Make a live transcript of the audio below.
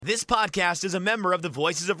This podcast is a member of the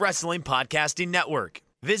Voices of Wrestling Podcasting Network.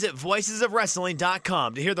 Visit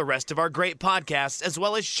voicesofwrestling.com to hear the rest of our great podcasts, as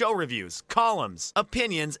well as show reviews, columns,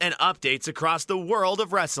 opinions, and updates across the world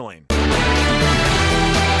of wrestling.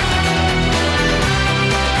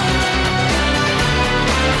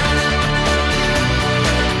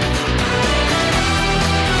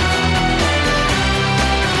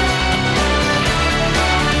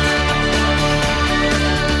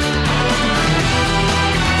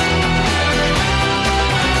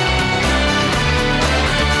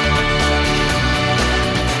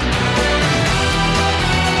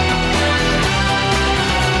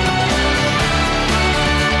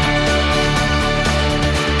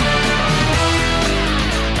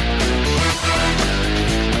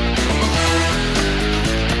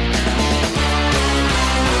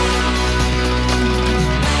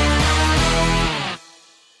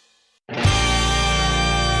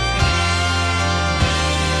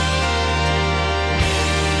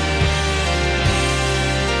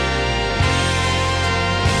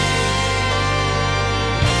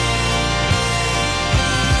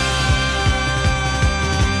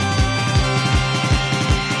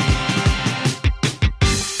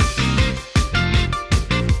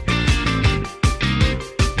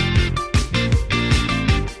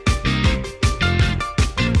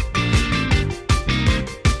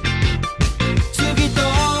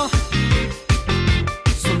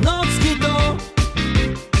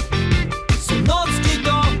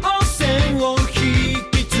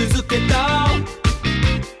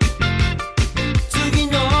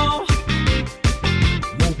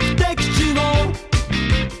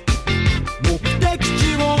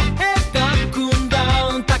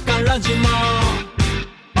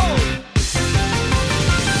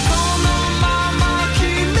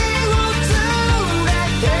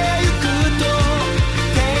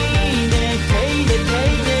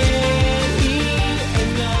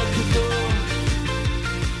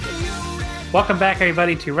 Welcome back,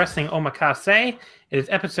 everybody, to Wrestling Omakase. It is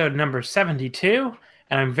episode number 72,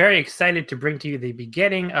 and I'm very excited to bring to you the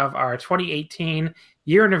beginning of our 2018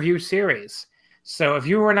 Year in Review series. So if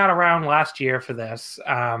you were not around last year for this,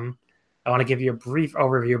 I want to give you a brief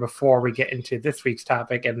overview before we get into this week's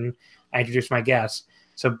topic and I introduce my guests.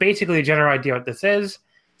 So basically, the general idea of what this is,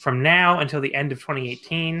 from now until the end of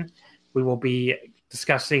 2018, we will be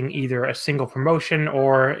discussing either a single promotion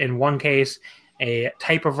or, in one case, a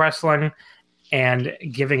type of wrestling, and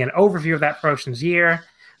giving an overview of that promotion's year,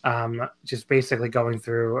 just basically going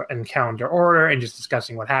through in calendar order and just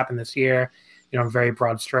discussing what happened this year, in very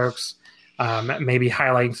broad strokes, maybe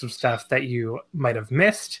highlighting some stuff that you might have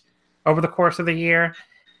missed over the course of the year.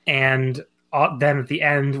 And then at the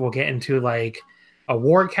end, we'll get into like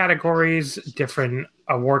award categories, different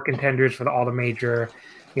award contenders for all the major,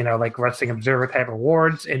 like Wrestling Observer type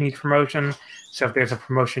awards in each promotion. So if there's a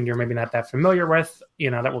promotion you're maybe not that familiar with,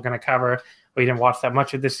 that we're going to cover, we didn't watch that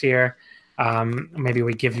much of this year, maybe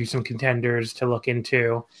we give you some contenders to look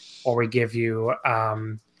into, or we give you,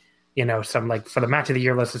 some, like, for the match of the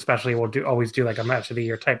year list especially, we'll always do like a match of the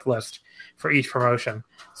year type list for each promotion.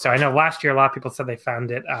 So I know last year a lot of people said they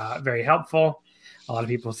found it very helpful. A lot of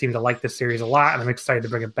people seem to like this series a lot, and I'm excited to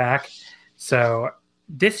bring it back. So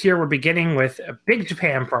this year we're beginning with Big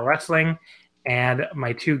Japan Pro Wrestling, and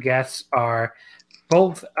my two guests are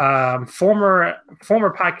both former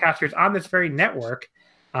podcasters on this very network,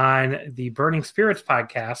 on the Burning Spirits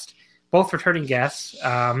podcast, both returning guests.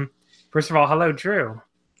 First of all, hello, Drew.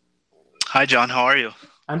 Hi, John. How are you?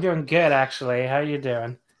 I'm doing good, actually. How are you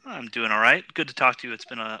doing? I'm doing all right. Good to talk to you. It's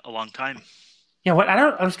been a long time. Yeah,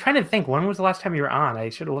 I was trying to think, when was the last time you were on? I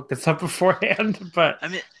should have looked this up beforehand, but I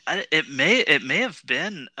mean, it may have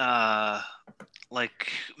been like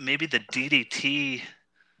maybe the DDT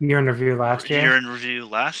Year in Review last year. Year in Review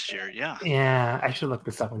last year, yeah. Yeah, I should look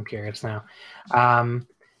this up. I'm curious now.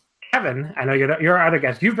 Kevin, I know you're our other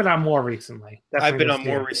guest. You've been on more recently. I've been on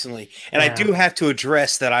more recently, and I do have to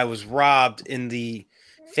address that I was robbed in the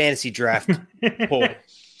fantasy draft poll.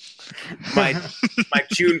 My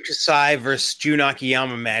Jun Kasai versus Jun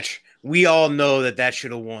Akiyama match. We all know that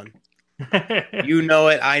should have won. You know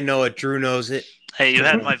it. I know it. Drew knows it. Hey, you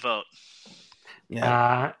had my vote.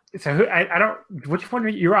 Yeah. So I don't. Which one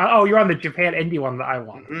you're on? Oh, you're on the Japan Indie one that I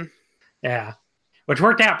won. Mm-hmm. Yeah, which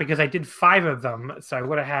worked out because I did 5 of them, so I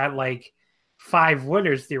would have had like 5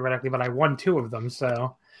 winners theoretically, but I won 2 of them,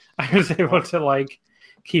 so I was able to like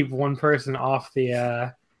keep one person off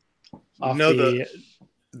the.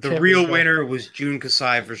 The real winner was Jun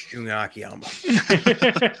Kasai versus Jun Akiyama.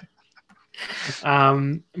 But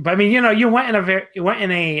I mean, you went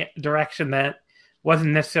in a direction that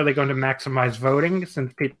wasn't necessarily going to maximize voting,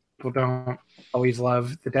 since people don't always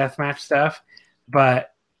love the deathmatch stuff,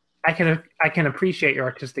 but I can appreciate your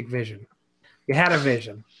artistic vision. You had a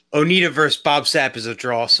vision. Onita versus Bob Sapp is a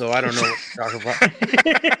draw, so I don't know what to talk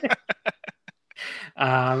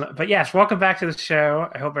about. But yes, welcome back to the show.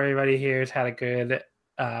 I hope everybody here has had a good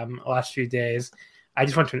last few days. I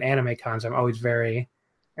just went to an anime con, so I'm always in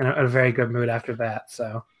a very good mood after that.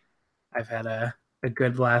 So I've had a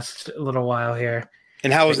good last little while here.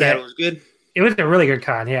 And how was that? It was good? It was a really good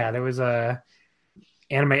con, yeah. There was a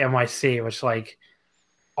Anime NYC, which like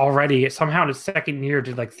already somehow in its second year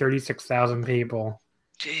did like 36,000 people.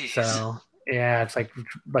 Jeez. So yeah, it's like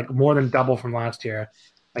more than double from last year,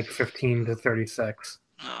 like 15 to 36.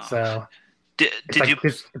 Oh. So did like you?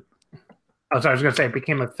 I was gonna say it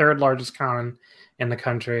became the third largest con in the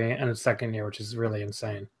country in its second year, which is really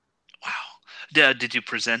insane. Wow. Did you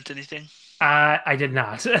present anything? I did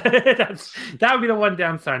not. That would be the one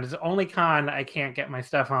downside. It's the only con I can't get my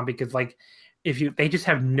stuff on because like they just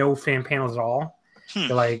have no fan panels at all. They're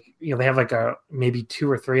like, they have like maybe 2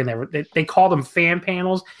 or 3, and they call them fan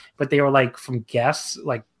panels, but they were like from guests,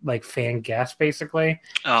 like fan guests basically.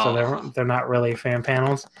 Oh. So they're not really fan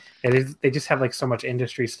panels. They just have like so much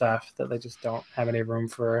industry stuff that they just don't have any room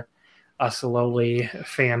for us lowly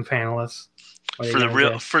fan panelists. For the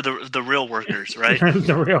real workers, right?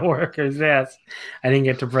 The real workers, yes. I didn't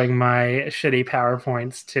get to bring my shitty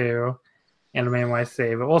PowerPoints to Anime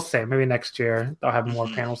NYC, but we'll see. Maybe next year they'll have more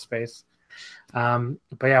panel space. But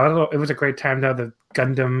yeah, it was a great time though. The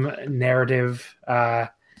Gundam narrative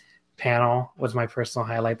panel was my personal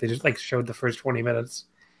highlight. They just like showed the first 20 minutes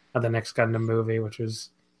of the next Gundam movie, which was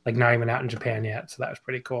like not even out in Japan yet, so that was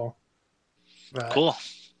pretty cool. But, cool.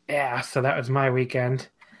 Yeah, so that was my weekend.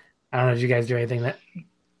 I don't know, did you guys do anything that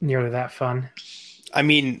nearly that fun? I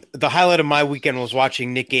mean, the highlight of my weekend was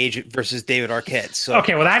watching Nick Cage versus David Arquette. So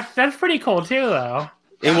okay, well that's pretty cool too, though.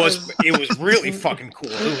 It was really fucking cool.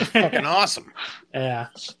 It was fucking awesome. Yeah,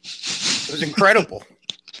 it was incredible.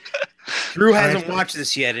 Drew hasn't watched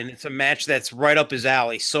this yet, and it's a match that's right up his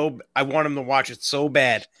alley. So I want him to watch it so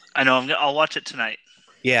bad. I know. I'll watch it tonight.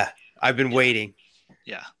 Yeah, I've been waiting.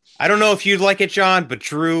 Yeah. I don't know if you'd like it, John, but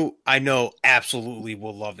Drew, I know, absolutely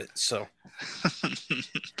will love it. So,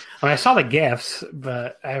 I saw the GIFs,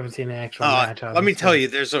 but I haven't seen the actual match. Let me tell you,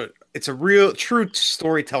 it's a real, true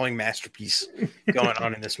storytelling masterpiece going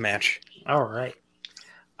on in this match. All right,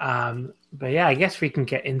 but yeah, I guess we can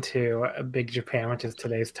get into Big Japan, which is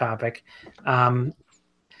today's topic. When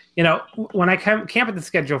I came up with the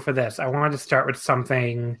schedule for this, I wanted to start with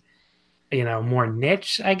something more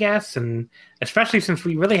niche, I guess, and especially since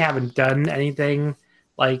we really haven't done anything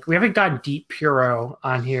like we haven't gotten Deep Puro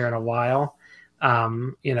on here in a while.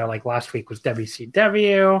 Like last week was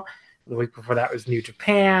WCW, the week before that was New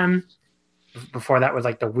Japan, before that was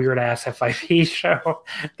like the weird ass FIP show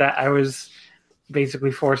that I was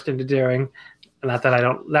basically forced into doing. Not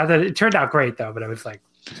that it turned out great though, but it was like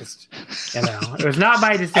just it was not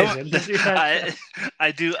my decision.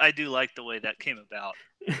 I do like the way that came about.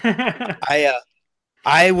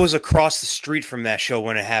 I was across the street from that show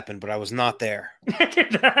when it happened, but I was not there.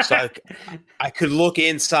 So I could look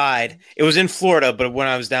inside. It was in Florida, but when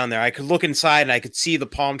I was down there, I could look inside and I could see the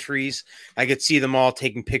palm trees. I could see them all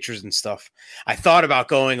taking pictures and stuff. I thought about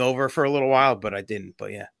going over for a little while, but I didn't.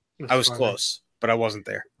 But yeah, I was close, but I wasn't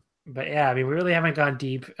there. But yeah, I mean, we really haven't gone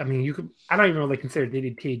deep. I mean, I don't even really consider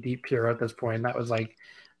DDT Deep Pure at this point. That was like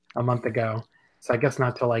a month ago. So I guess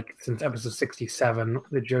not till like since episode 67,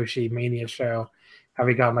 the Joshi Mania show, have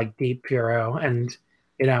we gone like Deep Puro. And,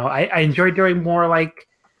 I enjoy doing more like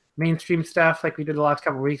mainstream stuff like we did the last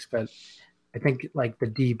couple of weeks, but I think like the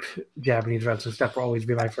deep Japanese wrestling stuff will always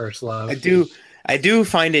be my first love. I do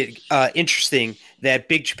find it interesting that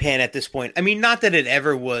Big Japan at this point, I mean, not that it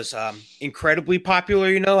ever was incredibly popular,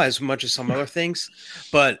 as much as some other things,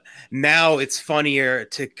 but now it's funnier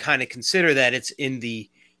to kind of consider that it's in the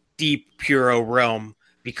Deep Puro realm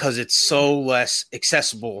because it's so less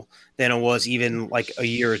accessible than it was even like a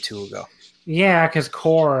year or two ago. Yeah, because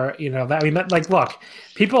core, look,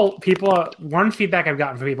 people. One feedback I've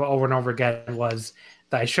gotten from people over and over again was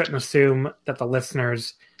that I shouldn't assume that the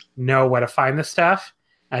listeners know where to find this stuff.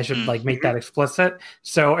 I should make that explicit.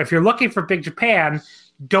 So if you're looking for Big Japan,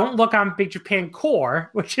 don't look on Big Japan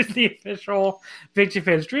Core, which is the official Big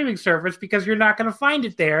Japan streaming service, because you're not going to find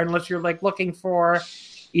it there unless you're like looking for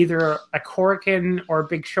either a Korakuen or a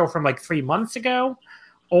big show from like 3 months ago,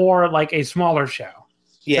 or like a smaller show.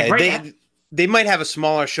 Yeah, they might have a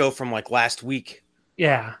smaller show from like last week.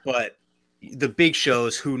 Yeah, but the big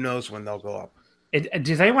shows, who knows when they'll go up?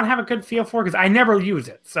 Does anyone have a good feel for it? Because I never use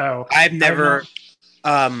it, so I've never.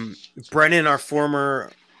 Brennan, our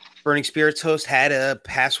former Burning Spirits host had a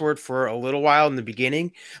password for a little while in the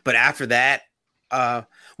beginning, but after that,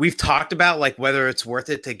 we've talked about like whether it's worth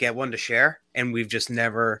it to get one to share, and we've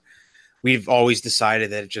always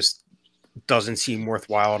decided that it just doesn't seem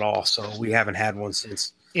worthwhile at all. So we haven't had one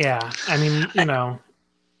since. Yeah, I mean,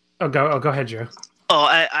 go ahead, Drew. Oh,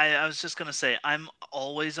 I was just gonna say I'm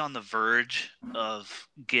always on the verge of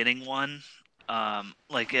getting one.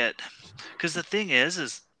 Because the thing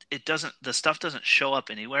is the stuff doesn't show up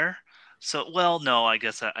anywhere. So, well, no, I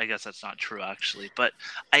guess that's not true actually. But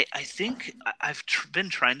I think I've been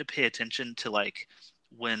trying to pay attention to like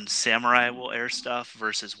when Samurai will air stuff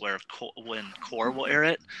versus when Core will air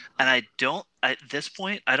it, and at this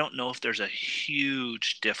point I don't know if there's a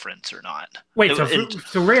huge difference or not. Wait,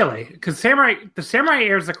 so really, because the Samurai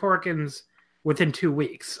airs the Korakuens within 2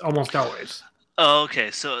 weeks, almost always. Oh,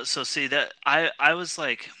 okay. So see that I was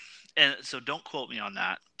like, and so don't quote me on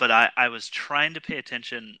that, but I was trying to pay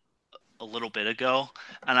attention a little bit ago,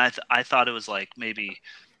 and I thought it was like maybe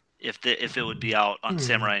if it would be out on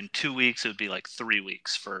Samurai in 2 weeks, it would be like 3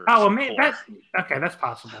 weeks for. Oh, well, that's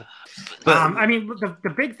possible. But I mean,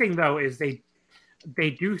 the big thing though is they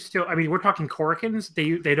do still. I mean, we're talking Korakuens.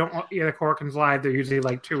 They don't air the Korakuens live. They're usually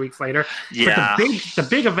like 2 weeks later. Yeah. But the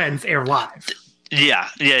big events air live. Yeah,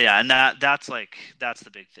 and that's the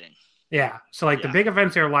big thing. Yeah, so like the big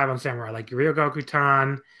events air live on Samurai, like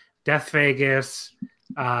Ryogokutan, Death Vegas.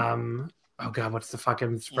 Oh god, what's the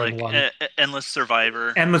fucking spring one? Endless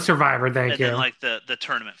Survivor. Endless Survivor, thank you. And then like the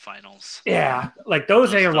tournament finals. Yeah, like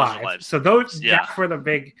those air live. So that's for the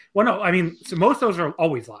big. Well, no, I mean, so most of those are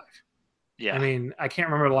always live. Yeah. I mean, I can't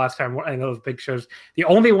remember the last time one of those big shows. The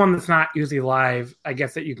only one that's not usually live, I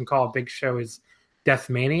guess that you can call a big show, is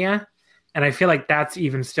Deathmania. And I feel like that's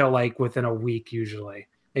even still like within a week usually,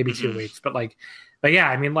 maybe 2 weeks. But yeah,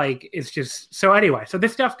 I mean, like it's just so anyway. So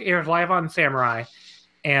this stuff airs live on Samurai,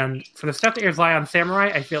 and for the stuff that airs live on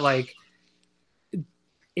Samurai, I feel like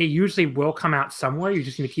it usually will come out somewhere. You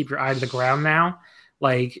just need to keep your eye to the ground now.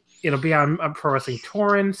 Like it'll be on Pro Wrestling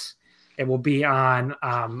Torrents. It will be on.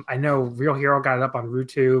 I know Real Hero got it up on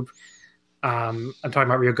RooTube. I'm talking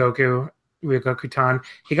about Ryogokutan.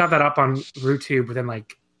 He got that up on RooTube within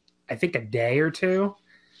like, I think a day or two.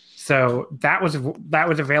 So that was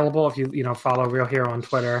available if you follow Real Hero on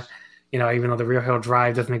Twitter. Even though the Real Hero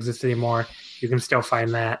Drive doesn't exist anymore, you can still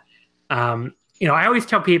find that. I always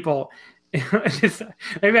tell people,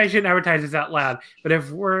 maybe I shouldn't advertise this out loud, but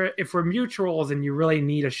if we're mutuals and you really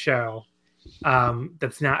need a show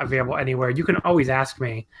that's not available anywhere, you can always ask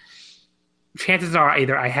me. Chances are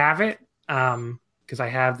either I have it, because I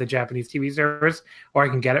have the Japanese TV service, or I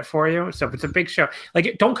can get it for you. So if it's a big show,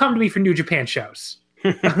 like don't come to me for New Japan shows,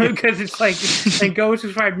 because it's like, and go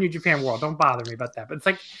subscribe to New Japan World. Don't bother me about that. But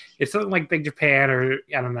it's something like Big Japan, or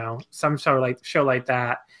I don't know, some sort of like show like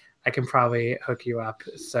that. I can probably hook you up.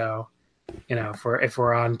 So if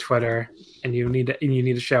we're on Twitter and you need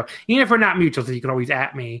a show, even if we're not mutuals, you can always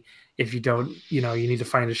at me if you don't. You need to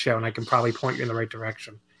find a show, and I can probably point you in the right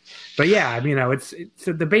direction. But yeah, I mean, it's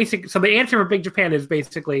so the basic. So the answer for Big Japan is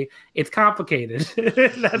basically it's complicated.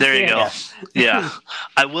 There you go. Yeah,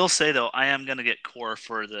 I will say though, I am going to get Core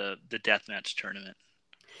for the deathmatch tournament.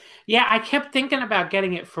 Yeah, I kept thinking about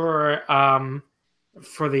getting it for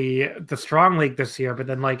the Strong League this year, but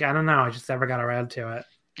then I don't know, I just never got around to it.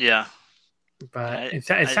 Yeah, but it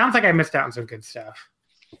sounds like I missed out on some good stuff,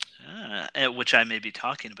 which I may be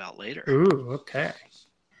talking about later. Ooh, okay.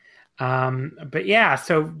 But yeah,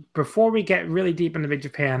 so before we get really deep into Big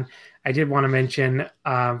Japan, I did want to mention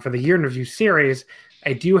for the year in review series,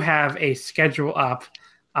 I do have a schedule up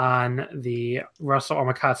on the Russell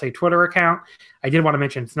Omakase Twitter account. I did want to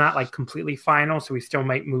mention it's not completely final, so we still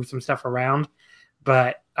might move some stuff around.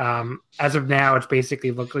 But as of now, it's basically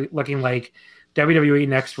looking like WWE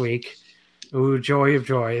next week. Ooh, joy of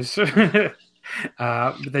joys. The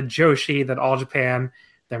Joshi, then All Japan,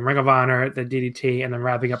 then Ring of Honor, then DDT, and then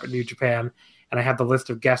wrapping up at New Japan. And I have the list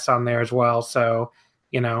of guests on there as well. So,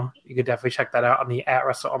 you could definitely check that out on the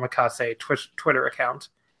 @WrestleOmakase Twitter account.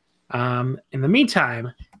 In the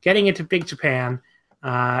meantime, getting into Big Japan,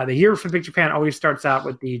 the year for Big Japan always starts out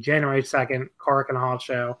with the January 2nd Korakuen Hall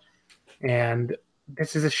show. And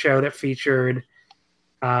this is a show that featured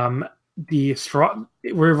we're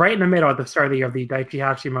right in the middle at the start of the year of the Daichi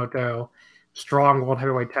Hashimoto strong world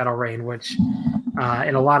heavyweight title reign, which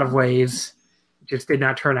in a lot of ways just did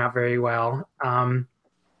not turn out very well. Does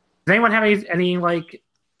anyone have any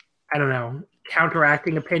I don't know,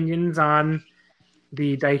 counteracting opinions on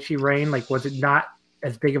the Daichi reign? Was it not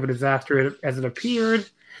as big of a disaster as it appeared,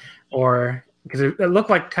 or because it looked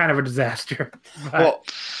like kind of a disaster? But... Well,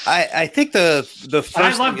 I think the first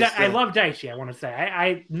I love Daichi. I want to say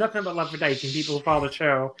I nothing but love for Daichi. And people who follow the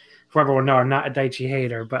show forever will know I'm not a Daichi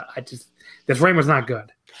hater, but this reign was not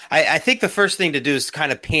good. I think the first thing to do is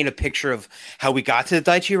kind of paint a picture of how we got to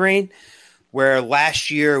the Daichi reign, where last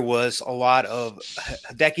year was a lot of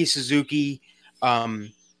Hideki Suzuki,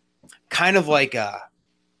 kind of like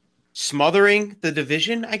smothering the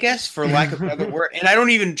division, I guess, for lack of another word. And I don't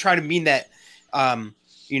even try to mean that,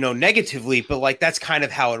 negatively, but like that's kind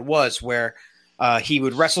of how it was, where he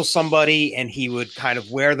would wrestle somebody and he would kind of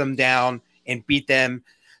wear them down and beat them,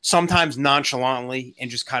 sometimes nonchalantly, and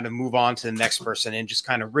just kind of move on to the next person and just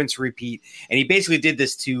kind of rinse, repeat. And he basically did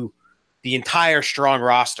this to the entire strong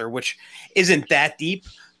roster, which isn't that deep,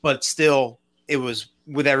 but still it was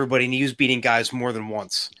with everybody, and he was beating guys more than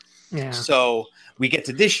once. Yeah. So we get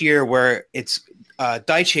to this year where it's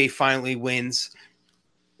Daichi finally wins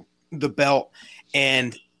the belt.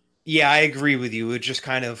 And yeah, I agree with you. It just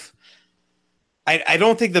kind of, I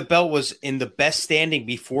don't think the belt was in the best standing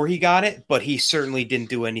before he got it, but he certainly didn't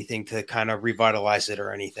do anything to kind of revitalize it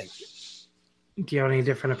or anything. Do you have any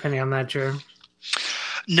different opinion on that, Drew?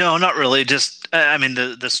 No, not really. Just, I mean,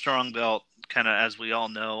 the strong belt, kind of, as we all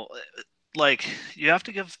know, like, you have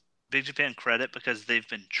to give Big Japan credit because they've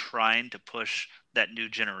been trying to push that new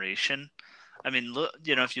generation. I mean, look,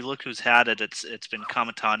 if you look who's had it, it's been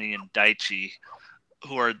Kamitani and Daichi,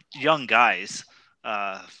 who are young guys,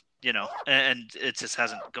 and it just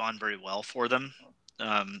hasn't gone very well for them.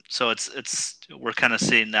 So we're kind of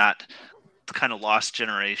seeing that kind of lost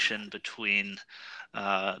generation between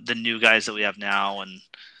the new guys that we have now and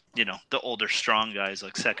the older strong guys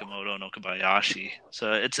like Sekimoto and Okabayashi.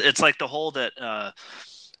 So it's like the whole that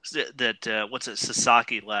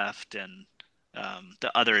Sasaki left and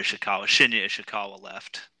the other Ishikawa, Shinya Ishikawa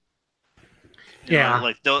left.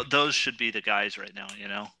 Like those should be the guys right now,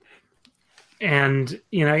 And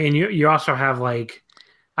and you also have like,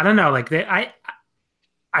 I don't know, like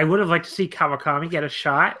I would have liked to see Kawakami get a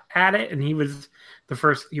shot at it, and he was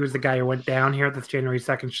the guy who went down here at this January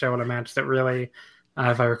 2nd show in a match that really,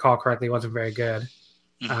 if I recall correctly, wasn't very good.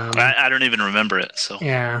 I don't even remember it. So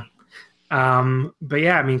yeah, but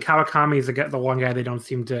yeah, I mean Kawakami is the one guy they don't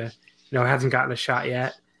seem to, hasn't gotten a shot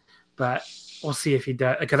yet, but we'll see if he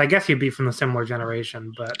does, because I guess he'd be from the similar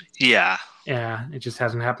generation, but yeah, it just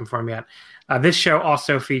hasn't happened for him yet. This show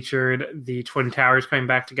also featured the Twin Towers coming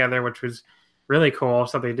back together, which was really cool.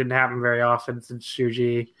 Something that didn't happen very often since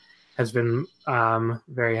Shuji has been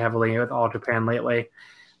very heavily with All Japan lately.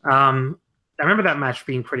 I remember that match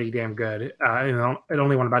being pretty damn good. It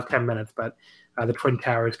only went about 10 minutes, but the Twin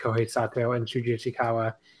Towers, Kohei Sato and Shuji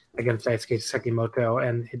Ishikawa against Daisuke Sekimoto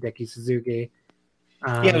and Hideki Suzuki.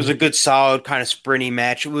 It was a good, solid, kind of sprinty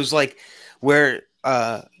match. It was like where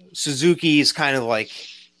Suzuki is kind of like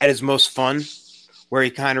at his most fun, where he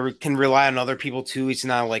kind of can rely on other people too. He's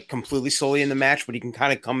not like completely solely in the match, but he can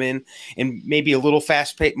kind of come in and maybe a little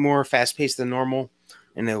more fast paced than normal.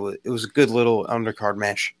 And it was a good little undercard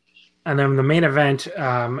match. And then the main event,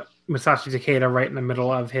 Masashi Takeda right in the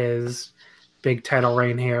middle of his big title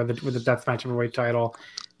reign here with the deathmatch heavyweight title,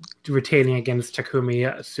 retaining against Takumi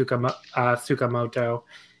Tsukamoto.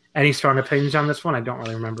 Any strong opinions on this one? I don't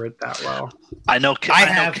really remember it that well. I know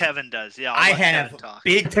Kevin does. Yeah, I have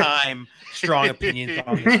big time strong opinions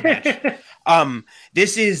on this match.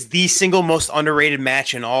 This is the single most underrated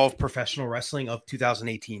match in all of professional wrestling of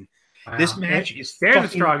 2018. Wow. This match is a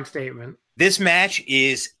strong statement. This match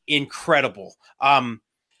is incredible.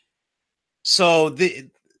 So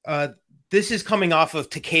this is coming off of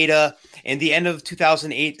Takeda. In the end of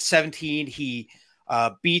 2017, he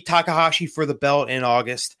beat Takahashi for the belt in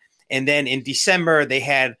August. And then in December, they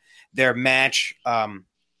had their match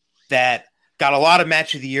that got a lot of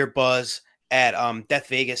Match of the Year buzz at Death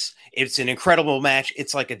Vegas. It's an incredible match.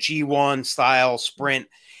 It's like a G1 style sprint.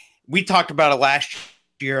 We talked about it last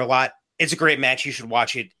year a lot. It's a great match. You should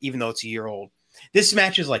watch it, even though it's a year old. This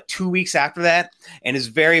match is like 2 weeks after that and is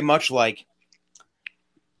very much like,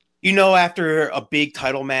 after a big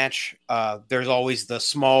title match, there's always the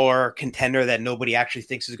smaller contender that nobody actually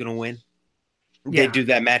thinks is going to win. They do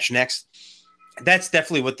that match next. That's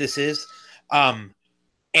definitely what this is. And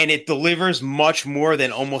it delivers much more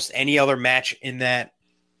than almost any other match in that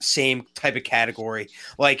same type of category.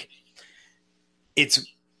 Like, it's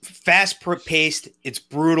fast-paced. It's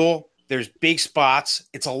brutal. There's big spots.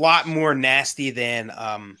 It's a lot more nasty than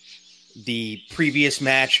the previous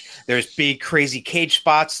match. There's big, crazy cage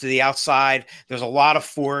spots to the outside. There's a lot of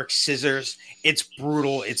forks, scissors. It's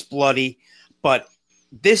brutal. It's bloody. But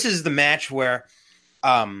this is the match where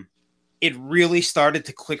it really started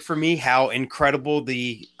to click for me how incredible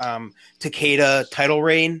the Takeda title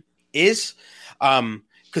reign is.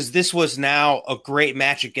 because this was now a great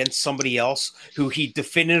match against somebody else who he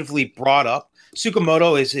definitively brought up.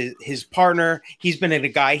 Tsukamoto is his partner. He's been a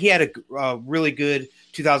guy. He had a really good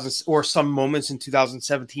 2000 or some moments in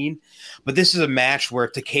 2017, but this is a match where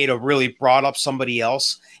Takeda really brought up somebody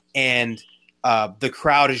else, and the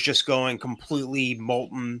crowd is just going completely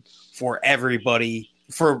molten for everybody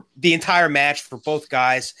for the entire match for both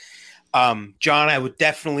guys. John, I would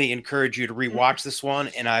definitely encourage you to rewatch this one,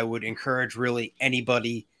 and I would encourage really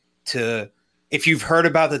anybody to, if you've heard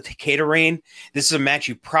about the Takeda reign, this is a match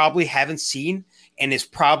you probably haven't seen, and is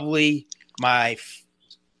probably my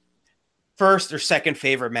first or second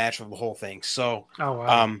favorite match of the whole thing. So, oh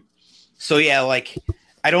wow. So yeah, like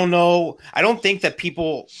I don't know. I don't think that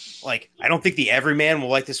people I don't think the everyman will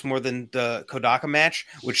like this more than the Kodaka match,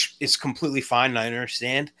 which is completely fine and I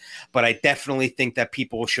understand. But I definitely think that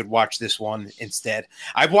people should watch this one instead.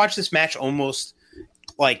 I've watched this match almost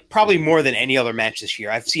probably more than any other match this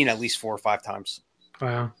year. I've seen at least 4 or 5 times.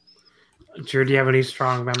 Wow. Drew, do you have any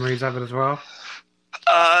strong memories of it as well?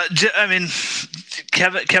 I mean,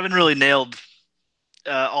 Kevin really nailed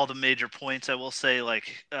all the major points. I will say,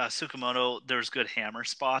 Tsukamoto, there's good hammer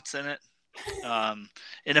spots in it. And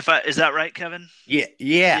is that right, Kevin?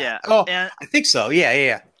 Yeah. Oh, and I think so.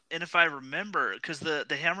 Yeah. And if I remember, because the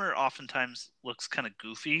hammer oftentimes looks kind of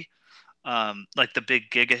goofy, like the big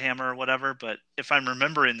Giga hammer or whatever. But if I'm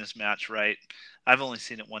remembering this match right, I've only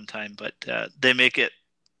seen it one time, but they make it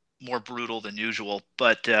more brutal than usual.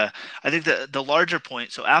 But I think the larger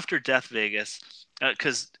point, so after Death Vegas,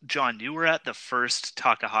 because John, you were at the first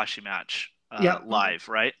Takahashi match live,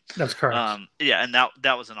 right? That's correct. Yeah, and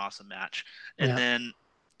that was an awesome match. And then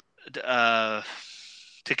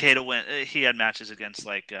Takeda went. He had matches against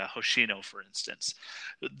Hoshino, for instance.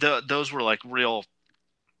 Those were real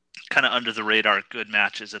kind of under the radar good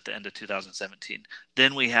matches at the end of 2017.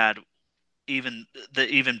 Then we had the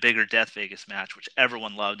even bigger Death Vegas match, which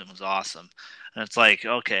everyone loved and was awesome. And it's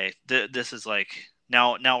okay, this is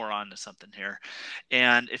now we're on to something here.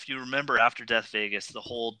 And if you remember, after Death Vegas, the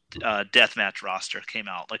whole deathmatch roster came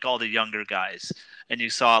out, all the younger guys, and you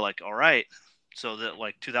saw all right, so that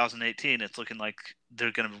 2018, it's looking like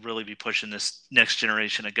they're going to really be pushing this next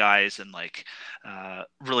generation of guys and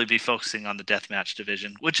really be focusing on the deathmatch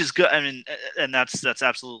division, which is good. I mean, and that's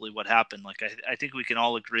absolutely what happened. I think we can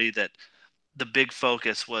all agree that the big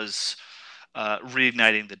focus was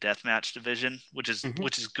reigniting the deathmatch division, which is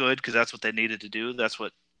good because that's what they needed to do. That's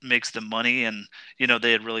what makes them money, and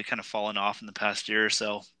they had really kind of fallen off in the past year or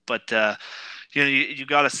so. But you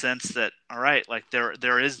got a sense that all right,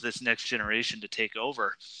 there is this next generation to take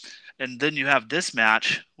over, and then you have this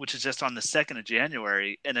match, which is just on the 2nd of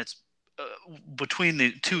January, and it's between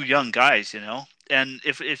the two young guys, And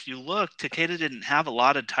if you look, Takeda didn't have a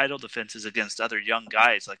lot of title defenses against other young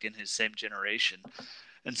guys in his same generation.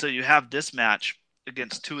 And so you have this match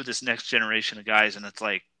against two of this next generation of guys, and it's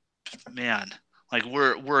man,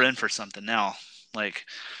 we're in for something now.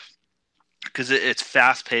 Because it's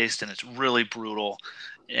fast paced and it's really brutal,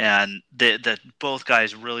 and that both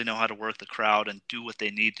guys really know how to work the crowd and do what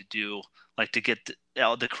they need to do, to get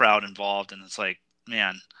the crowd involved. And it's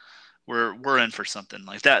man, we're in for something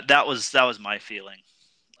that. That was my feeling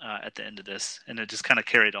at the end of this, and it just kind of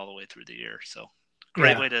carried all the way through the year. So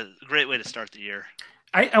great way to start the year.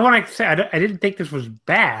 I want to say I didn't think this was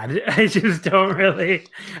bad. I just don't really.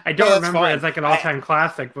 I don't remember it as an all-time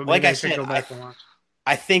classic. But maybe I should go back and watch.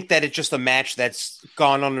 I think that it's just a match that's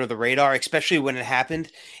gone under the radar, especially when it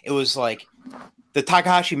happened. It was the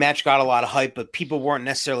Takahashi match got a lot of hype, but people weren't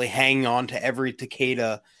necessarily hanging on to every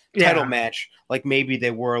Takeda title match like maybe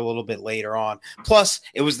they were a little bit later on. Plus,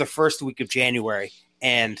 it was the first week of January,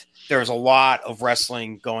 and there was a lot of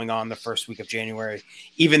wrestling going on the first week of January,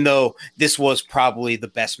 even though this was probably the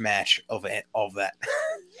best match of that.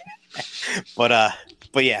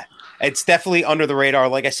 But yeah, it's definitely under the radar.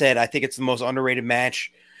 Like I said, I think it's the most underrated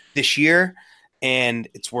match this year, and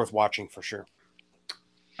it's worth watching for sure.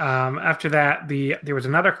 After that, there was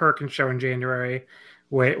another Hurricane show in January,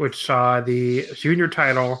 which saw the junior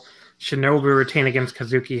title Shinobu retain against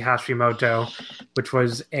Kazuki Hashimoto, which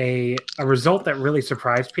was a result that really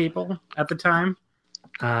surprised people at the time.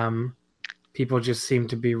 People just seemed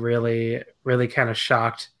to be really, really kind of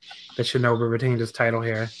shocked that Shinobu retained his title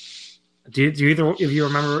here. Do either of you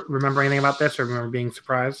remember anything about this, or remember being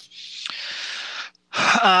surprised?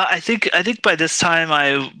 I think by this time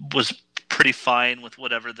I was pretty fine with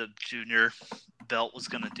whatever the junior belt was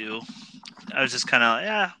going to do. I was just kind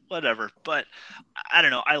of whatever. But I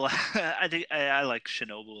don't know. I think I like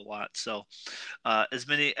Shinobu a lot. So I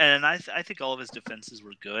think all of his defenses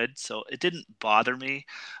were good. So it didn't bother me,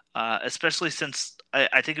 especially since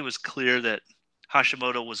I think it was clear that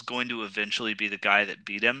Hashimoto was going to eventually be the guy that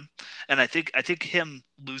beat him. And I think him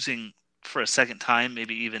losing for a second time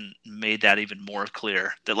maybe even made that even more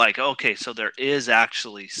clear that, like, okay, so there is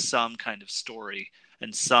actually some kind of story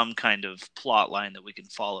and some kind of plot line that we can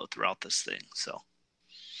follow throughout this thing. So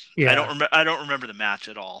Yeah. I don't remember the match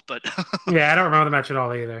at all, but yeah, I don't remember the match at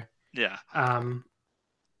all either. Yeah.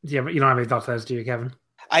 Yeah, but you don't have any thoughts on this, do you, Kevin?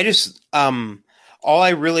 I just all the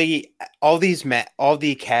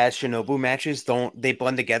Kaz Shinobu matches they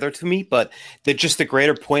blend together to me, but the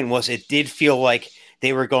greater point was it did feel like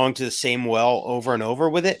they were going to the same well over and over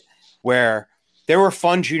with it, where there were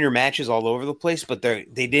fun junior matches all over the place, but they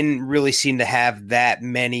didn't really seem to have that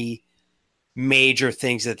many major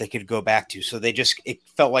things that they could go back to. So it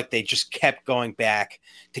felt like they just kept going back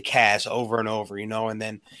to Kaz over and over, and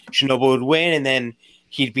then Shinobu would win and then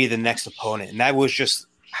he'd be the next opponent. And that was just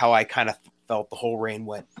how I kind of felt the whole reign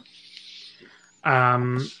went.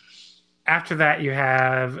 After that, you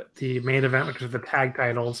have the main event, which is the tag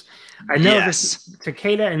titles. I know this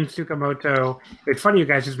Takeda and Tsukamoto. It's funny you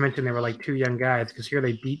guys just mentioned they were like two young guys, because here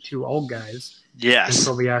they beat two old guys. Yes.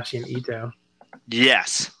 Kobayashi and Ito.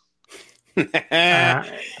 Yes.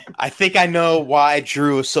 I think I know why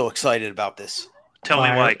Drew is so excited about this. Tell me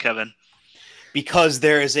why, Kevin. Because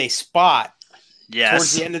there is a spot yes.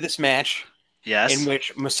 towards the end of this match yes. in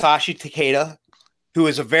which Masashi Takeda, who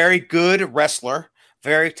is a very good wrestler,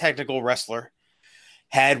 very technical wrestler,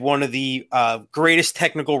 had one of the greatest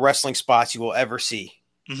technical wrestling spots you will ever see.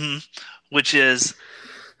 Mm-hmm. Which is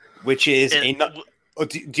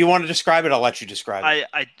do you want to describe it? I'll let you describe it.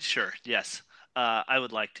 I sure, yes. I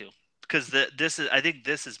would like to, because I think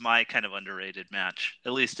this is my kind of underrated match,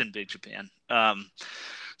 at least in Big Japan.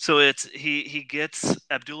 So it's he gets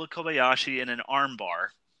Abdullah Kobayashi in an armbar,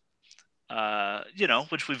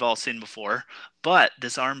 which we've all seen before, but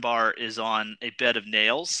this armbar is on a bed of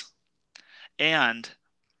nails, and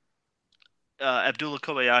Abdullah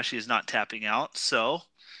Kobayashi is not tapping out, so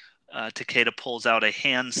Takeda pulls out a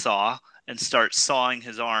handsaw and starts sawing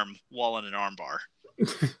his arm while in an armbar.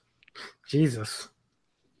 Jesus.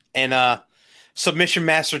 And Submission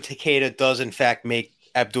Master Takeda does in fact make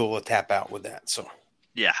Abdullah tap out with that. So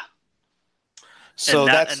yeah. So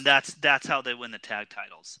that's how they win the tag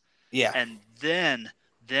titles. Yeah. And then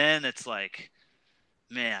it's like,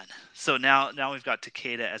 man. So now we've got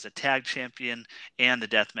Takeda as a tag champion and the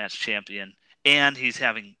deathmatch champion, and he's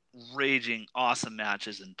having raging awesome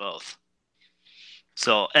matches in both.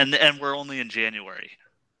 So and we're only in January.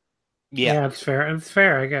 Yeah, it's fair. It's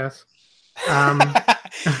fair, I guess. John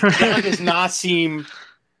does not seem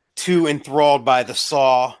too enthralled by the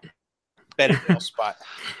Saw Benadryl spot.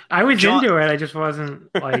 I was into it. I just wasn't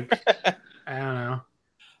like, I don't know.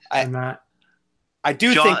 I'm not. I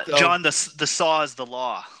do think, though, John, the Saw is the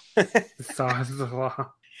law. The Saw is the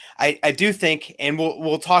law. I do think, and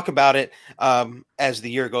we'll talk about it as the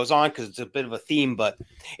year goes on, because it's a bit of a theme, but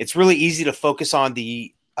it's really easy to focus on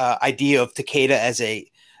the idea of Takeda as a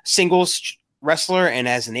singles wrestler and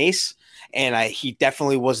as an ace, and he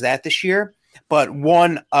definitely was that this year. But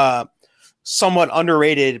one somewhat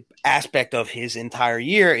underrated aspect of his entire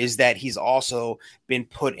year is that he's also been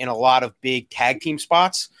put in a lot of big tag team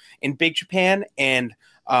spots in Big Japan, and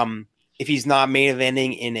if he's not main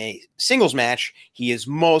eventing in a singles match, he is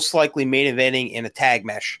most likely main eventing in a tag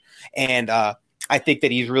match. And I think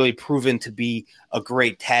that he's really proven to be a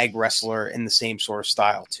great tag wrestler in the same sort of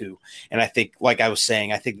style too. And I think, like I was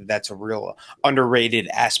saying, I think that that's a real underrated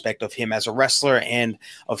aspect of him as a wrestler and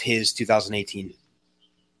of his 2018.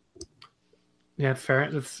 Yeah,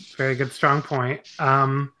 fair. That's a very good, strong point.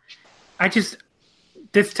 I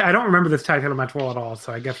don't remember this tag title match well at all,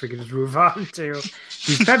 so I guess we could just move on to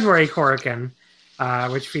the February Korakuen,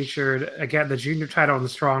 which featured, again, the junior title and the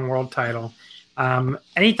strong world title.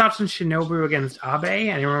 Any thoughts on Shinobu against Abe?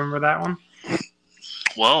 Anyone remember that one?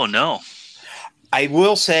 Whoa, no. I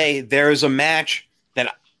will say there is a match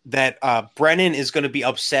that Brennan is going to be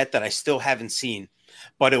upset that I still haven't seen,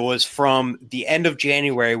 but it was from the end of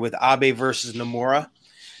January with Abe versus Nomura,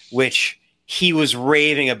 which he was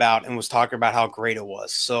raving about and was talking about how great it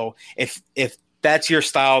was. So if that's your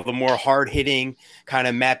style, the more hard-hitting kind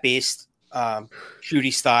of mat-based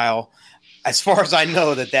shooty style, as far as I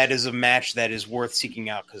know, that is a match that is worth seeking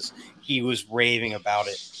out, because he was raving about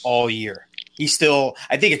it all year.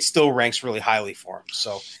 I think it still ranks really highly for him.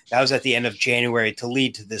 So that was at the end of January to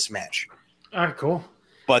lead to this match. Cool.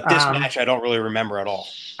 But this match, I don't really remember at all.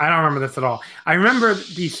 I don't remember this at all. I remember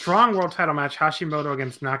the strong world title match, Hashimoto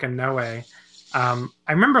against Nakanoe. I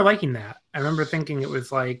remember liking that. I remember thinking it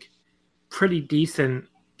was like pretty decent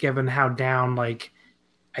given how down I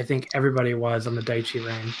think everybody was on the Daichi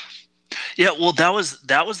reign. Yeah, well, that was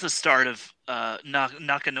the start of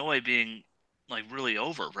Nakanoe being like really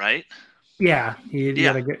over, right? Yeah, he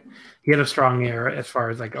Yeah, had a strong year as far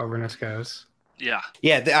as like overness goes. yeah.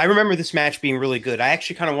 Yeah, I remember this match being really good. I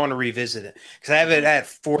actually kind of want to revisit it because I have it at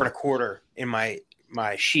 4.25 in my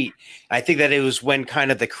sheet. I think that it was when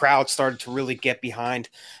kind of the crowd started to really get behind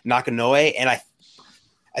Nakanoe, and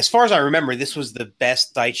as far as I remember, this was the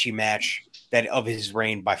best Daichi match that of his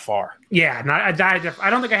reign by far. Yeah, I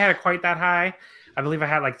don't think I had it quite that high. I believe I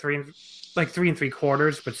had like 3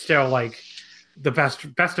 3/4, but still like the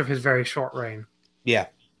best of his very short reign. Yeah.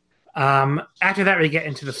 After that, we get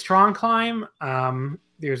into the strong climb.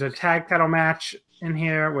 There's a tag title match in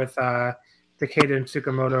here with Takeda and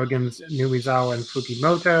Tsukamoto against Numizawa and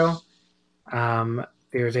Fukimoto.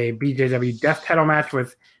 There's a BJW Death title match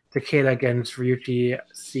with Takeda against Ryuichi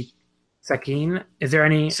Sekine. Is there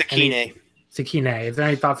any Sekine? Sekine. Is there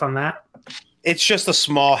any thoughts on that? It's just a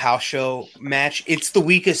small house show match. It's the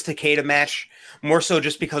weakest Takeda match, more so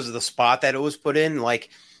just because of the spot that it was put in. Like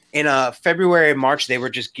in February and March, they were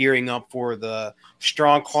just gearing up for the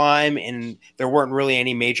strong climb, and there weren't really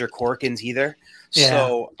any major Corkins either. Yeah.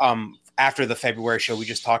 So after the February show we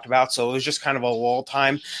just talked about, so it was just kind of a lull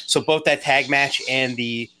time. So both that tag match and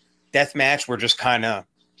the death match were just kind of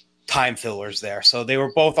time fillers there. So they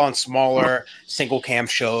were both on smaller single cam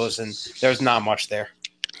shows, and there's not much there.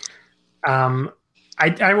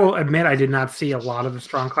 I will admit I did not see a lot of the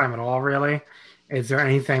strong climb at all, really. Is there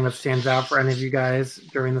anything that stands out for any of you guys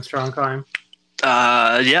during the strong climb?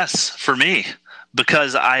 Yes, for me,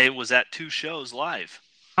 because I was at 2 shows live.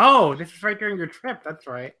 Oh, this is right during your trip. That's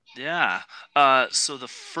right. Yeah. So the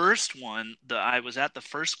first one, I was at the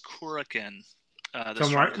first Kurikan. So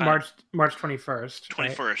March 21st.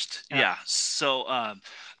 21st, right? yeah. So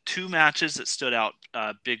 2 matches that stood out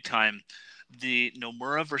big time. The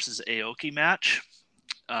Nomura versus Aoki match.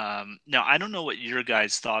 Now, I don't know what your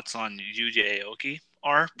guys' thoughts on Yuji Aoki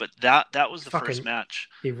are, but that was the first match.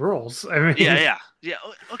 He rules. I mean, yeah.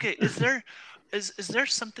 Okay, is there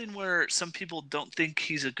something where some people don't think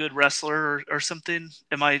he's a good wrestler or something?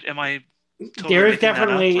 Am I totally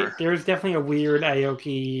there's definitely a weird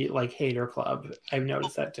Aoki like hater club. I've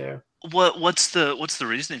noticed that too. What's the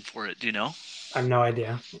reasoning for it? Do you know? I have no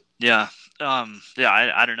idea. Yeah.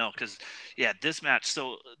 I don't know because this match.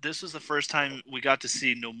 So this was the first time we got to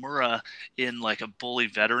see Nomura in like a bully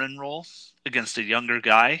veteran role against a younger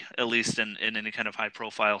guy, at least in any kind of high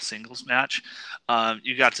profile singles match.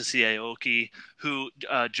 You got to see Aoki, who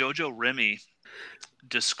Jojo Remy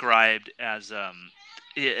described as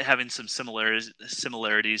having some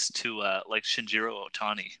similarities to like Shinjiro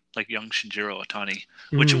Otani, like young Shinjiro Otani,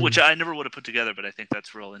 which I never would have put together, but I think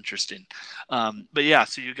that's real interesting. But yeah,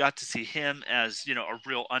 so you got to see him as, a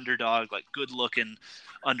real underdog, like good looking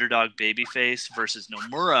underdog babyface versus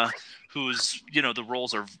Nomura, who's, the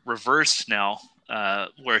roles are reversed now,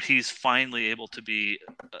 where he's finally able to be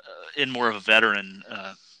in more of a veteran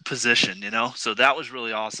position, so that was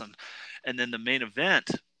really awesome. And then the main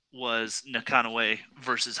event was Nakanoe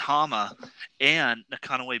versus Hama, and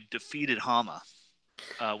Nakanoe defeated Hama,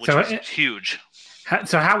 which was huge.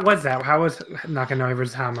 So how was that? How was Nakanoe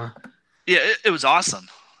versus Hama? Yeah, it was awesome.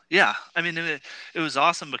 Yeah, I mean, it was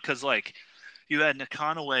awesome because like you had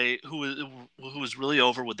Nakanoe who was really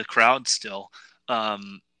over with the crowd still.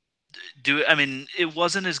 It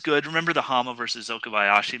wasn't as good. Remember the Hama versus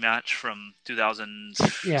Okabayashi match from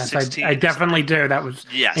 2016? Yes, I definitely do. That was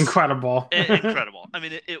incredible. Incredible. I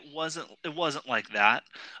mean, it wasn't like that,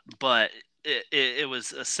 but it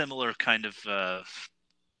was a similar kind of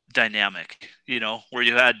dynamic, where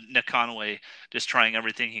you had Nakanoe just trying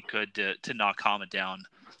everything he could to knock Hama down,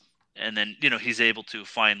 and then he's able to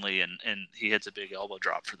finally, and he hits a big elbow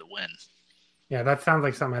drop for the win. Yeah, that sounds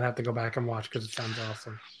like something I'd have to go back and watch because it sounds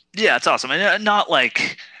awesome. Yeah, it's awesome, and not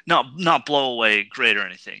blow away great or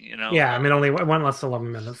anything, Yeah, I mean, only one less than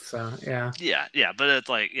 11 minutes, so yeah. Yeah, but it's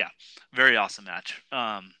very awesome match.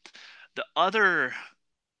 The other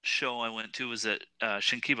show I went to was at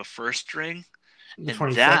Shinkiba First Ring, the and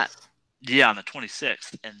 26th? on the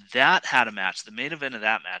 26th, and that had a match. The main event of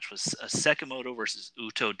that match was a Sekimoto versus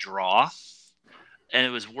Uto draw, and it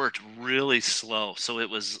was worked really slow, so it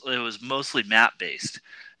was mostly mat based,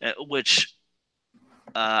 which.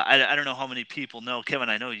 I don't know how many people know, Kevin.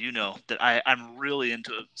 I know you know that I'm really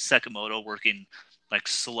into Sekimoto working like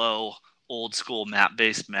slow, old school mat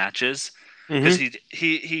based matches because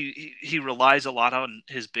he relies a lot on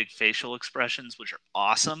his big facial expressions, which are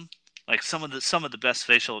awesome. Like some of the best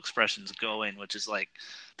facial expressions going, which is like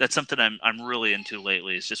that's something I'm really into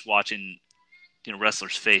lately. Is just watching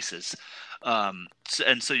wrestlers' faces. And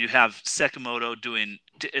so you have Sekimoto doing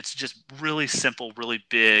it's just really simple, really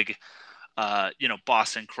big.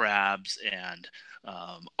 Boston crabs and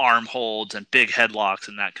arm holds and big headlocks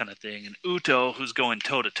and that kind of thing. And Uto, who's going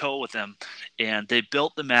toe to toe with them, and they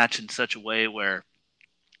built the match in such a way where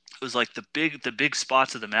it was like the big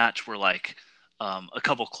spots of the match were like a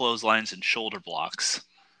couple clotheslines and shoulder blocks,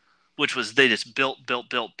 which was they just built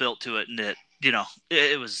to it, and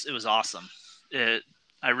it was awesome.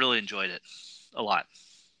 I really enjoyed it a lot.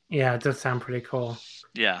 Yeah, it does sound pretty cool.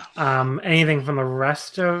 Yeah. Anything from the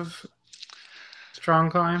rest of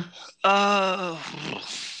Strong Climb? I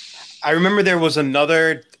remember there was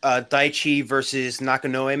another Daichi versus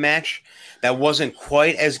Nakanoe match that wasn't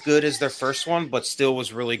quite as good as their first one, but still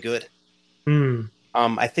was really good.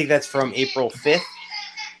 I think that's from April 5th.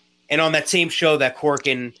 And on that same show, that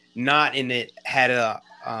Korakuen not in it had a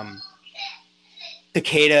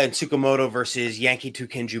Takeda and Tsukamoto versus Yankee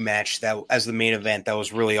Tukenju match that as the main event. That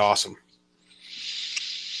was really awesome.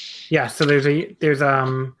 Yeah, so there's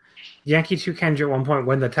Yankee Tukenju at one point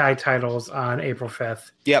win the tag titles on April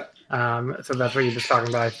 5th. Yep. So that's what you're just talking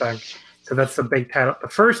about, I think. So that's the big title, the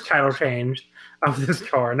first title change of this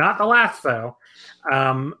tour. Not the last, though.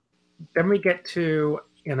 Then we get to,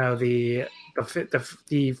 the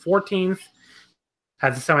 14th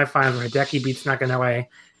has the semifinals where Hideki beats Nakanoe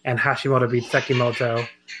and Hashimoto beats Sekimoto.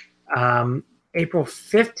 April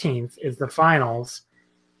 15th is the finals.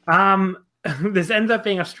 This ends up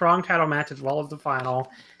being a strong title match as well as the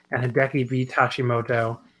final, and Hideki beats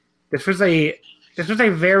Hashimoto. This was a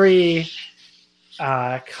very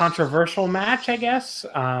controversial match, I guess.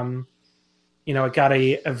 It got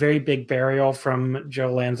a very big burial from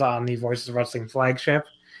Joe Lanza on the Voices of Wrestling flagship,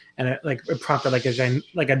 and it prompted a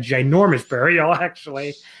ginormous burial.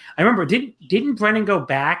 Actually, I remember didn't Brennan go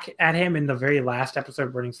back at him in the very last episode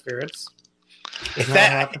of Burning Spirits? If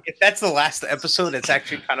that's the last episode, it's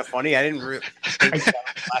actually kind of funny. I didn't really think that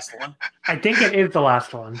was the last one. I think it is the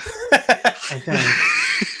last one. I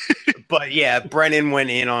think. But yeah, Brennan went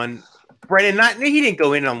in on Brennan. He didn't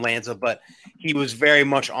go in on Lanza, but he was very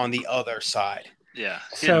much on the other side. Yeah.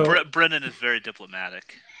 So Brennan is very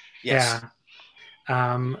diplomatic. Yes. Yeah.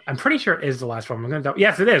 I'm pretty sure it is the last one.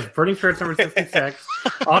 Yes, it is. Burning Spirits number 66.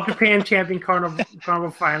 All Japan Champion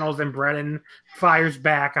Carnival Finals, and Brennan fires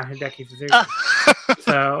back on Hideki Suzuki.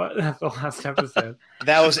 So that's the last episode.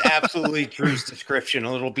 That was absolutely Drew's description,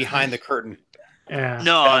 a little behind the curtain. Yeah.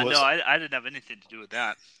 No, I didn't have anything to do with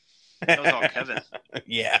that. That was all Kevin.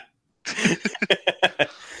 Yeah.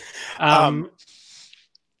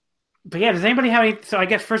 But yeah, does anybody have any? So I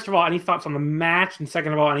guess first of all, any thoughts on the match, and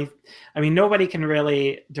second of all, nobody can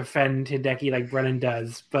really defend Hideki like Brennan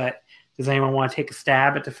does. But does anyone want to take a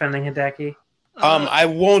stab at defending Hideki? I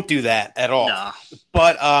won't do that at all. Nah.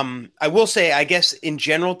 But I will say, I guess in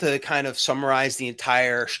general, to kind of summarize the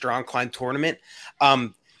entire Strong Climb tournament,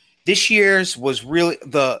 this year's was really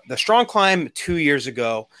the Strong Climb 2 years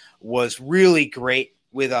ago was really great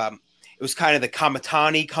with it was kind of the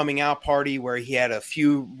Kamitani coming out party where he had a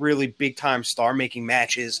few really big time star making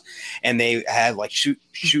matches, and they had like the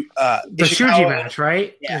Shuji match,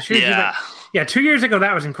 right? Yeah. The Shuji match. Yeah, 2 years ago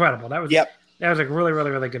that was incredible. That was That was like really,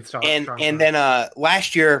 really, really good stuff. And then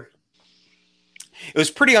last year it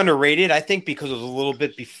was pretty underrated, I think, because it was a little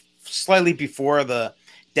bit slightly before the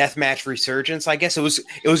Deathmatch resurgence. I guess it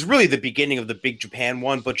was really the beginning of the Big Japan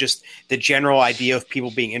one, but just the general idea of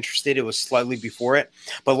people being interested, it was slightly before it.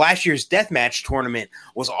 But last year's Deathmatch tournament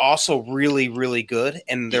was also really, really good,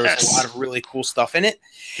 and there was a lot of really cool stuff in it.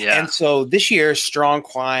 Yeah. And so this year's Strong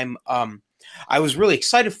Climb, I was really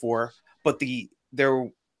excited for, but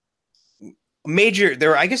there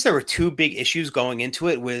were two big issues going into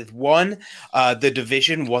it. With one, the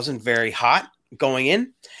division wasn't very hot going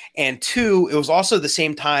in, and two, it was also the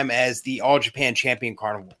same time as the All Japan Champion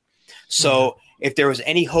Carnival. So if there was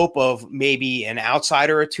any hope of maybe an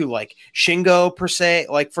outsider or two, like Shingo per se,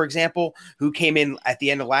 like for example, who came in at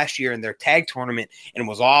the end of last year in their tag tournament and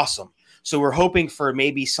was awesome. So we're hoping for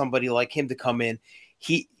maybe somebody like him to come in.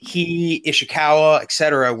 He Ishikawa,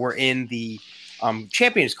 etc., were in the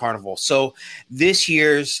Champions Carnival. So this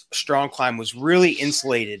year's Strong Climb was really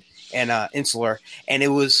insulated and insular, and it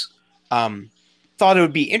was thought it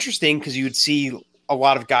would be interesting because you would see a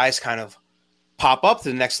lot of guys kind of pop up to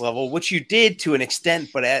the next level, which you did to an extent,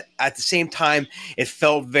 but at the same time, it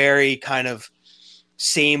felt very kind of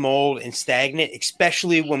same old and stagnant,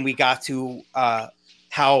 especially when we got to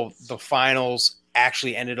how the finals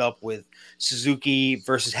actually ended up with Suzuki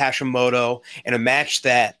versus Hashimoto in a match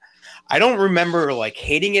that I don't remember like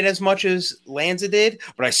hating it as much as Lanza did,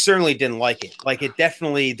 but I certainly didn't like it. Like it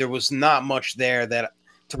definitely, there was not much there that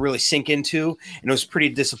to really sink into, and it was pretty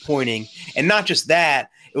disappointing. And not just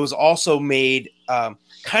that, it was also made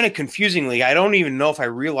kind of confusingly. I don't even know if I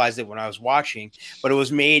realized it when I was watching, but it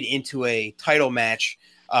was made into a title match,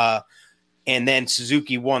 and then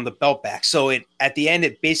Suzuki won the belt back. So at the end,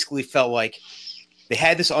 it basically felt like they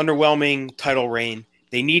had this underwhelming title reign.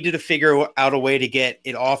 They needed to figure out a way to get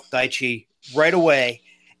it off Daichi right away,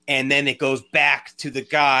 and then it goes back to the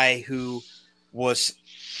guy who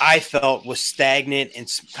I felt was stagnant and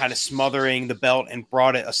kind of smothering the belt and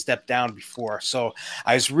brought it a step down before. So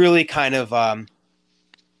I was really kind of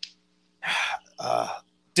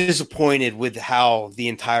disappointed with how the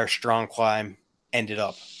entire Strong Climb ended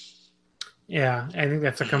up. Yeah, I think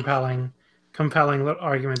that's a compelling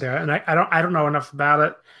argument there. And I don't know enough about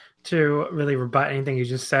it to really rebut anything you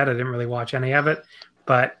just said. I didn't really watch any of it,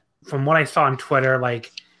 but from what I saw on Twitter,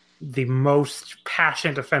 like the most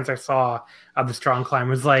passionate defense I saw of the Strong Climb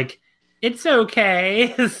was like, it's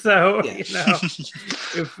okay. So, yeah.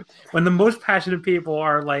 When the most passionate people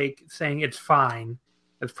are like saying it's fine,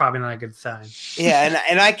 that's probably not a good sign. Yeah,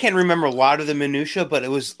 and I can't remember a lot of the minutia, but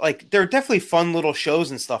it was like there are definitely fun little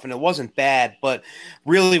shows and stuff, and it wasn't bad. But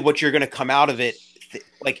really, what you're going to come out of it,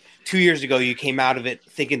 like 2 years ago, you came out of it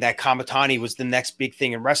thinking that Kamitani was the next big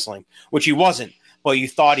thing in wrestling, which he wasn't, but you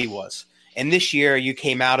thought he was. And this year, you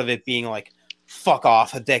came out of it being like, "Fuck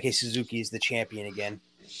off, Hideki Suzuki is the champion again."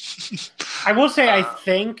 I will say, I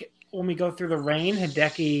think when we go through the reign,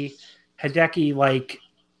 Hideki, like,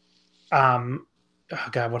 oh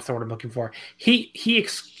God, what's the word I'm looking for? He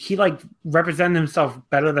like represented himself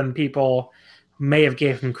better than people may have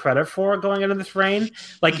gave him credit for going into this reign.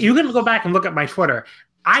 Like, you can go back and look at my Twitter.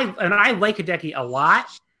 I like Hideki a lot,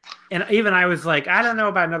 and even I was like, I don't know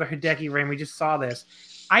about another Hideki reign. We just saw this.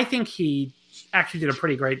 I think he actually did a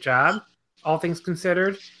pretty great job, all things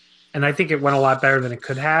considered, and I think it went a lot better than it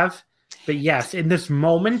could have. But yes, in this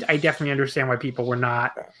moment, I definitely understand why people were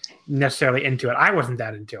not necessarily into it. I wasn't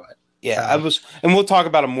that into it. Yeah, I was, and we'll talk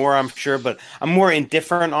about it more, I'm sure, but I'm more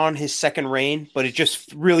indifferent on his second reign, but it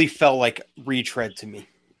just really felt like retread to me.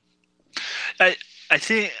 I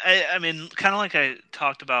think, I mean, kind of like I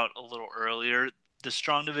talked about a little earlier, the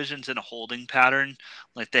strong division's in a holding pattern.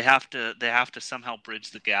 Like they have to somehow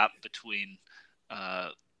bridge the gap between,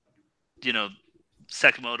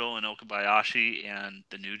 Sekimoto and Okabayashi and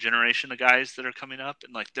the new generation of guys that are coming up,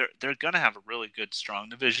 and like they're gonna have a really good strong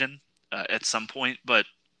division at some point, but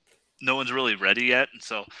no one's really ready yet, and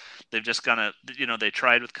so they've just they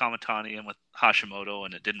tried with Kamitani and with Hashimoto,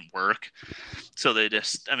 and it didn't work. So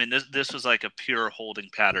this was like a pure holding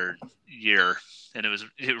pattern year, and it was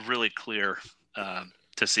really clear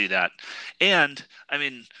to see that. And I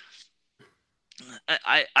mean,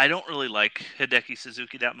 I don't really like Hideki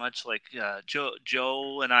Suzuki that much. Like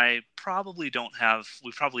Joe and I probably don't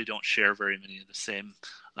share very many of the same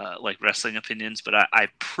like wrestling opinions, but I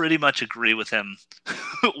pretty much agree with him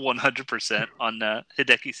 100% on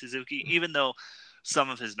Hideki Suzuki, even though some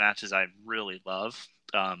of his matches I really love.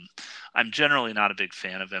 I'm generally not a big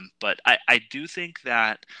fan of him, but I do think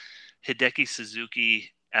that Hideki Suzuki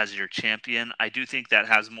as your champion, I do think that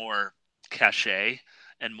has more cachet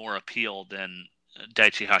and more appeal than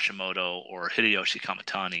Daichi Hashimoto or Hideyoshi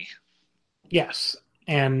Kamitani. Yes,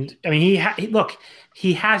 and I mean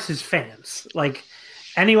he has his fans. Like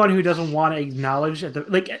anyone who doesn't want to acknowledge it,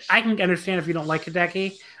 I can understand if you don't like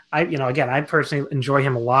Hideki. I personally enjoy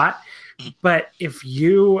him a lot, but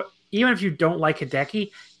even if you don't like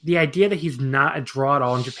Hideki, the idea that he's not a draw at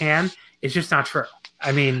all in Japan is just not true.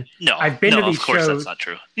 I mean, I've been to these shows. Of course, that's not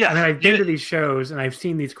true. Yeah, I mean, I've been to these shows and I've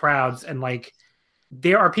seen these crowds, and like,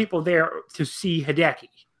 there are people there to see Hideki.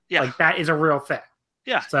 Yeah, like that is a real thing.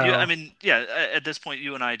 Yeah, so, I mean, at this point,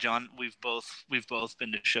 you and I, John, we've both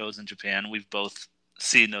been to shows in Japan. We've both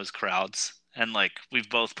seen those crowds, and like we've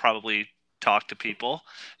both probably talked to people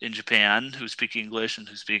in Japan who speak English and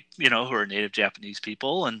who are native Japanese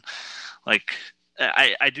people, and like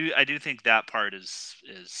I do think that part is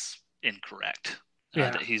incorrect.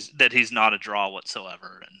 Yeah. That he's not a draw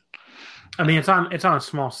whatsoever. And I mean, it's on a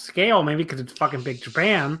small scale, maybe because it's fucking big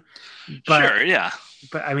Japan. But, sure, yeah.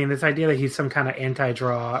 But I mean, this idea that he's some kind of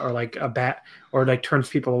anti-draw or like a bat or like turns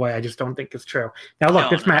people away, I just don't think is true. Now, look,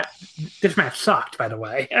 this match sucked, by the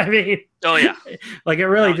way. I mean, oh yeah, like it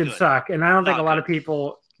really did suck, and I don't think a lot of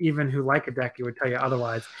people, even who like Hideki, would tell you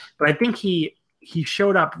otherwise. But I think he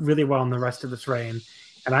showed up really well in the rest of this reign,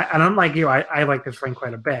 and unlike you, I like this reign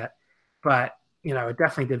quite a bit, but it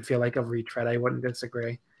definitely did feel like a retread. I wouldn't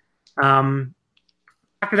disagree. After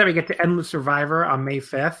that, we get to Endless Survivor on May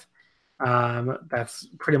 5th. That's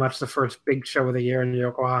pretty much the first big show of the year in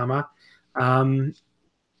Yokohama. Trying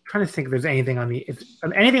to think if there's anything on the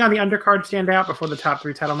undercard stand out before the top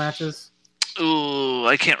 3 title matches. Ooh,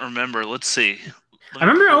 I can't remember. Let's see. I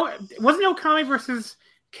remember, wasn't Okami versus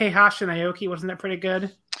Keihashi and Aoki? Wasn't that pretty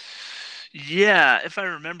good? Yeah, if I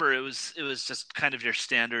remember, it was just kind of your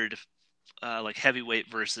standard, like heavyweight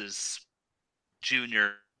versus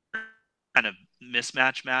junior kind of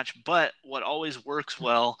mismatch match. But what always works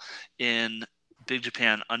well in Big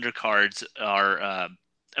Japan undercards are, I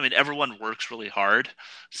mean, everyone works really hard.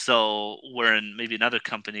 So where in maybe another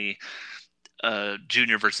company,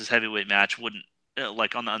 junior versus heavyweight match wouldn't,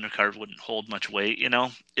 like on the undercard, wouldn't hold much weight.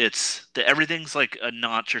 It's everything's like a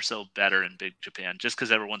notch or so better in Big Japan just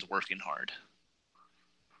because everyone's working hard.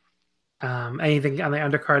 Anything on the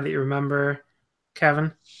undercard that you remember,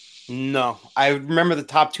 Kevin? No, I remember the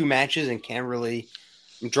top 2 matches and can't really.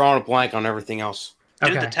 I'm drawing a blank on everything else.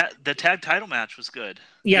 Dude, Okay. the tag title match was good.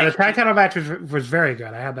 Yeah, the tag title match was very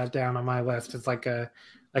good. I had that down on my list. It's like a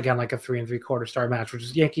 3 3/4 star match, which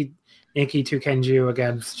is Yankee Tukenju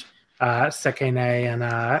against Sekine and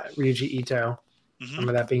Ryuji Ito. Mm-hmm.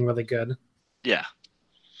 Remember that being really good. Yeah,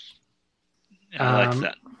 I liked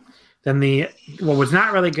that. Then what was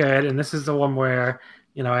not really good, and this is the one where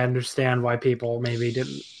I understand why people maybe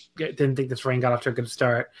didn't think this reign got off to a good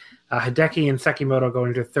start. Hideki and Sekimoto going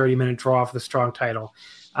into a 30-minute draw for the strong title.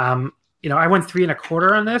 I went 3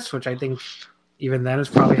 1/4 on this, which I think even then is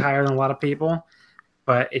probably higher than a lot of people,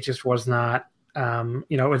 but it just was not.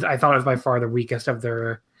 I thought it was by far the weakest of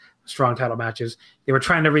their strong title matches. They were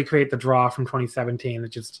trying to recreate the draw from 2017.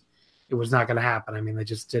 It was not going to happen. I mean, they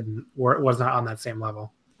just didn't. It was not on that same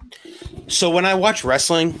level. So when I watch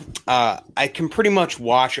wrestling, I can pretty much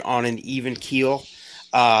watch on an even keel.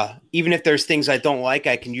 Even if there's things I don't like,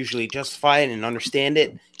 I can usually justify it and understand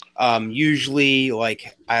it. Usually,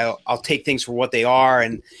 like I'll take things for what they are,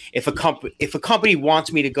 and if a company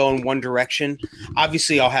wants me to go in one direction,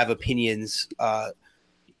 obviously I'll have opinions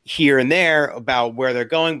here and there about where they're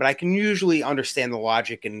going, but I can usually understand the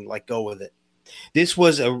logic and like go with it. This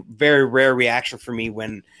was a very rare reaction for me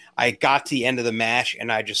when I got to the end of the match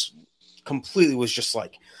and I just completely was just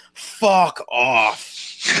like, fuck off.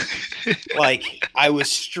 Like, I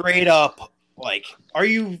was straight up like, are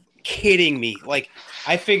you kidding me? Like,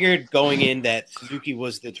 I figured going in that Suzuki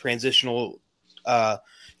was the transitional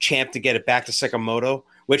champ to get it back to Sekimoto,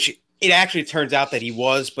 which it actually turns out that he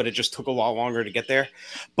was, but it just took a lot longer to get there.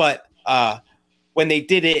 But when they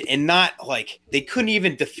did it, and not like they couldn't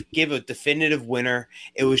even give a definitive winner,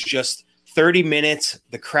 it was just 30 minutes.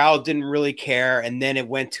 The crowd didn't really care, and then it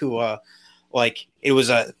went to it was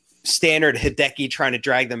a standard Hideki trying to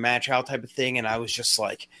drag the match out type of thing, and I was just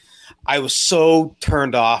like, I was so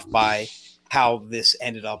turned off by how this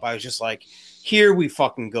ended up. I was just like, here we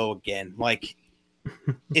fucking go again. Like,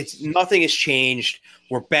 nothing has changed.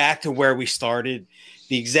 We're back to where we started.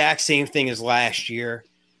 The exact same thing as last year.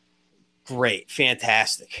 Great.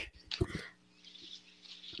 Fantastic.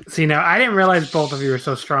 See, now I didn't realize both of you were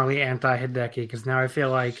so strongly anti-Hideki, because now I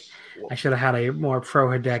feel like I should have had a more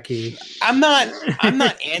pro-Hideki. I'm not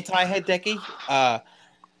anti-Hideki,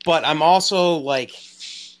 but I'm also like,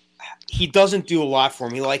 he doesn't do a lot for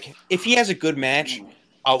me. Like, if he has a good match,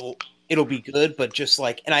 it'll be good, but just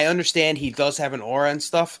like, and I understand he does have an aura and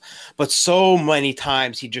stuff, but so many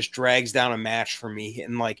times he just drags down a match for me.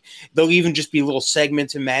 And like, there'll even just be little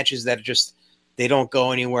segments in matches that just, they don't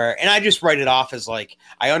go anywhere. And I just write it off as like,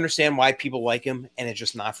 I understand why people like him, and it's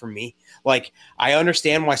just not for me. Like, I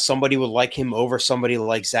understand why somebody would like him over somebody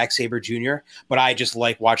like Zack Sabre Jr., but I just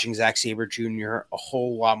like watching Zack Sabre Jr. a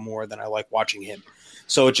whole lot more than I like watching him.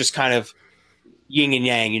 So it's just kind of yin and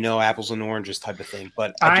yang, apples and oranges type of thing.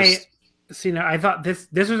 But I thought this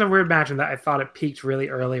was a weird match, and that I thought it peaked really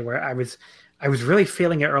early, where I was really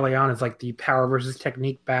feeling it early on as like the power versus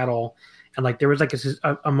technique battle, and like there was like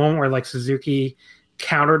a moment where like Suzuki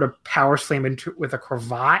countered a power slam with a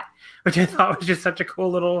cravat, which I thought was just such a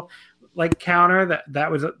cool little like counter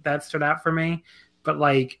that stood out for me. But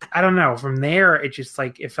like, I don't know, from there it just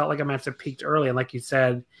like it felt like a match that peaked early, and like you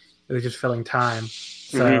said, it was just filling time.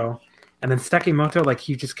 So, and then Sekimoto, like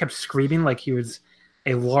he just kept screaming like he was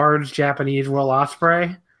a large Japanese Will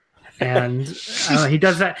Ospreay, and he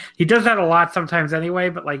does that. He does that a lot sometimes anyway.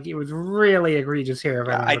 But like, it was really egregious here. If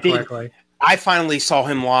I remember correctly. I finally saw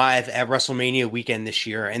him live at WrestleMania weekend this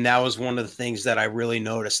year, and that was one of the things that I really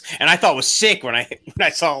noticed, and I thought was sick when I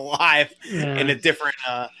saw it live in a different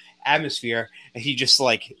atmosphere. And he just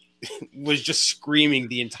like was just screaming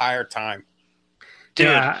the entire time. Dude.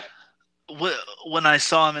 Yeah. When I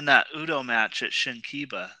saw him in that Udo match at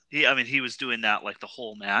Shinkiba, he was doing that like the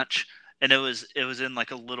whole match, and it was in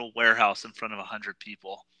like a little warehouse in front of 100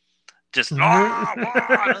 people. Just oh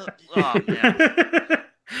man.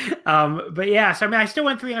 But yeah, so I mean, I still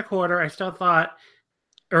went 3 1/4. I still thought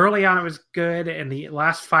early on it was good, and the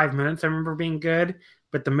last 5 minutes I remember being good,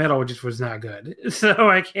 but the middle just was not good. So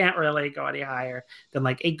I can't really go any higher than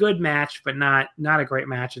like a good match, but not a great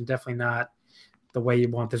match, and definitely not the way you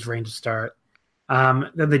want this reign to start.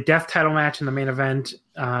 Then the death title match in the main event.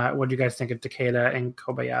 What do you guys think of Takeda and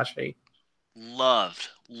Kobayashi? Loved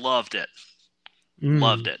it.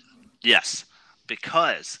 Loved it. Yes,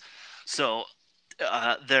 because so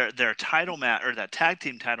their title match, or that tag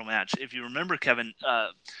team title match, if you remember, Kevin,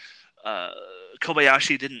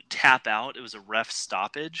 Kobayashi didn't tap out. It was a ref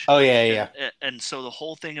stoppage. Oh, yeah. And so the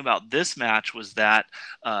whole thing about this match was that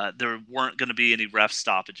there weren't going to be any ref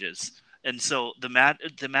stoppages. And so the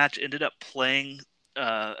match ended up playing,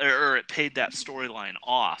 or it paid that storyline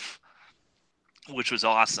off, which was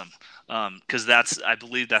awesome. Because I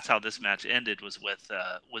believe that's how this match ended, was with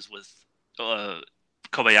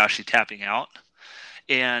Kobayashi tapping out.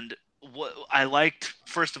 And what I liked,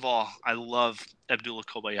 first of all, I love Abdullah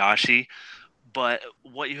Kobayashi, but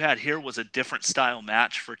what you had here was a different style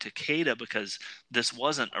match for Takeda, because this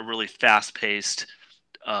wasn't a really fast-paced,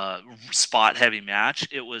 spot-heavy match.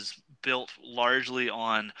 It was built largely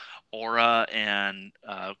on aura and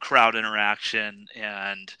crowd interaction,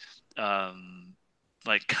 and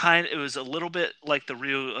it was a little bit like the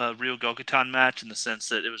Ryu Gokutan match, in the sense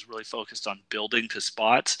that it was really focused on building to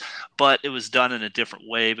spots, but it was done in a different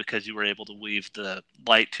way because you were able to weave the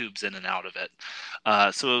light tubes in and out of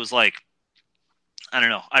it. So it was like, I don't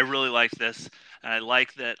know. I really like this. And I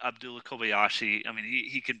like that Abdullah Kobayashi, I mean,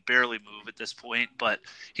 he can barely move at this point, but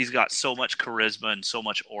he's got so much charisma and so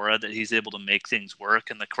much aura that he's able to make things work,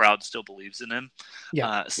 and the crowd still believes in him.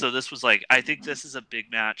 Yeah. So this was like, I think this is a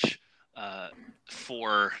big match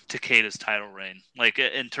for Takeda's title reign, like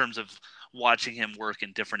in terms of watching him work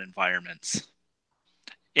in different environments.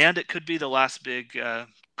 And it could be the last big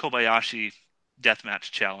Kobayashi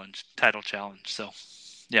deathmatch title challenge. So,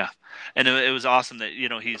 yeah. And it was awesome that,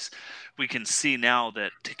 we can see now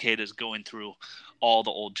that Takeda's going through all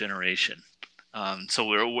the old generation. So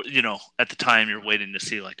we're, at the time you're waiting to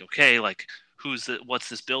see like, okay, like what's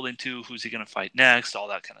this building to? Who's he going to fight next? All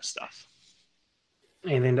that kind of stuff.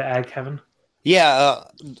 Anything to add, Kevin? Yeah,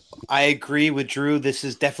 I agree with Drew. This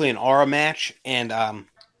is definitely an aura match, and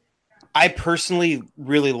I personally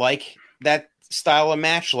really like that style of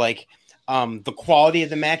match. Like, the quality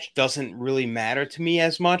of the match doesn't really matter to me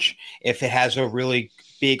as much if it has a really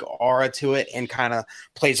big aura to it and kind of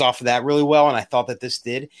plays off of that really well, and I thought that this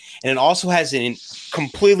did. And it also has a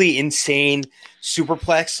completely insane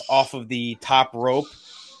superplex off of the top rope,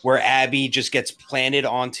 where Abby just gets planted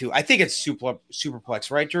onto, I think it's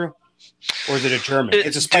superplex, right, Drew? Or is it a German?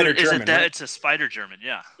 It's a spider German. Right? It's a spider German,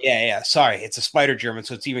 yeah. Yeah. Sorry, it's a spider German,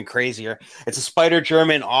 so it's even crazier. It's a spider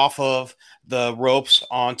German off of the ropes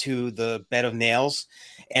onto the bed of nails,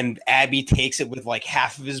 and Abby takes it with like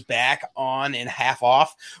half of his back on and half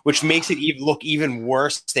off, which makes it look even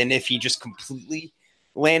worse than if he just completely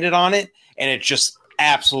landed on it, and it just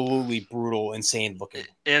absolutely brutal, insane looking.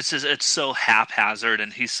 It's so haphazard,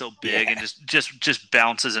 and he's so big, and just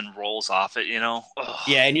bounces and rolls off it, Ugh.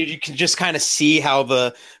 Yeah, and you can just kind of see how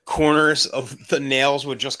the corners of the nails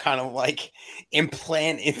would just kind of like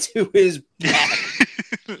implant into his back.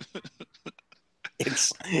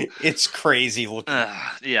 It's crazy looking.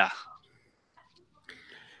 Yeah.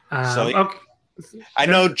 Okay. I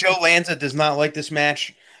know Joe Lanza does not like this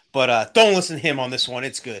match, but don't listen to him on this one.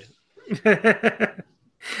 It's good.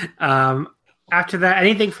 After that,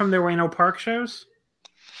 anything from the Reno Park shows?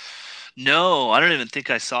 No, I don't even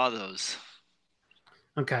think I saw those.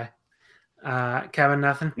 Okay. Kevin,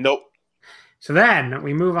 nothing? Nope. So then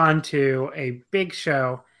we move on to a big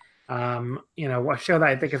show. A show that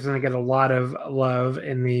I think is going to get a lot of love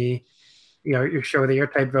in the, your show of the year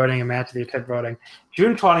type voting and match of the year type voting.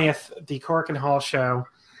 June 20th, the Korakuen Hall show.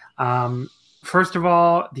 First of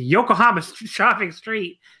all, the Yokohama Shopping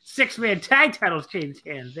Street 6-man tag titles changed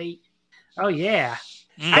hands. Oh yeah,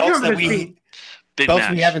 belts we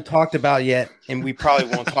haven't talked about yet, and we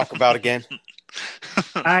probably won't talk about again.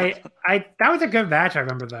 That was a good match. I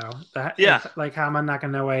remember though. Like Hama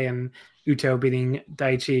Nakanoe and Uto beating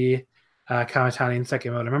Daichi, Kamitani, and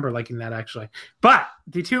Sekimoto. I remember liking that actually. But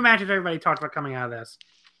the two matches everybody talked about coming out of this.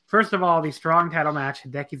 First of all, the strong title match,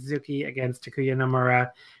 Hideki Suzuki against Takuya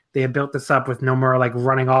Nomura. They had built this up with Nomura like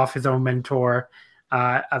running off his own mentor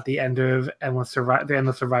at the end of the Endless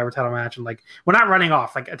Survivor title match, and like, well, not running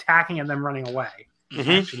off, like attacking and then running away.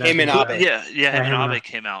 Mm-hmm. Him and Abe. Him and Abe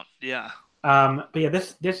came out. Yeah. But yeah,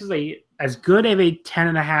 this is as good of a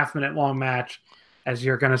 10.5 minute long match as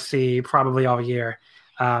you're going to see probably all year.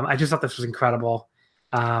 I just thought this was incredible.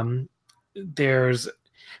 There's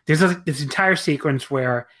this entire sequence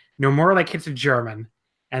where Nomura like hits a German,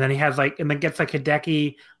 And then he has and then gets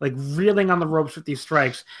Hideki reeling on the ropes with these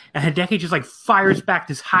strikes, and Hideki just fires back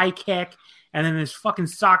this high kick, and then this fucking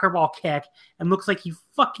soccer ball kick, and looks like he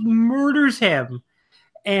fucking murders him.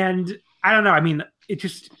 And I don't know. I mean, it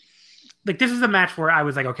just this is a match where I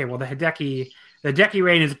was like, okay, well the Hideki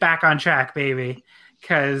reign is back on track, baby,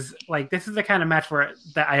 because this is the kind of match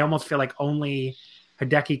that I almost feel like only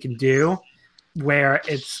Hideki can do, where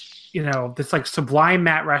it's this sublime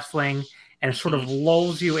mat wrestling. And it sort of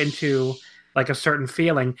lulls you into a certain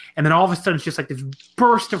feeling, and then all of a sudden it's just this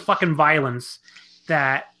burst of fucking violence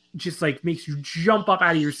that just makes you jump up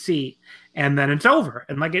out of your seat, and then it's over.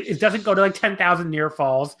 And it doesn't go to 10,000 near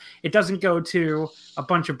falls. It doesn't go to a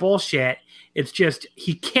bunch of bullshit. It's just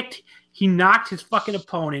he knocked his fucking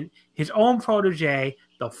opponent, his own protege,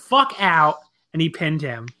 the fuck out, and he pinned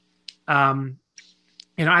him. I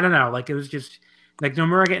don't know. It was just.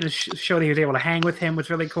 Nomura getting to show that he was able to hang with him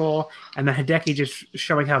was really cool. And then Hideki just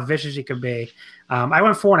showing how vicious he could be. I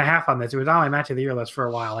went 4.5 on this. It was on my match of the year list for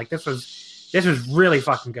a while. This was really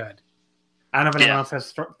fucking good. I don't know if anyone else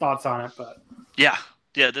has thoughts on it, but yeah,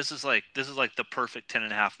 this is the perfect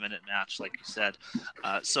 10.5 minute match, like you said.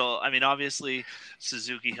 So I mean, obviously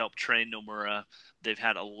Suzuki helped train Nomura. They've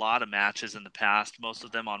had a lot of matches in the past, most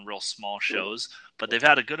of them on real small shows, but they've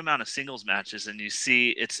had a good amount of singles matches, and you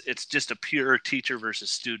see it's just a pure teacher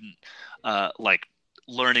versus student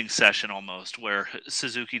learning session almost, where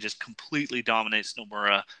Suzuki just completely dominates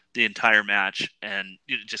Nomura the entire match and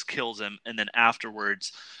just kills him. And then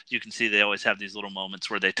afterwards, you can see they always have these little moments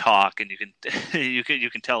where they talk, and you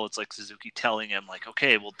can tell it's Suzuki telling him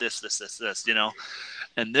okay, well this,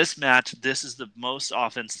 And this match, this is the most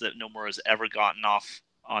offense that Nomura has ever gotten off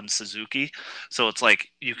on Suzuki. So it's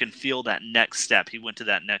you can feel that next step. He went to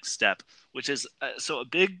that next step, which is so a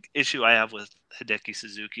big issue I have with Hideki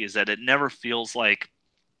Suzuki is that it never feels like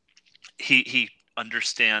he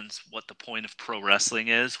understands what the point of pro wrestling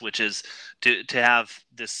is, which is to have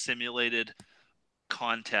this simulated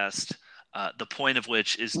contest, the point of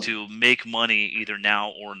which is to make money either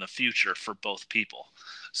now or in the future for both people.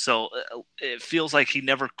 So it feels like he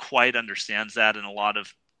never quite understands that, and a lot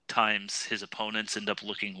of times his opponents end up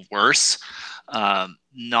looking worse.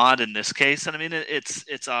 Not in this case. And I mean,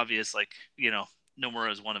 it's obvious,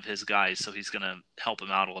 Nomura is one of his guys, so he's going to help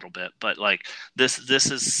him out a little bit. But this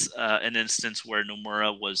is an instance where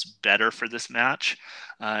Nomura was better for this match,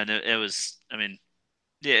 and it was. I mean,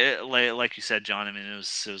 yeah, like you said, John. I mean, it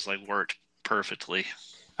was worked perfectly.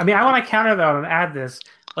 I mean, I want to counter though and add this.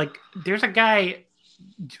 There's a guy.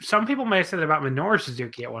 Some people may have said about Minoru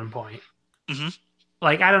Suzuki at one point. Mm-hmm.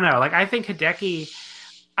 I don't know. I think Hideki.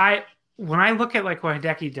 When I look at what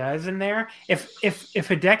Hideki does in there, if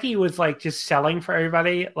Hideki was just selling for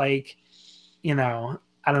everybody, I don't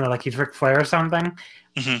know, he's Ric Flair or something,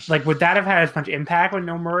 mm-hmm. Would that have had as much impact when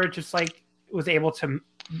Nomura just was able to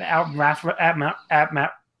out mat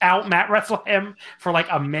wrestle him for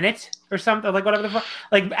a minute or something, whatever the fuck,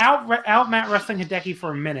 out mat wrestling Hideki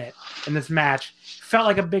for a minute in this match felt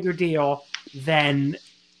like a bigger deal than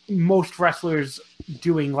most wrestlers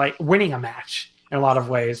doing winning a match in a lot of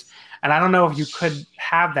ways. And I don't know if you could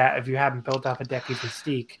have that if you haven't built up Hideki's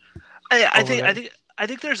mystique. I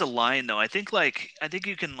think there's a line though. I think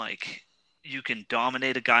you can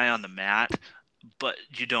dominate a guy on the mat, but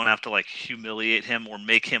you don't have to humiliate him or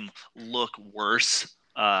make him look worse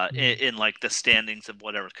in the standings of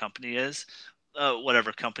whatever company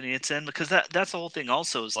it's in, because that's the whole thing.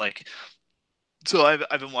 Also, is so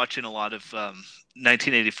I've been watching a lot of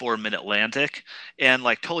 1984 Mid-Atlantic, and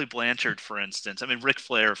Tully Blanchard, for instance. I mean, Ric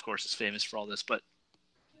Flair, of course, is famous for all this, but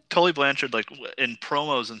Tully Blanchard, in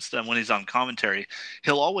promos and stuff, when he's on commentary,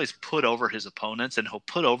 he'll always put over his opponents, and he'll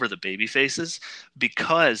put over the baby faces,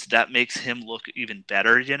 because that makes him look even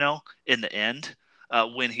better, in the end,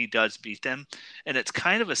 when he does beat them. And it's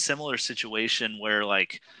kind of a similar situation where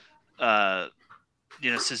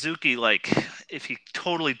Suzuki, if he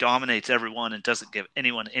totally dominates everyone and doesn't give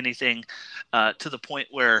anyone anything, to the point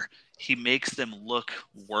where he makes them look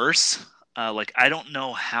worse, I don't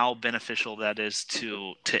know how beneficial that is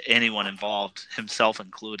to anyone involved, himself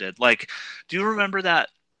included. Do you remember that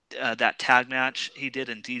tag match he did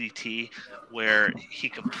in DDT where he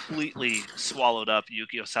completely swallowed up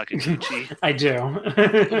Yukio Sakaguchi? I do.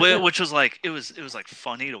 Which was it was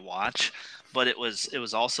funny to watch, but it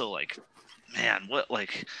was also man,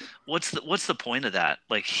 what's the point of that?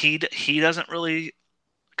 He doesn't really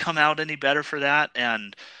come out any better for that,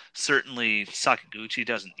 and certainly Sakaguchi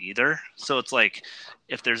doesn't either. So it's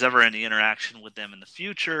if there's ever any interaction with them in the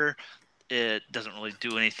future, it doesn't really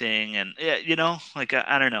do anything, and like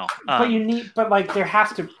I don't know. But like there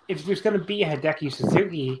has to, if there's going to be a Hideki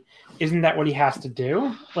Suzuki, isn't that what he has to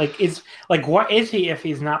do? What is he if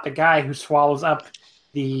he's not the guy who swallows up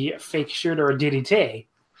the fake shooter or DDT?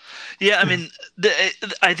 Yeah, I mean,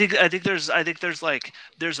 I think there's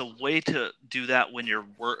a way to do that when you're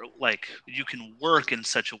you can work in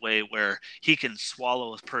such a way where he can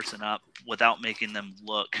swallow a person up without making them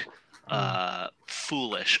look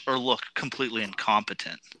foolish or look completely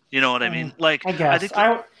incompetent. You know what I mean? Like, I guess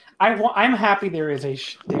I'm happy there is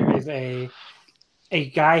a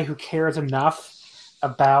guy who cares enough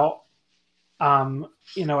about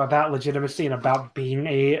about legitimacy and about being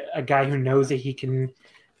a guy who knows that he can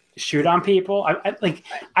shoot on people.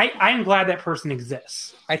 I'm glad that person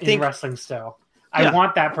exists in wrestling still. I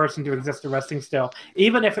want that person to exist in wrestling still.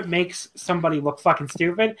 Even if it makes somebody look fucking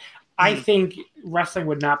stupid, I think wrestling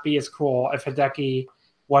would not be as cool if Hideki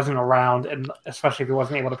wasn't around, and especially if he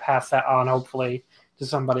wasn't able to pass that on, hopefully, to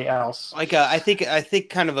somebody else. I think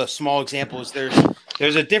kind of a small example is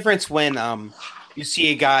there's a difference when you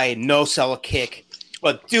see a guy no sell a kick,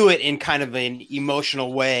 but do it in kind of an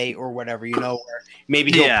emotional way or whatever, where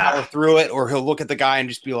maybe he'll power through it, or he'll look at the guy and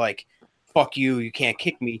just be like, fuck you, you can't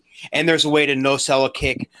kick me. And there's a way to no sell a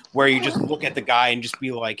kick where you just look at the guy and just be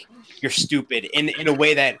like, you're stupid, in a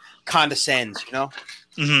way that condescends,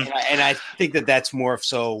 Mm-hmm. And I think that's more of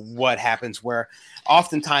so what happens, where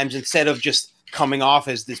oftentimes instead of just coming off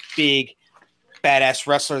as this big badass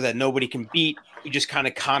wrestler that nobody can beat, he just kind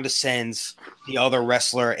of condescends the other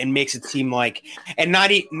wrestler and makes it seem like, and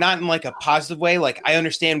not in like a positive way. Like, I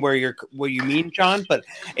understand what you mean, John, but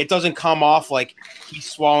it doesn't come off like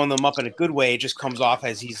he's swallowing them up in a good way. It just comes off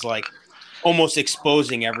as he's like almost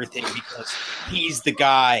exposing everything because he's the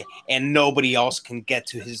guy and nobody else can get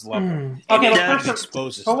to his level. Okay,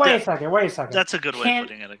 exposes. But wait a second. That's a good way of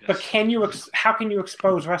putting it, I guess. But how can you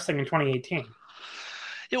expose wrestling in 2018?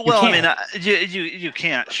 Yeah, well, I mean, you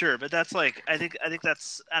can't, sure, but that's like I think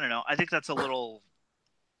that's, I don't know, I think that's a little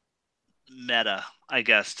meta, I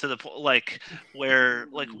guess, to the point like where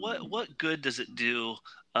like what good does it do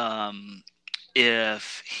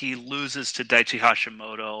if he loses to Daichi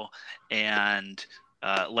Hashimoto and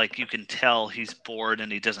like you can tell he's bored and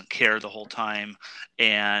he doesn't care the whole time,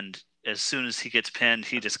 and as soon as he gets pinned,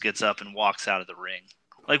 he just gets up and walks out of the ring.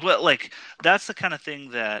 Like that's the kind of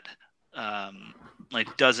thing that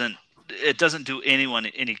doesn't do anyone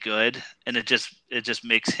any good, and it just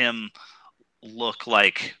makes him look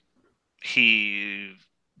like he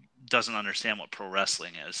doesn't understand what pro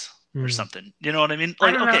wrestling is or something. You know what I mean?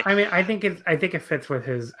 Like, I don't know. I mean, I think it fits with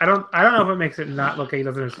his. I don't know if it makes it not look like he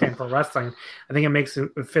doesn't understand pro wrestling. I think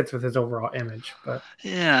it fits with his overall image. But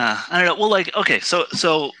yeah, I don't know. Well, like, okay,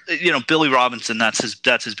 so Billy Robinson, that's his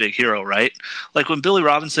big hero, right? Like when Billy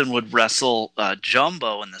Robinson would wrestle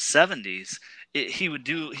Jumbo in the 70s. He would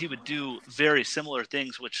do very similar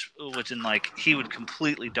things, which in like he would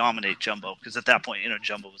completely dominate Jumbo, because at that point,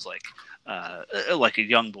 Jumbo was like a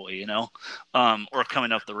young boy, or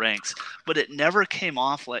coming up the ranks. But it never came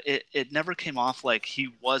off like he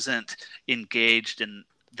wasn't engaged in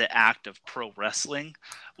the act of pro wrestling.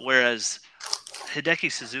 Whereas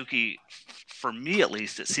Hideki Suzuki, for me at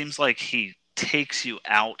least, it seems like he takes you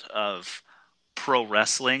out of pro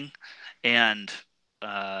wrestling and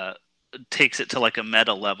takes it to like a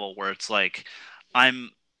meta level where it's like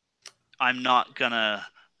I'm not going to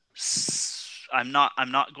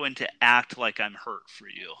act like I'm hurt for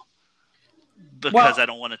you because I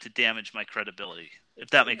don't want it to damage my credibility, if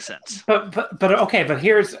that makes sense. But okay, but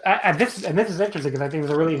here's this is interesting because I think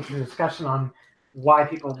there's a really interesting discussion on why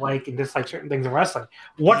people like and dislike certain things in wrestling.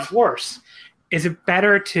 What's worse? Is it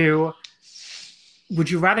better to would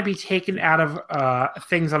you rather be taken out of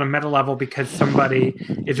things on a meta level because somebody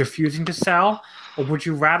is refusing to sell, or would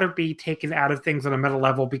you rather be taken out of things on a meta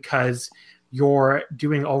level because you're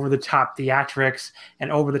doing over-the-top theatrics and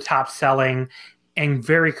over-the-top selling and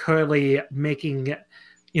very clearly making,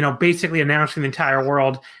 basically announcing the entire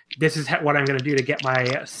world, this is what I'm going to do to get my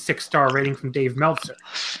 6-star rating from Dave Meltzer?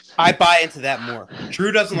 I buy into that more.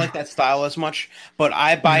 Drew doesn't like that style as much, but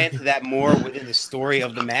I buy into that more within the story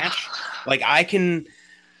of the match. Like I can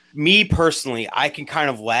kind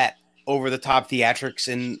of let over-the-top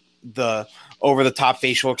theatrics and the over-the-top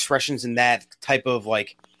facial expressions and that type of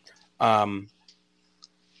like,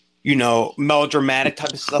 melodramatic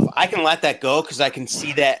type of stuff. I can let that go because I can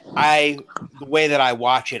see that the way that I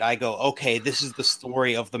watch it, I go, okay, this is the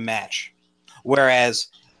story of the match. Whereas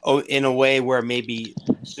in a way where maybe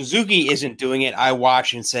Suzuki isn't doing it, I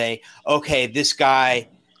watch and say, okay, this guy,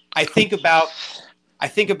 I think about I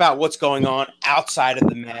think about what's going on outside of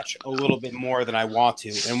the match a little bit more than I want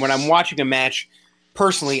to. And when I'm watching a match,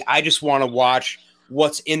 personally, I just want to watch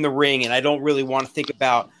what's in the ring, and I don't really want to think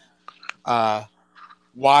about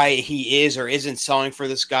why he is or isn't selling for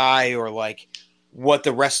this guy or like what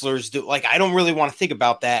the wrestlers do. Like, I don't really want to think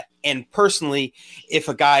about that. And personally, if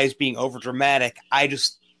a guy is being over dramatic,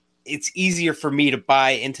 it's easier for me to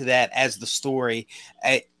buy into that as the story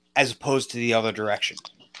as opposed to the other direction.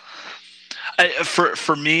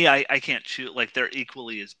 For me, I can't choose. Like, they're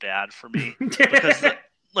equally as bad for me because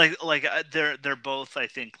they're both, I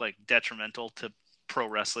think, like detrimental to pro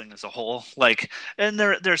wrestling as a whole. Like, and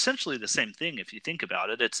they're essentially the same thing if you think about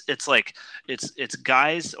it. It's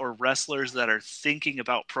guys or wrestlers that are thinking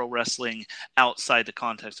about pro wrestling outside the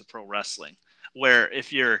context of pro wrestling. Where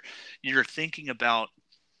if you're thinking about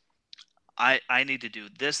I need to do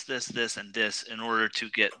this, and this in order to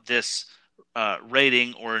get this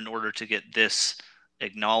rating or in order to get this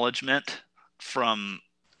acknowledgement from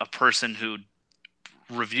a person who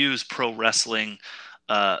reviews pro wrestling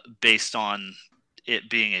based on it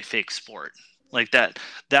being a fake sport. Like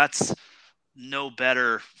that's no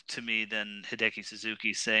better to me than Hideki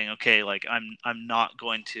Suzuki saying, okay, like I'm not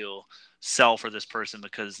going to sell for this person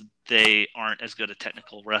because they aren't as good a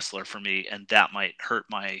technical wrestler for me, and that might hurt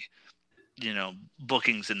my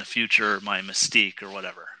bookings in the future, my mystique or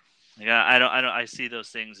whatever. Like, I see those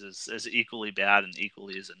things as equally bad and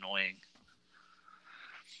equally as annoying.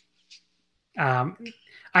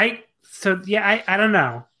 I don't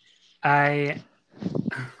know.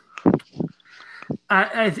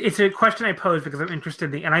 It's a question I pose because I'm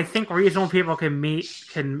interested in and I think reasonable people can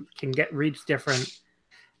reach different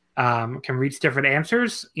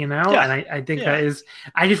answers, Yeah. And I think that is,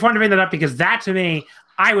 I just wanted to bring that up because that to me,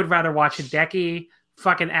 I would rather watch Hideki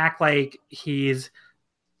fucking act like he's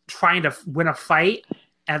trying to win a fight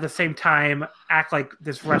at the same time act like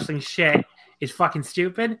this wrestling shit is fucking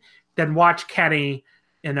stupid than watch Kenny,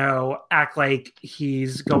 act like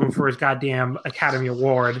he's going for his goddamn Academy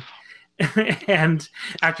Award. And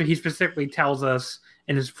after he specifically tells us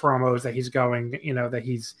in his promos that he's going, that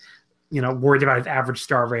he's, worried about his average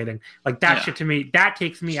star rating. Like that shit to me, that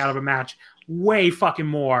takes me out of a match way fucking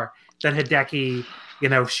more than Hideki,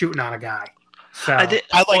 shooting on a guy. So I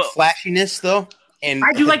like flashiness though. And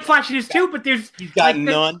I do like flashiness too, but there's you've got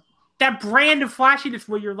none. That brand of flashiness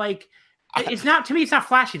where you're like, it's not, to me, it's not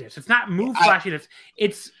flashiness. It's not flashiness.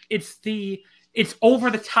 It's over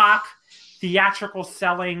the top theatrical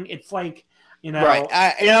selling. It's like, right.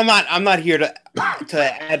 I'm not here to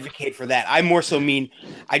advocate for that. I more so mean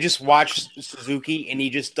I just watch Suzuki and he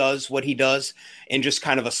just does what he does in just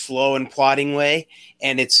kind of a slow and plodding way.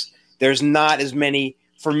 And there's not as many,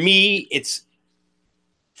 for me, it's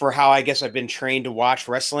for how I guess I've been trained to watch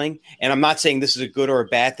wrestling. And I'm not saying this is a good or a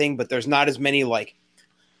bad thing, but there's not as many like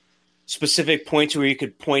specific points where you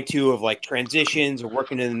could point to of like transitions or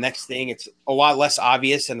working to the next thing. It's a lot less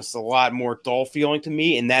obvious and it's a lot more dull feeling to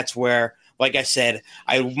me. And that's where, like I said,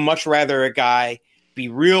 I'd much rather a guy be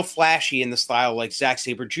real flashy in the style like Zack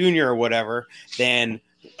Sabre Jr. or whatever than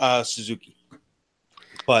Suzuki.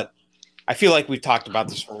 But I feel like we've talked about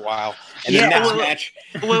this for a while. And the next match.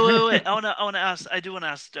 Wait. I do want to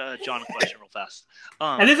ask John a question real fast.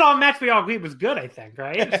 And this all match we all agreed was good, I think,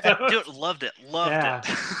 right? So... Dude, loved it.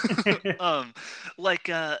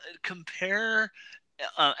 Compare,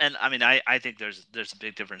 and I mean, I think there's a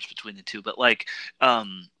big difference between the two, but like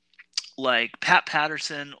Pat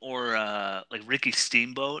Patterson or like Ricky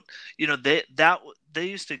Steamboat, they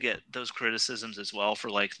used to get those criticisms as well for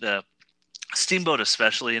like the Steamboat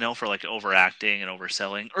especially, for like overacting and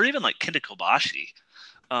overselling, or even like Kenta Kobashi.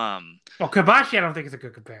 Kobashi, I don't think is a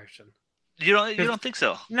good comparison. You don't think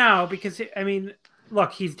so? No, because I mean,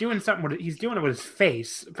 look, he's doing something. He's doing it with his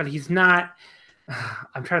face, but he's not.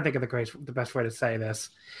 I'm trying to think of the best way to say this.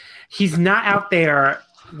 He's not out there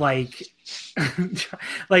like,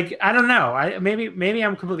 like I don't know. Maybe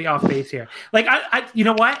I'm completely off base here. Like you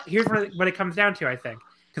know what? Here's what it comes down to. I think.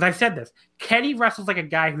 Because I've said this, Kenny wrestles like a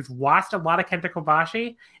guy who's watched a lot of Kenta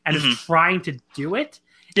Kobashi and is trying to do it,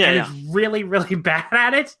 is really, really bad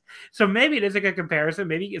at it. So maybe it is a good comparison.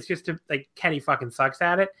 Maybe it's just like Kenny fucking sucks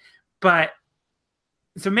at it. But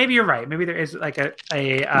so maybe you're right. Maybe there is like an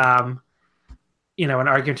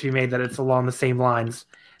argument to be made that it's along the same lines.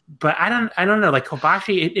 But I don't know. Like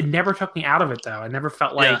Kobashi, it never took me out of it though. I never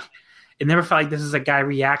felt like this is a guy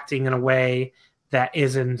reacting in a way that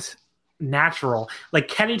isn't natural. Like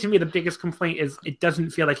Kenny, to me, the biggest complaint is it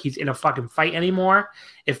doesn't feel like he's in a fucking fight anymore.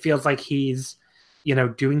 It feels like he's,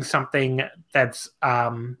 doing something that's,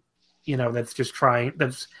 that's just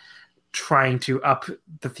trying to up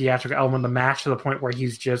the theatrical element of the match to the point where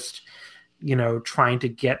he's just, trying to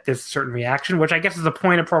get this certain reaction, which I guess is the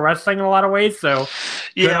point of pro wrestling in a lot of ways. So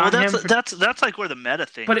yeah, well, that's like where the meta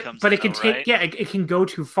thing comes. But it can take, right? It can go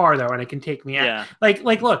too far though, and it can take me out.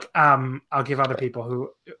 Like look, I'll give other people who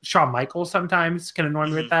Shawn Michaels sometimes can annoy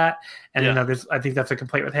me with that, and I think that's a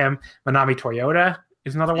complaint with him. Manami Toyota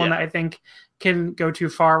is another one that I think can go too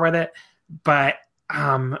far with it, but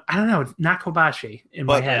I don't know, not Kobashi in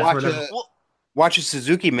my head. Watch a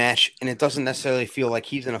Suzuki match, and it doesn't necessarily feel like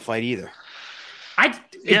he's in a fight either.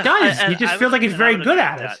 It does. He just feels like he's very good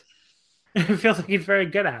at it. It feels like he's very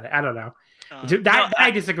good at it. I don't know.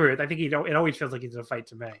 I disagree with. I think it always feels like he's in a fight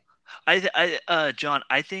to me. John,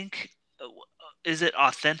 I think is it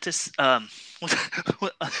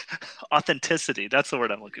authenticity? That's the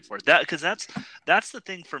word I'm looking for. Because that's the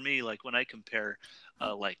thing for me. Like when I compare,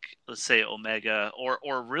 like let's say Omega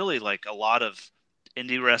or really like a lot of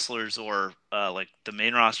indie wrestlers or like the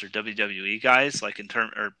main roster WWE guys, like in term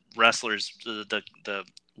or wrestlers, the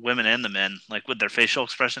women and the men, like with their facial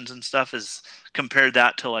expressions and stuff, is compared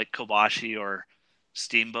that to like Kobashi or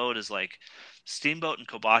Steamboat. Is like Steamboat and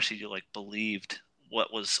Kobashi, you like believed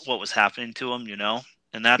what was happening to them,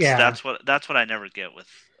 and that's what I never get with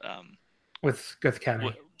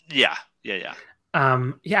Kenny. Yeah.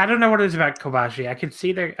 I don't know what it is about Kobashi. I can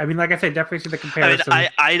see there. I mean, like I said, definitely see the comparison.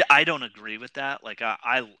 I don't agree with that. Like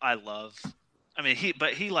I love. I mean,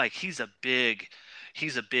 he's a big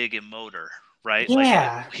emoter, right?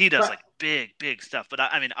 Yeah, like, he does like big stuff. But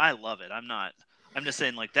I love it. I'm just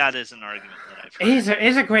saying, like, that is an argument that I've heard.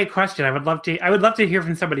 It's a great question. I would love to hear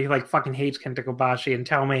from somebody who like fucking hates Kenta Kobashi and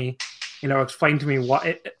tell me, explain to me what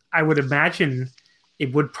I would imagine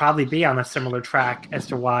it would probably be on a similar track as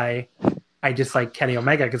to why I dislike Kenny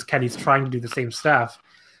Omega, because Kenny's trying to do the same stuff.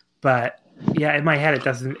 But yeah, in my head, it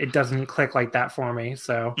doesn't click like that for me.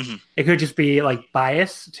 So It could just be like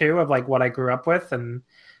bias too of like what I grew up with, and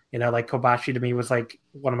like Kobashi to me was like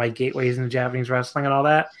one of my gateways into Japanese wrestling and all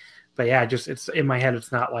that. But yeah, it's in my head.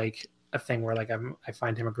 It's not like a thing where like I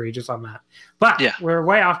find him egregious on that. But we're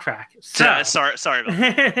way off track. So sorry about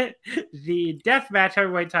that. The death match,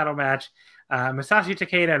 heavyweight title match, Masashi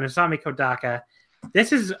Takeda and Isami Kodaka.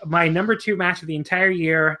 This is my number 2 match of the entire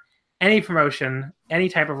year. Any promotion, any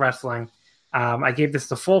type of wrestling. I gave this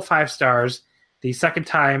the full 5 stars. The second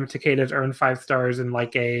time Takeda's earned 5 stars in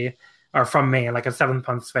from me, like a 7th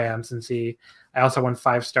Month fan, since I also won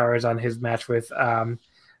 5 stars on his match with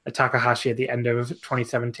Takahashi at the end of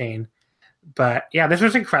 2017. But yeah, this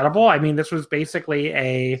was incredible. I mean, this was basically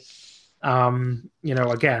a very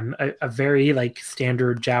like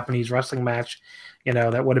standard Japanese wrestling match,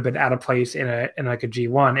 that would have been out of place in like a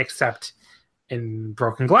G1, except in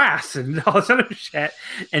broken glass and all this other shit.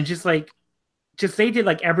 And just they did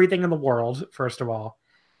like everything in the world. First of all,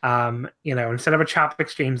 instead of a chop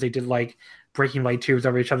exchange, they did like breaking light tubes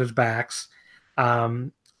over each other's backs.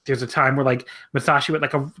 There's a time where like Masashi with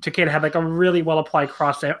Takeda had like a really well applied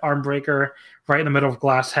cross arm breaker right in the middle of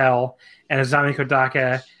glass hell, and Isami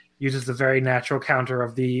Kodaka uses the very natural counter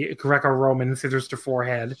of the Greco-Roman scissors to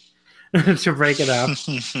forehead to break it up,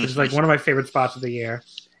 which is like one of my favorite spots of the year.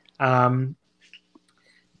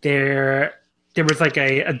 There was like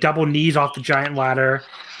a double knees off the giant ladder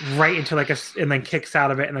right into and then kicks out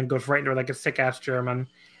of it and then goes right into like a sick ass German.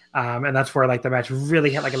 And that's where like the match really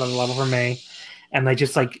hit like another level for me. And they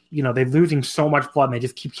just like, they're losing so much blood and they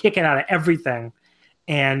just keep kicking out of everything.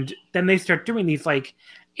 And then they start doing these like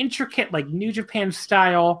intricate, like New Japan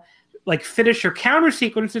style, like finisher counter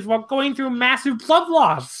sequences while going through massive blood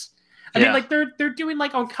loss. I mean, like they're doing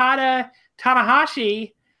like Okada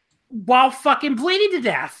Tanahashi while fucking bleeding to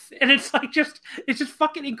death. And it's just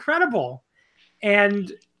fucking incredible.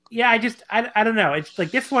 And yeah, I don't know. It's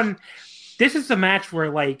like this is the match where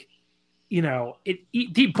like,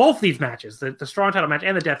 both these matches, the strong title match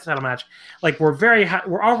and the death title match, like we're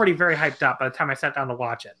already very hyped up by the time I sat down to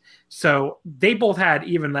watch it. So they both had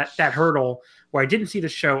even that hurdle where I didn't see the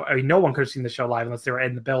show. I mean, no one could have seen the show live unless they were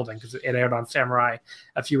in the building because it aired on Samurai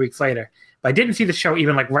a few weeks later. But I didn't see the show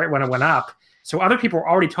even like right when it went up. So other people were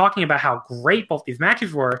already talking about how great both these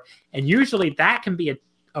matches were. And usually that can be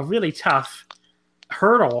a really tough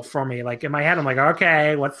hurdle for me. Like in my head, I'm like,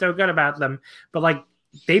 okay, what's so good about them? But like,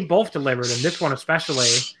 they both delivered, and this one especially,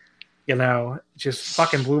 just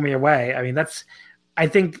fucking blew me away. I mean, I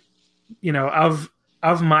think, of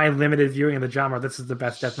my limited viewing of the genre, this is the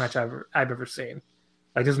best deathmatch I've ever seen.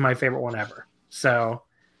 Like, this is my favorite one ever. So,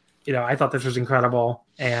 I thought this was incredible,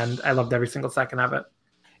 and I loved every single second of it.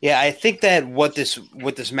 Yeah, I think that what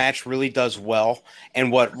this match really does well,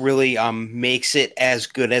 and what really makes it as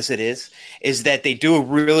good as it is that they do a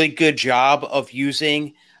really good job of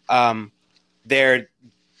using their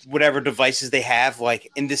whatever devices they have.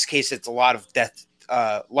 Like in this case, it's a lot of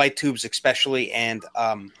light tubes, especially, and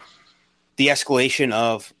the escalation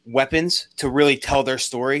of weapons to really tell their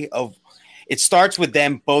story. It starts with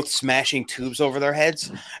them both smashing tubes over their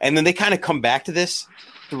heads, and then they kind of come back to this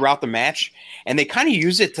throughout the match, and they kind of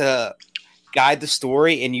use it to guide the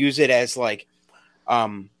story and use it as like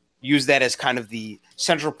use that as kind of the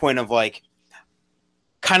central point of like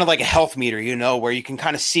kind of like a health meter, where you can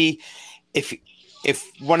kind of see if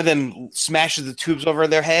one of them smashes the tubes over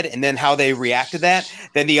their head and then how they react to that,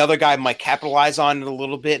 then the other guy might capitalize on it a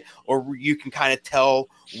little bit, or you can kind of tell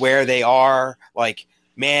where they are, like,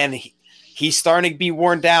 man, he's starting to be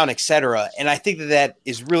worn down, etc. And I think that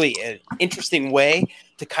is really an interesting way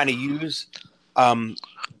to kind of use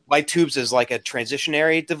light tubes as like a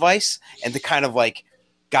transitionary device and to kind of like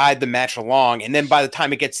guide the match along. And then by the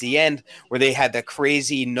time it gets to the end where they had that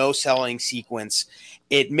crazy no-selling sequence,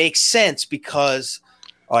 it makes sense because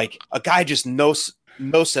like a guy just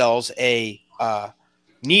no-sells a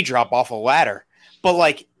knee drop off a ladder. But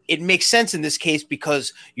like it makes sense in this case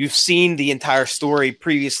because you've seen the entire story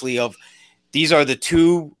previously of these are the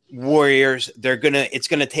two warriors. It's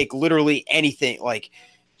gonna take literally anything, like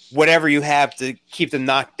whatever you have to keep them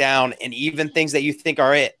knocked down, and even things that you think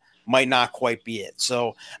are it might not quite be it.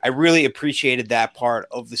 So I really appreciated that part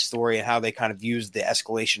of the story and how they kind of used the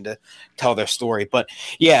escalation to tell their story. But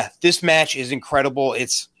yeah, this match is incredible.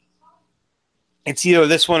 It's either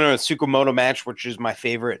this one or a Tsukamoto match, which is my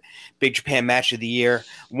favorite Big Japan match of the year.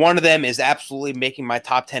 One of them is absolutely making my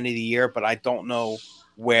top 10 of the year, but I don't know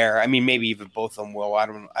where. I mean, maybe even both of them will. I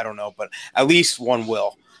don't know, but at least one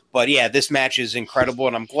will. But yeah, this match is incredible,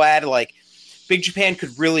 and I'm glad like Big Japan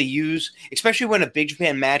could really use, especially when a Big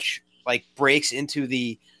Japan match like breaks into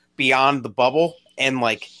the beyond the bubble and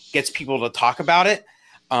like gets people to talk about it.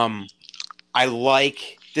 I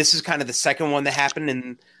like this is kind of the second one that happened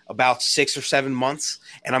in about 6 or 7 months,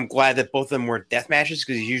 and I'm glad that both of them were death matches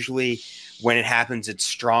because usually when it happens, it's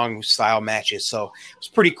strong style matches. So it's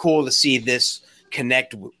pretty cool to see this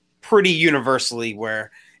connect pretty universally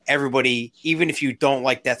where everybody, even if you don't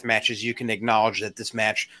like death matches, you can acknowledge that this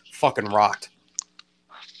match fucking rocked.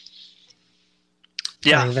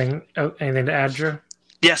 Yeah. Anything to add, Drew?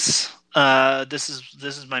 Yes. This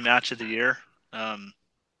is my match of the year.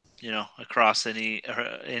 Across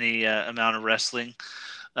any amount of wrestling.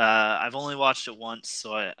 I've only watched it once,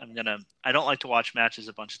 so I don't like to watch matches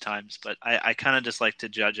a bunch of times, but I kind of just like to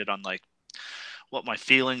judge it on like what my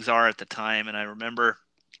feelings are at the time. And I remember,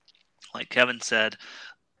 like Kevin said,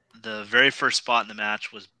 the very first spot in the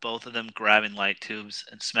match was both of them grabbing light tubes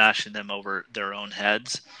and smashing them over their own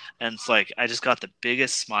heads. And it's like, I just got the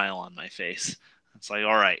biggest smile on my face. It's like,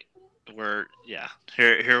 all right, here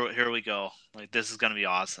we go. Like, this is going to be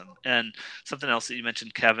awesome. And something else that you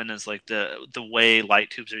mentioned, Kevin, is like the way light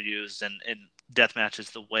tubes are used and death matches,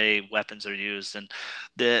 the way weapons are used. And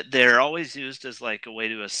they're always used as like a way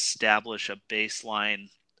to establish a baseline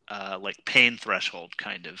like pain threshold,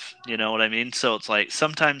 kind of, you know what I mean? So it's like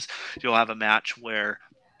sometimes you'll have a match where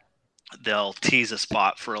they'll tease a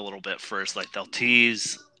spot for a little bit first, like they'll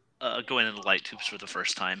tease going into light tubes for the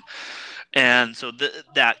first time, and so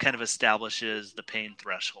that kind of establishes the pain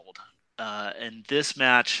threshold. In this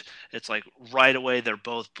match, it's like right away they're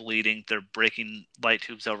both bleeding, they're breaking light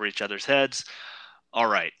tubes over each other's heads. All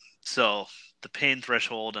right, so the pain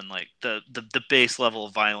threshold and like the base level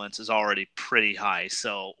of violence is already pretty high.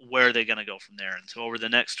 So where are they going to go from there? And so over the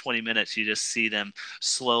next 20 minutes, you just see them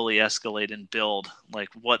slowly escalate and build like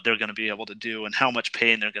what they're going to be able to do and how much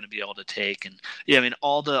pain they're going to be able to take. And yeah, I mean,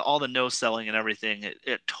 all the no selling and everything,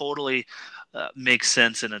 it totally makes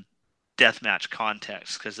sense in a deathmatch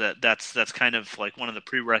context, because that's kind of like one of the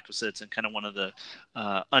prerequisites and kind of one of the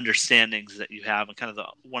understandings that you have, and kind of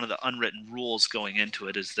one of the unwritten rules going into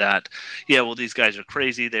it is that, yeah, well, these guys are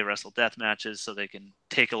crazy, they wrestle death matches so they can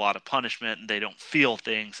take a lot of punishment and they don't feel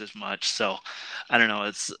things as much. So I don't know,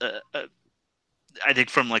 it's I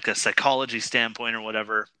think from like a psychology standpoint or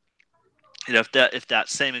whatever, you know, if that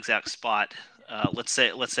same exact spot, let's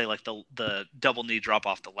say like the double knee drop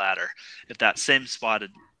off the ladder, if that same spot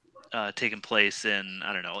had taken place in,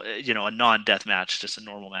 I don't know, you know, a non-death match, just a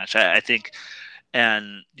normal match, I think,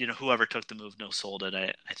 and, you know, whoever took the move no sold it,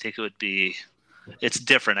 I think it would be, it's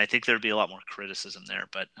different. I think there'd be a lot more criticism there,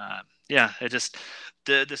 but yeah, it just,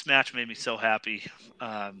 this match made me so happy.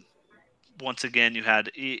 Once again, you had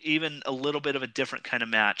even a little bit of a different kind of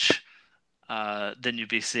match than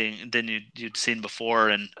you'd seen before,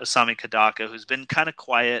 and Asami Kadaka, who's been kind of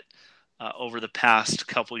quiet over the past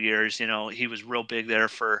couple years. You know, he was real big there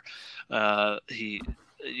for he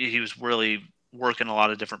was really working a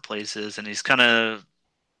lot of different places, and he's kind of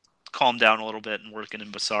calmed down a little bit and working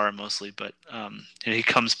in Basara mostly, but he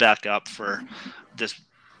comes back up for this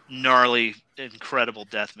gnarly, incredible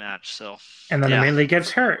death match. So and then immediately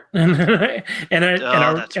gets hurt, and a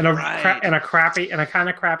kind of crappy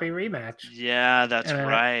rematch. Yeah, that's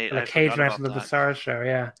right. And a cage match in the Basara show.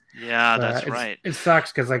 Yeah, that's right. It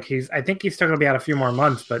sucks because like I think he's still gonna be out a few more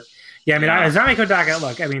months, but yeah, I mean, Izumi Kodaka.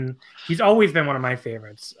 Look, I mean, he's always been one of my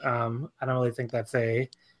favorites. I don't really think that's a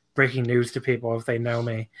breaking news to people if they know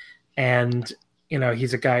me, and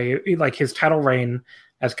he's a guy like his title reign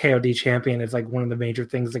as KOD champion is like one of the major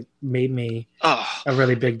things that made me a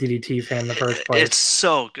really big DDT fan in the first place. It's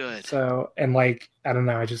so good. So, and like, I don't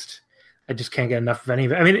know, I just can't get enough of any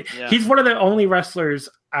of it. I mean, he's one of the only wrestlers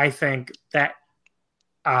I think that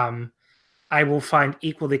I will find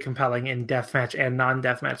equally compelling in deathmatch and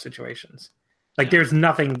non-deathmatch situations. Like, there's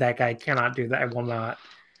nothing that guy cannot do that I will not,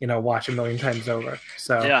 watch a million times over.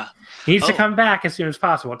 So he needs to come back as soon as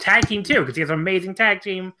possible. Tag team too, because he has an amazing tag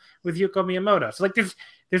team with Yuko Miyamoto. So like, there's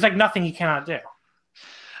like nothing he cannot do.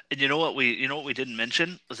 And you know what we didn't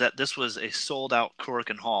mention was that this was a sold out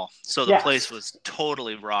Korakuen Hall, so the place was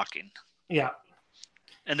totally rocking. Yeah.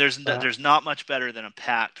 And there's not much better than a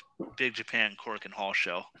packed Big Japan Korakuen Hall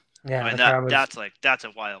show. Yeah, I mean that's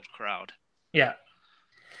a wild crowd. Yeah.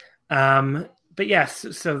 But yes,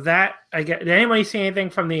 so that I get. Did anybody see anything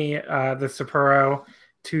from the Sapporo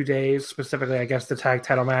 2 days specifically? I guess the tag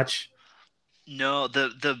title match. No,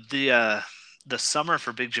 the summer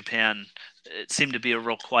for Big Japan, it seemed to be a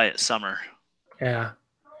real quiet summer. Yeah,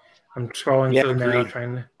 I'm scrolling through now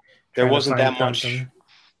trying there wasn't that much.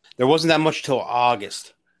 There wasn't that much till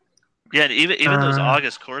August. Yeah, and even those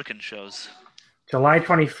August Korakuen shows. July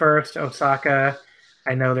 21st, Osaka.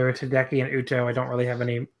 I know there were Hideki and Uto. I don't really have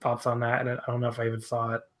any thoughts on that, and I don't know if I even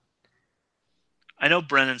saw it. I know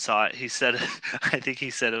Brennan saw it. He said, I think he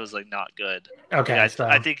said it was like not good. Okay, I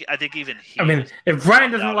think even he. I mean, if Brennan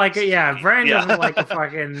doesn't like it, if Brennan doesn't like the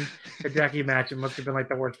fucking Hideki match, it must have been like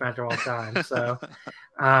the worst match of all time. So,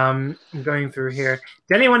 I'm going through here.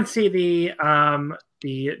 Did anyone see the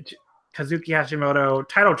Kazuki Hashimoto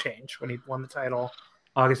title change when he won the title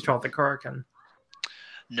August 12th at Korakuen?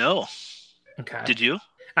 No. Okay. Did you?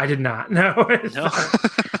 I did not. No. No.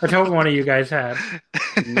 I told one of you guys had.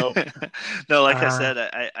 No. No, like I said,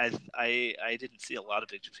 I didn't see a lot of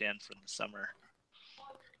Big Japan from the summer.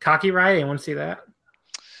 Cocky Ride, anyone see that?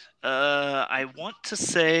 I want to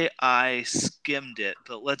say I skimmed it,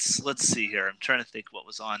 but let's see here. I'm trying to think what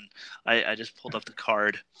was on. I just pulled up the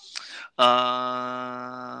card.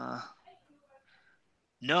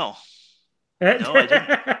 No. No, I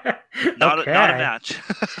didn't. Not a match.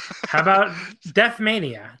 How about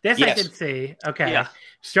Deathmania? This I did see. Okay. Yeah.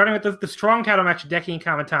 Starting with the strong title match, Hideki and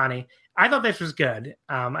Kamitani. I thought this was good.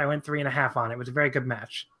 I went 3.5 on it. It was a very good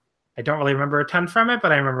match. I don't really remember a ton from it,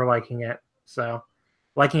 but I remember liking it. So,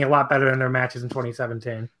 liking it a lot better than their matches in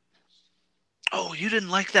 2017. Oh, you didn't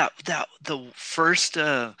like the first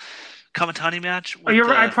Kamitani match? Oh, you're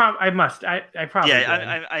right. I must. I probably.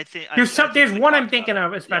 Yeah, I think there's one I'm thinking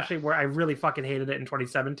of, especially where I really fucking hated it in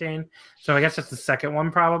 2017. So I guess that's the second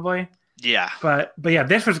one, probably. Yeah. But yeah,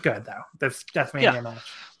 this was good though. This Deathmania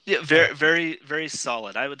match. Yeah, very, very, very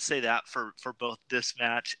solid. I would say that for both this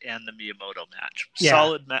match and the Miyamoto match.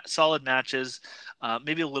 Yeah. Solid matches.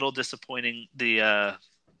 Maybe a little disappointing the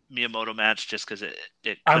Miyamoto match just because it.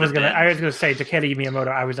 I was gonna say Takeda Miyamoto.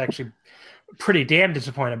 I was actually pretty damn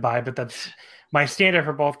disappointed by, but that's my standard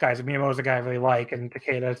for both guys. Miyamoto's a guy I really like, and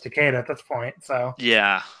Takeda's Takeda at this point. So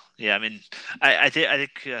yeah. I mean, I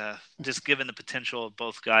think just given the potential of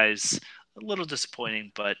both guys, a little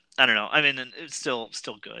disappointing, but I don't know. I mean, it's still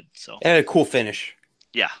good. So and a cool finish.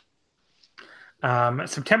 Yeah.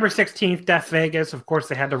 September 16th, Death Vegas. Of course,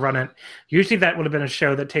 they had to run it. Usually, that would have been a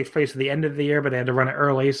show that takes place at the end of the year, but they had to run it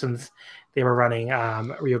early since they were running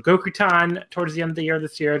Ryogokutan towards the end of the year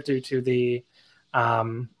this year due to the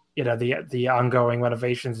ongoing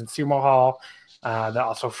renovations in Sumo Hall that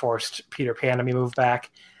also forced Peter Pan to be moved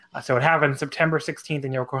back. So it happened September 16th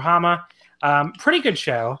in Yokohama. Pretty good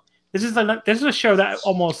show. This is a show that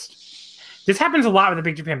this happens a lot with the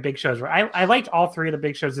Big Japan big shows. Where I liked all three of the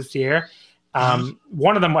big shows this year.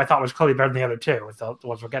 One of them I thought was clearly better than the other two, with the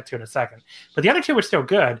ones we'll get to in a second. But the other two were still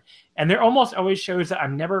good, and they're almost always shows that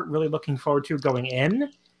I'm never really looking forward to going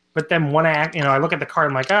in. But then when I look at the card,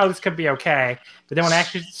 I'm like, oh, this could be okay. But then when I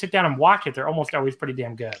actually sit down and watch it, they're almost always pretty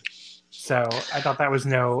damn good. So I thought that was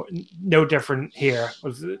no different here.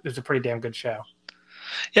 It was a pretty damn good show.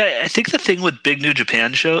 Yeah, I think the thing with Big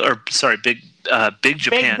Japan shows,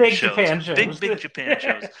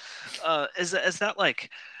 is that like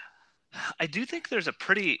I do think there's a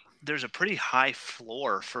pretty high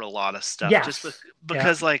floor for a lot of stuff. Yes. Just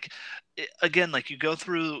because again, like you go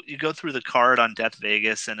through the card on Death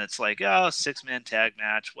Vegas and it's like, oh, 6-man tag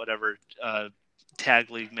match, whatever,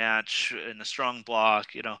 tag league match in a strong block,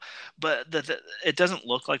 but it doesn't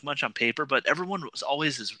look like much on paper, but everyone was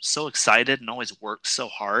always so excited and always worked so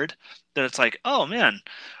hard that it's like, oh man,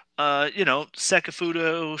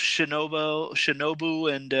 Sekafuto,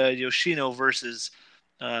 Shinobu, and Yoshino versus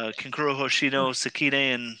Kankuro Hoshino,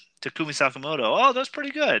 Sakine, and Takumi Sakamoto. Oh, that's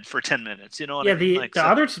pretty good for 10 minutes. You know what I mean? The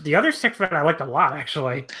other 6-man I liked a lot,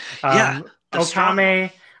 actually.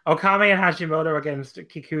 Okame and Hashimoto against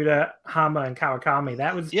Kikuta, Hama, and Kawakami.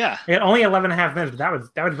 That was it had only 11.5 minutes,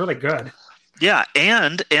 but that was really good. Yeah,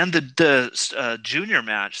 and the junior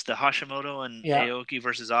match, the Hashimoto and Aoki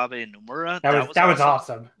versus Abe and Nomura. That was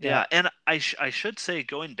awesome. Yeah, and I should say,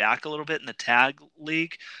 going back a little bit in the tag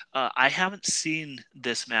league, I haven't seen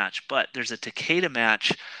this match, but there's a Takeda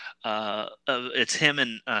match. It's him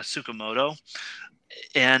and Tsukamoto,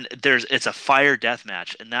 and it's a fire death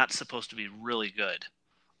match, and that's supposed to be really good.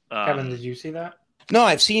 Kevin, did you see that? No,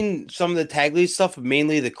 I've seen some of the tag lead stuff,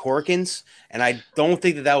 mainly the Corkins, and I don't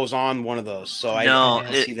think that was on one of those. So I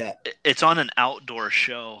didn't see that. It's on an outdoor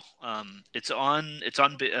show. It's on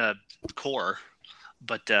Core,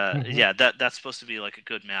 but that's supposed to be like a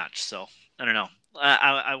good match. So I don't know.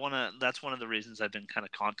 I want to. That's one of the reasons I've been kind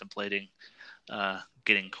of contemplating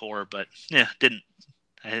getting Core, but didn't.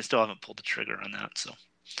 I still haven't pulled the trigger on that. So.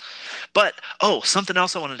 But something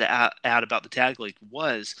else I wanted to add about the tag league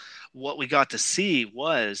was what we got to see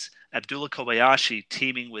was Abdullah Kobayashi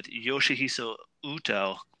teaming with Yoshihisa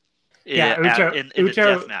Uto. In the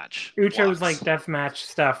death match. Ucho's death match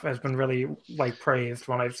stuff has been really praised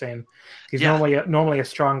when I've seen. He's normally a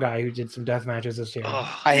strong guy who did some death matches this year.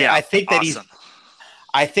 I think that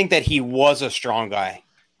I think that he was a strong guy.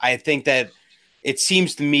 I think that it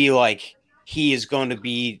seems to me like he is going to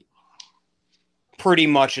be pretty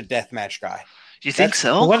much a deathmatch guy. You think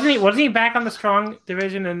so? Wasn't he back on the strong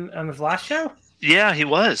division on his last show? Yeah, he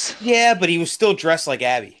was. Yeah, but he was still dressed like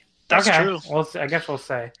Abby. That's true. Well, I guess we'll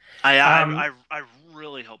say. I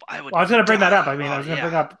really hope I would. Well, I was going to bring that up. I was going to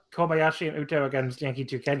bring up Kobayashi and Uto against Yankee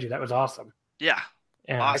 2 Kenji. That was awesome. Yeah.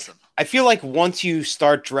 Awesome. I feel like once you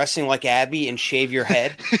start dressing like Abby and shave your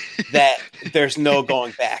head, that there's no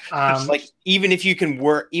going back. Even if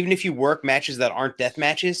you work matches that aren't death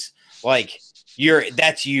matches,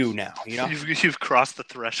 that's you now. You've crossed the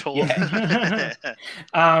threshold. Yeah.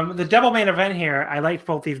 The double main event here, I liked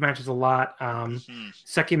both these matches a lot.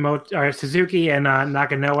 Suzuki and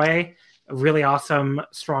Nakanoe, a really awesome,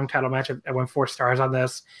 strong title match. I went 4 stars on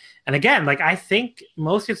this. And again, I think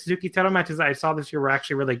most of Suzuki title matches that I saw this year were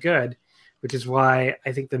actually really good, which is why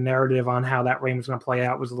I think the narrative on how that reign was going to play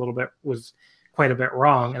out was quite a bit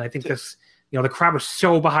wrong. And I think this, the crowd was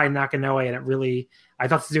so behind Nakanoe, and I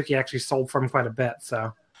thought Suzuki actually sold for him quite a bit.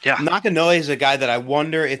 So yeah, Nakanoe is a guy that I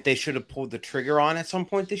wonder if they should have pulled the trigger on at some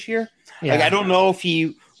point this year. Yeah. I don't know if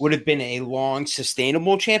he would have been a long,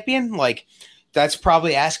 sustainable champion. That's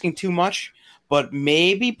probably asking too much, but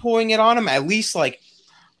maybe pulling it on him at least.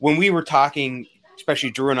 When we were talking, especially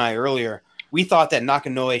Drew and I earlier, we thought that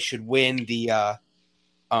Nakanoe should win the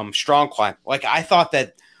Strong Climb. I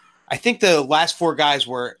think the last 4 guys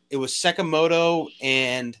it was Sakamoto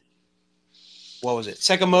and what was it?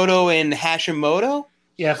 Sakamoto and Hashimoto?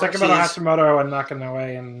 Yeah, Sakamoto, Hashimoto, and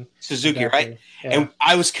Nakanoe and Suzuki, right? Yeah. And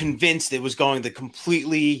I was convinced it was going the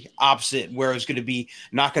completely opposite, where it was going to be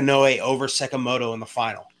Nakanoe over Sakamoto in the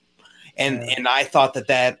final. And I thought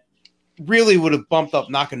that really would have bumped up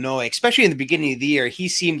Nakanoe, especially in the beginning of the year. He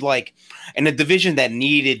seemed like, in a division that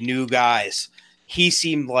needed new guys, he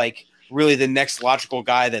seemed like really the next logical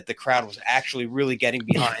guy that the crowd was actually really getting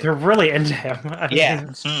behind. They're really into him.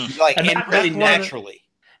 Naturally.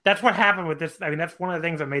 That's what happened with this. That's one of the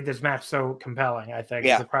things that made this match so compelling, I think.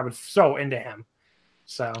 Yeah. The crowd was so into him.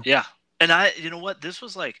 So yeah. And you know what? This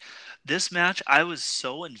was this match, I was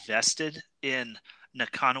so invested in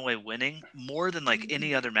Nakanoe winning more than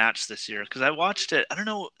any other match this year, because I watched it. I don't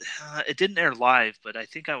know, it didn't air live, but I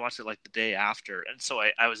think I watched it the day after, and so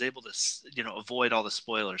I was able to avoid all the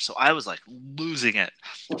spoilers. So I was losing it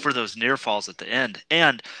for those near falls at the end.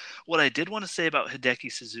 And what I did want to say about Hideki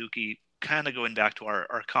Suzuki, kind of going back to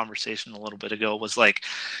our conversation a little bit ago, was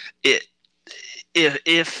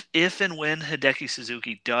if and when Hideki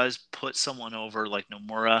Suzuki does put someone over like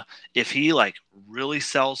Nomura, if he really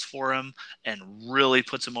sells for him and really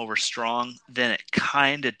puts him over strong, then it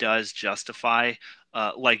kind of does justify,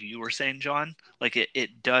 like you were saying, John,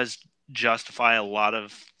 it does justify a lot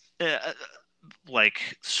of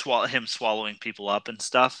like him swallowing people up and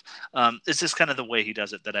stuff. It's just kind of the way he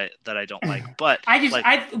does it that I don't like. But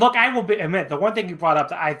I will admit the one thing you brought up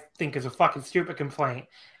that I think is a fucking stupid complaint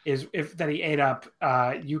is that he ate up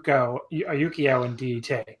Yukio and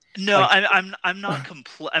DDT. No, like, I'm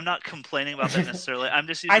not complaining about that necessarily. I'm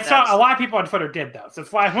just using I saw a lot of people on Twitter did though, so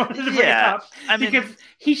that's why I wanted to bring it up. Because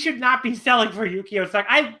he should not be selling for Yukio Saki.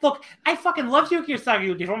 I fucking love Yukio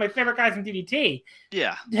Sakaguchi. He's one of my favorite guys in DDT.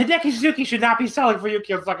 Yeah, Hideki Suzuki should not be selling for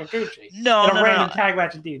Yukio Sakaguchi. No, in a random tag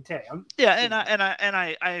match in DDT.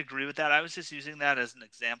 I agree with that. I was just using that as an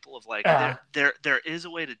example of like there is a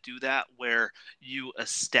way to do that where you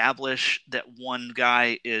establish that one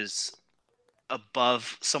guy is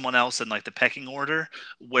above someone else in like the pecking order,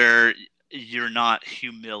 where you're not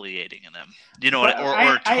humiliating them,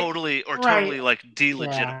 totally like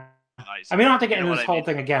delegitimizing. Yeah. I mean, I don't think into this whole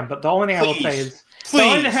thing again, but the only thing I will say is,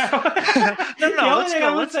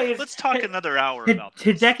 let's talk another hour about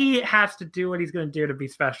this. Hideki has to do what he's going to do to be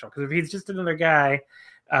special, because if he's just another guy,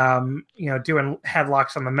 doing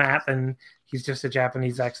headlocks on the mat, then he's just a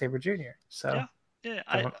Japanese Zack Sabre Jr. So.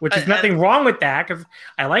 Yeah, which is nothing wrong with that, because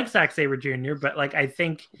I like Zack Sabre Jr., but like I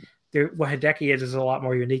think what Hideki is a lot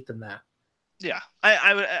more unique than that. Yeah,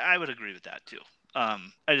 I would agree with that too. I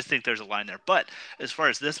just think there's a line there. But as far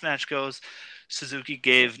as this match goes, Suzuki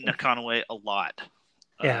gave Nakanoue a lot.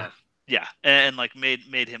 Yeah, and like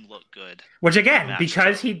made him look good. Which again,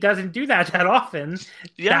 because he doesn't do that often,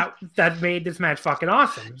 that made this match fucking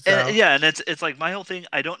awesome. So. And it's like my whole thing.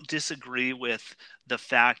 I don't disagree with the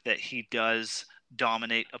fact that he does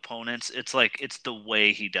dominate opponents. It's like it's the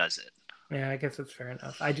way he does it. Yeah, I guess that's fair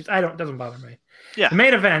enough. It doesn't bother me. Yeah. The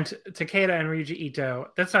main event, Takeda and Ryuji Ito.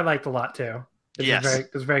 This I liked a lot too. It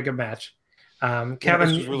was a very good match. Kevin,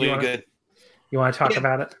 this was really good. You want to talk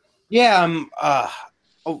about it? Yeah.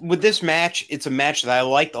 With this match, it's a match that I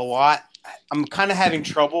liked a lot. I'm kind of having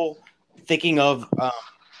trouble thinking of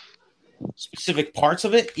specific parts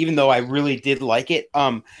of it, even though I really did like it.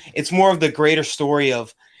 It's more of the greater story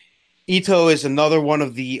of Ito is another one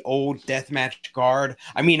of the old deathmatch guard.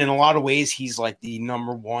 I mean, in a lot of ways, he's like the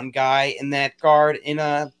number one guy in that guard in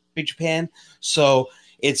Big Japan. So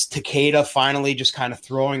it's Takeda finally just kind of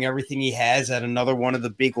throwing everything he has at another one of the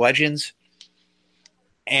big legends.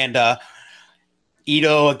 And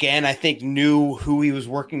Ito, again, I think knew who he was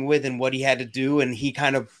working with and what he had to do, and he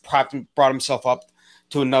kind of brought himself up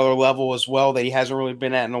to another level as well that he hasn't really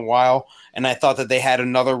been at in a while. And I thought that they had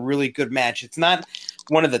another really good match. It's not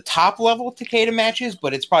one of the top level Takeda matches,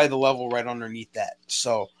 but it's probably the level right underneath that.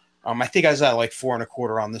 So I think I was at like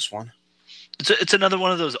 4.25 on this one. It's another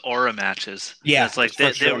one of those aura matches. Yeah, it's like they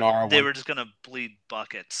were just gonna bleed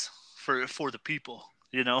buckets for the people,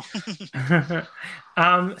 September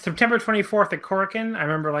 24th at Korakuen. I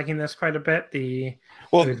remember liking this quite a bit.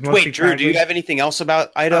 Wait, Drew, do you have anything else about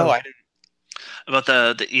Ito? About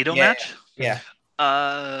the Ito match? Yeah.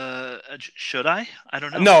 Should I? I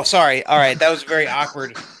don't know. No, sorry. All right, that was a very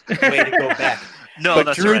awkward way to go back. No, but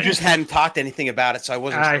that's Drew right. just hadn't talked anything about it, so I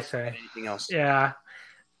wasn't sure about anything else. Yeah.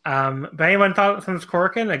 But anyone thought from this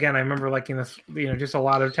Korakuen? Again, I remember liking this. Just a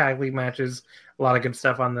lot of tag league matches, a lot of good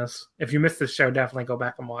stuff on this. If you missed this show, definitely go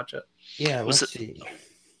back and watch it. Yeah, let's see.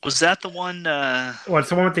 Was that the one? It's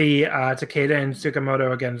the one with the Takeda and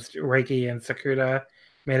Tsukamoto against Reiki and Sakuda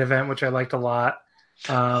main event, which I liked a lot.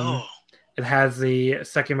 It has the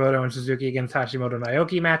Sekimoto and Suzuki against Hashimoto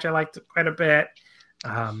Naoki match I liked quite a bit.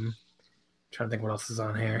 Trying to think what else is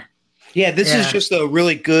on here. Yeah, this is just a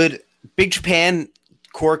really good Big Japan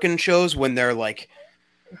Korakuen shows when they're like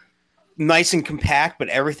nice and compact, but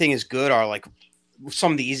everything is good, are like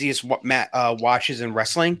some of the easiest watches in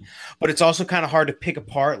wrestling. But it's also kind of hard to pick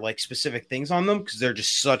apart like specific things on them because they're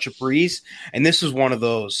just such a breeze. And this is one of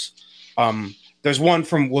those. There's one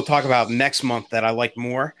we'll talk about next month that I liked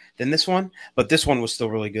more than this one, but this one was still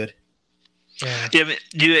really good. Yeah,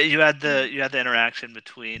 you had the interaction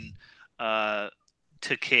between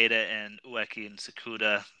Takeda and Ueki and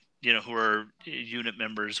Sakuda, who are unit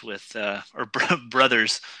members with or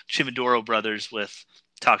brothers, Chimidoro brothers with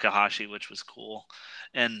Takahashi, which was cool,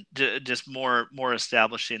 and just more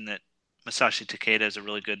establishing that Masashi Takeda is a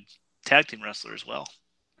really good tag team wrestler as well.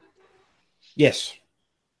 Yes,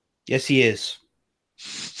 he is.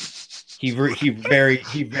 He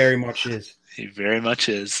very much is. He very much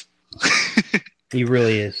is. He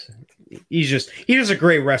really is. He's just a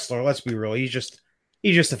great wrestler. Let's be real. He's just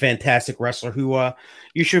a fantastic wrestler who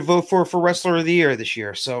you should vote for Wrestler of the Year this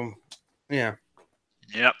year. So, yeah.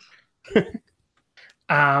 Yep.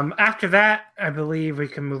 After that, I believe we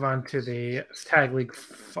can move on to the Tag League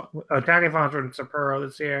Finals in Sapporo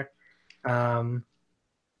this year.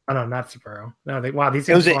 Oh no, not Sapporo. No, these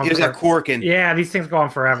It things was at Corkin. Yeah, these things go on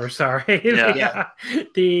forever. Sorry. Yeah.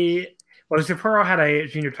 The Sapporo had a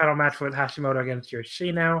junior title match with Hashimoto against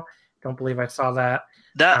Yoshino. Don't believe I saw that.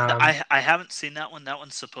 I haven't seen that one. That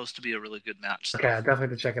one's supposed to be a really good match. So. Okay, definitely have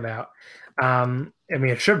to check it out. I mean,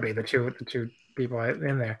 it should be the two people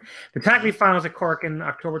in there. The tag league finals at Corkin,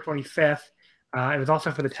 October 25th. It was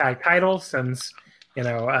also for the tag titles since,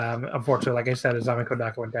 unfortunately, like I said, Izumi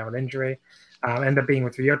Kodaka went down with injury. Ended up being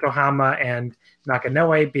with Ryoto Hama and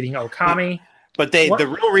Nakanoe beating Okami. But the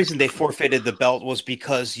real reason they forfeited the belt was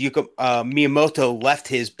because Miyamoto left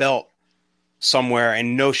his belt somewhere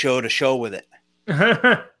and no show to show with it.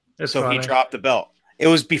 So funny. He dropped the belt. It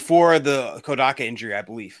was before the Kodaka injury, I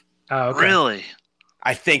believe. Oh, okay. Really?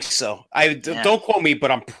 I think so. Don't quote me,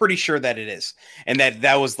 but I'm pretty sure that it is. And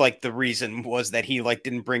that was like the reason was that he like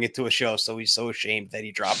didn't bring it to a show, so he's so ashamed that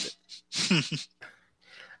he dropped it.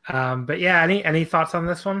 But yeah, any thoughts on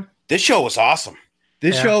this one? This show was awesome.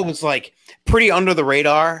 This show was like pretty under the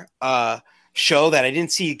radar show that I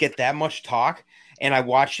didn't see get that much talk. And I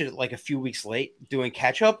watched it like a few weeks late doing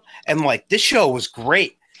catch up. And like this show was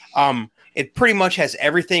great. It pretty much has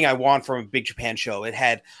everything I want from a Big Japan show. It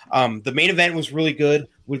had the main event was really good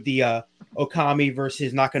with the Okami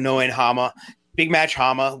versus Nakanoe and Hama. Big match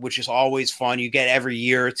Hama, which is always fun. You get every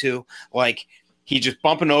year or two. Like he's just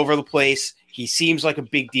bumping over the place. He seems like a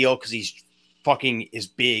big deal because he's fucking is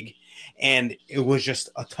big. And it was just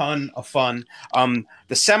a ton of fun.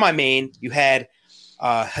 The semi-main, you had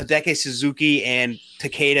Hideki Suzuki and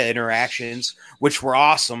Takeda interactions, which were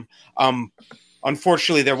awesome.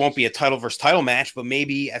 Unfortunately, there won't be a title versus title match, but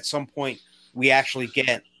maybe at some point we actually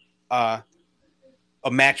get a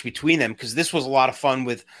match between them because this was a lot of fun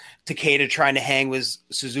with Takeda trying to hang with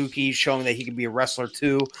Suzuki, showing that he can be a wrestler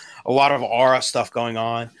too. A lot of aura stuff going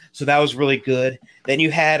on. So that was really good. Then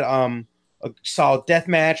you had a solid death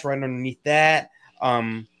match right underneath that.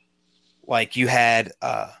 Like you had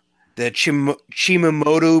the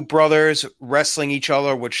Chimamoto brothers wrestling each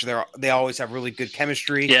other, which they always have really good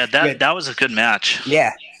chemistry. Yeah, that was a good match.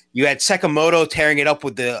 Yeah, you had Sekimoto tearing it up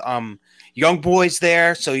with the young boys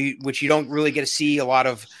there, which you don't really get to see a lot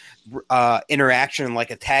of interaction in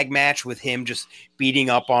like a tag match with him just beating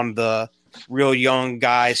up on the real young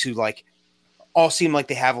guys who like all seem like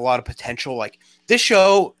they have a lot of potential. Like this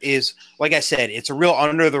show is, like I said, it's a real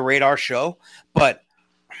under the radar show, but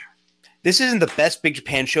this isn't the best Big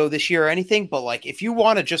Japan show this year or anything, but like if you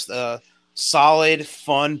wanted just a solid,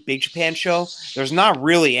 fun Big Japan show, there's not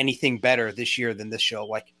really anything better this year than this show.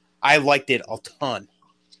 Like I liked it a ton.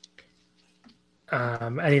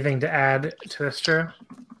 Anything to add to this, Drew?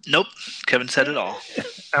 Nope. Kevin said it all.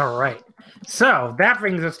 All right. So that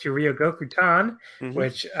brings us to Ryogokutan,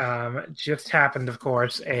 which just happened, of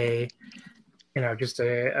course, about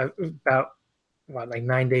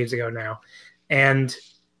 9 days ago now. And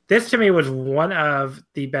this to me was one of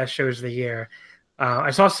the best shows of the year. I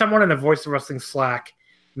saw someone in the Voice of Wrestling Slack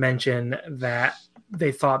mention that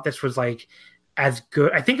they thought this was like as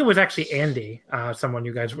good. I think it was actually Andy, someone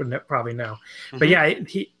you guys would probably know. But yeah,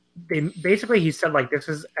 he said like this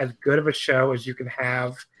is as good of a show as you can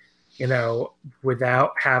have,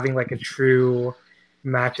 without having like a true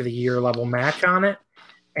match of the year level match on it.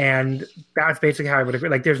 And that's basically how I would agree.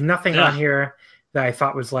 Like there's nothing on here that I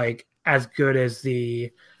thought was like as good as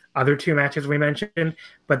the other two matches we mentioned,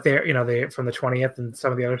 but they're from the 20th and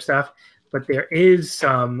some of the other stuff. But there is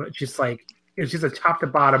some just like it's just a top to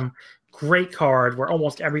bottom great card where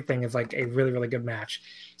almost everything is like a really, really good match.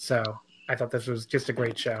 So I thought this was just a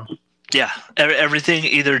great show. Yeah, everything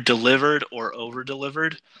either delivered or over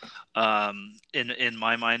delivered, in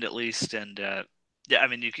my mind at least. And I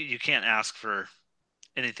mean you can't ask for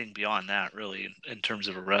anything beyond that, really, in terms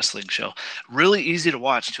of a wrestling show. Really easy to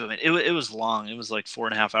watch too. I mean, it was long. It was like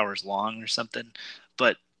 4.5 hours long or something,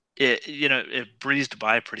 but it breezed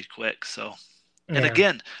by pretty quick. So, and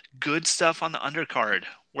again, good stuff on the undercard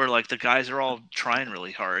where like the guys are all trying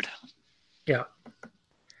really hard. Yeah.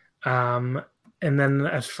 And then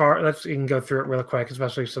we can go through it real quick,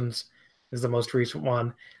 especially since this is the most recent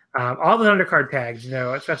one. All the undercard tags,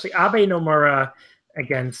 especially Abe Nomura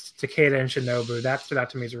against Takeda and Shinobu. That stood out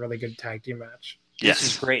to me as a really good tag team match. Yes.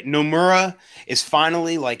 This is great. Nomura is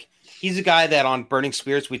finally like, he's a guy that on Burning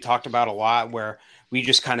Spirits we talked about a lot, where we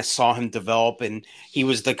just kind of saw him develop, and he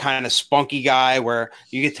was the kind of spunky guy where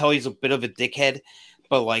you could tell he's a bit of a dickhead,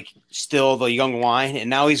 but like still the young lion. And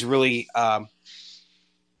now he's really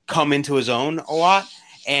come into his own a lot.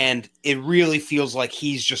 And it really feels like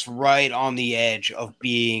he's just right on the edge of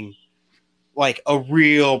being like a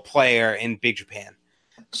real player in Big Japan.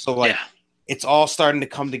 So like it's all starting to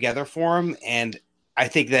come together for him, and I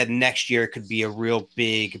think that next year could be a real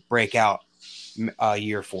big breakout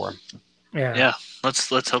year for him. Yeah.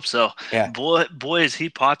 Let's hope so. Yeah. Boy, is he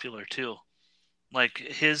popular too. Like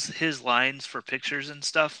his lines for pictures and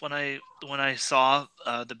stuff when I saw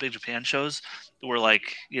the Big Japan shows were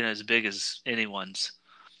like, as big as anyone's.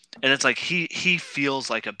 And it's like he feels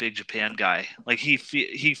like a Big Japan guy. Like he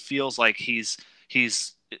feels like he's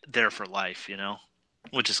there for life,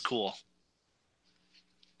 which is cool.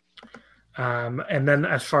 And then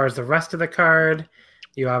as far as the rest of the card,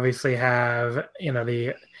 you obviously have,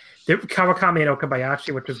 the Kawakami and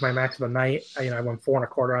Okabayashi, which was my match of the night. I won 4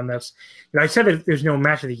 1/4 on this. I said that there's no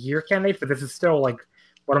match of the year candidate, but this is still like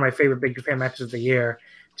one of my favorite Big Japan matches of the year,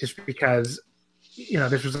 just because,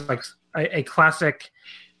 this was like a classic,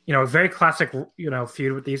 a very classic,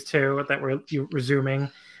 feud with these two that we're resuming.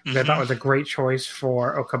 Mm-hmm. I thought was a great choice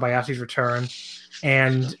for Okabayashi's return.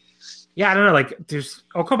 And yeah, I don't know, like there's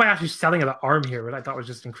Okabayashi's selling of the arm here, which I thought was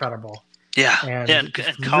just incredible. Yeah. And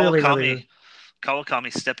Kawakami, really,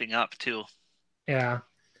 Kawakami stepping up too. Yeah.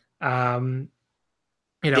 And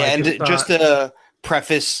just to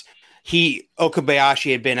preface,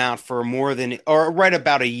 Okabayashi had been out for right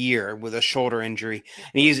about a year with a shoulder injury.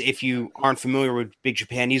 And if you aren't familiar with Big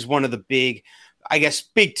Japan, he's one of the big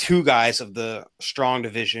two guys of the strong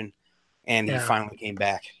division, and he finally came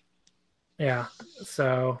back. Yeah.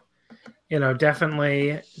 So,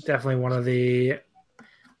 definitely one of the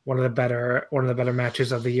better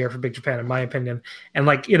matches of the year for Big Japan, in my opinion. And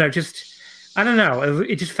just, I don't know,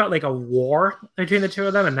 it just felt like a war between the two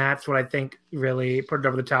of them, and that's what I think really put it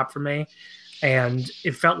over the top for me. And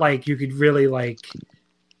it felt like you could really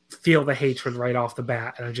feel the hatred right off the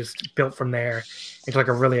bat, and it just built from there into like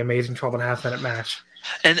a really amazing 12.5-minute match.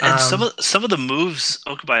 And some of the moves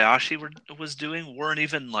Okabayashi was doing weren't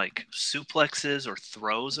even like suplexes or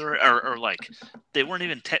throws or like they weren't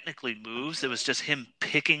even technically moves. It was just him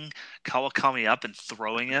picking Kawakami up and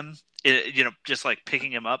throwing him. Just like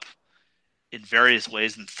picking him up in various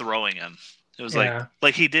ways and throwing him. It was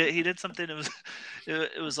like he did something.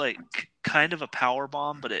 It was like kind of a power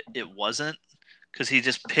bomb, but it wasn't, because he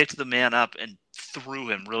just picked the man up and threw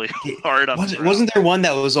him really hard. Wasn't there one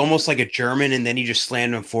that was almost like a German, and then he just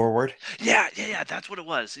slammed him forward? Yeah, that's what it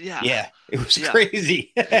was. Yeah, it was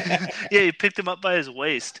crazy. Yeah, he picked him up by his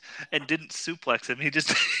waist and didn't suplex him. He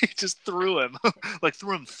just threw him,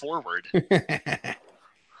 threw him forward.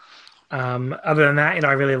 Other than that,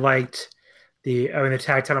 I really liked the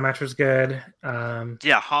tag title match was good.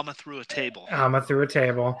 Hama threw a table.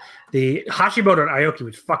 The Hashimoto and Aoki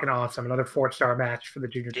was fucking awesome. Another 4-star match for the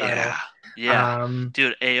junior title. Yeah.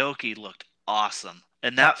 Dude, Aoki looked awesome.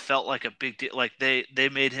 And that felt like a big deal. Like they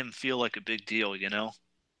made him feel like a big deal,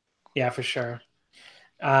 Yeah, for sure.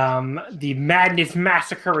 The Madness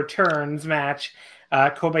Massacre Returns match.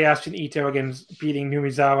 Kobayashi and Ito against beating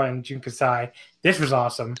Numizawa and Jun Kasai. This was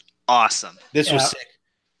awesome. Awesome. This was sick.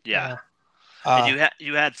 Yeah. And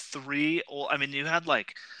you had 3. You had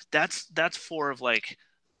that's 4 of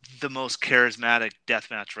the most charismatic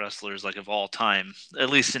deathmatch wrestlers of all time,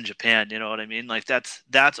 at least in Japan. You know what I mean?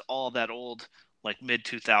 That's all that old mid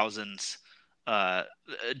 2000s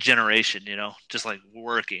generation. Just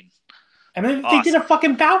working. And then they did a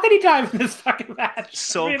fucking balcony dive in this fucking match.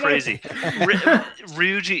 So crazy.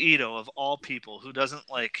 Ryuji Ito, of all people, who doesn't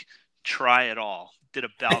try at all, did a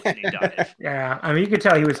balcony dive. Yeah, you could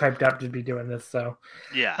tell he was hyped up to be doing this. So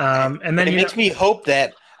yeah, and then it makes me hope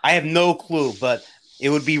that I have no clue, but it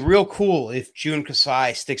would be real cool if Jun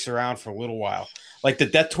Kasai sticks around for a little while. The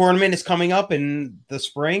Death Tournament is coming up in the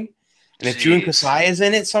spring, and if Jun Kasai is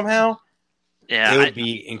in it somehow, it would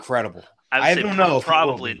be incredible. I don't know.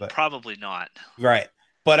 Probably not. Right,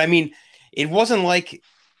 but it wasn't like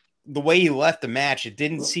the way he left the match. It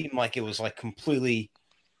didn't seem like it was completely.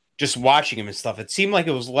 Just watching him and stuff, it seemed like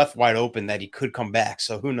it was left wide open that he could come back.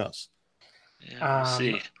 So who knows? Yeah, we'll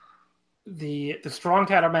see. The strong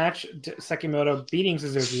title match, Sekimoto beating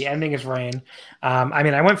Suzuki, ending his reign.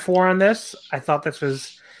 I went 4 on this. I thought this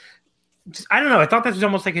was, I don't know. I thought this was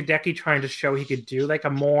almost like Hideki trying to show he could do a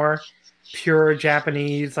more pure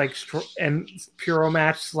Japanese and puro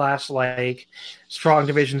match / strong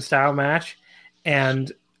division style match,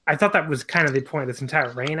 and I thought that was kind of the point of this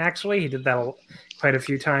entire reign. Actually, he did that quite a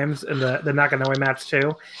few times in the Nakanoe match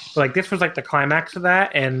too. But this was the climax of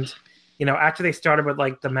that, and after they started with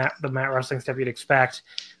the mat wrestling stuff you'd expect,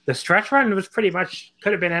 the stretch run was pretty much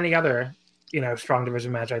could have been any other strong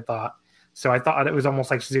division match, I thought. So I thought it was almost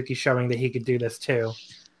like Suzuki showing that he could do this too,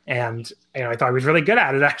 and I thought he was really good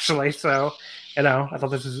at it actually. So I thought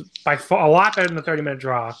this was by far a lot better than the 30-minute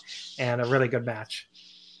draw and a really good match.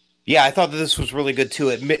 Yeah, I thought that this was really good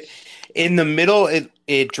too. In the middle,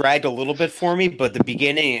 it dragged a little bit for me, but the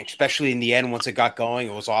beginning, especially in the end, once it got going,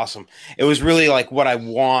 it was awesome. It was really like what I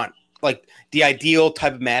want, like the ideal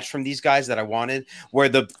type of match from these guys that I wanted, where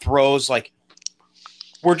the throws like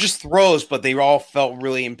were just throws, but they all felt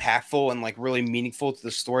really impactful and like really meaningful to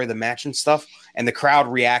the story of the match and stuff. And the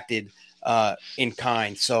crowd reacted in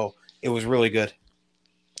kind, so it was really good.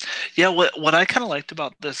 Yeah, what I kind of liked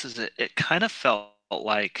about this is it kind of felt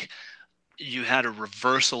like you had a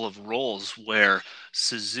reversal of roles where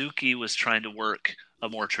Suzuki was trying to work a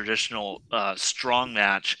more traditional strong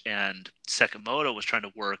match, and Sekimoto was trying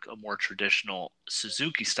to work a more traditional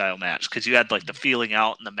Suzuki style match, because you had like the feeling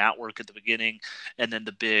out and the mat work at the beginning, and then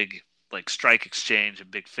the big like strike exchange and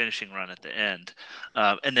big finishing run at the end,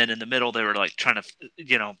 and then in the middle they were like trying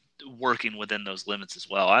to working within those limits as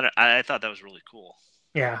well. I thought that was really cool.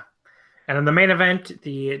 Yeah, and in the main event,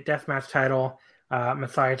 the deathmatch title.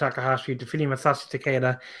 Masaya Takahashi defeating Masashi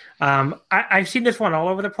Takeda. I've seen this one all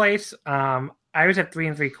over the place. I was at 3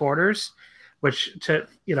 3/4, which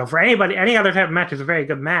for any other type of match is a very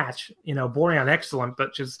good match. Bordering on excellent,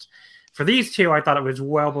 but just for these two, I thought it was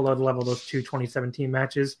well below the level of those two 2017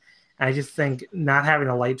 matches. And I just think not having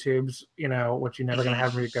the light tubes, which you're never going to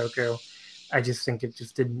have in Ryogoku, I just think it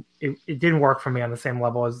just didn't. It didn't work for me on the same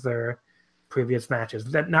level as their previous matches.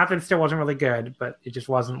 Not that it still wasn't really good, but it just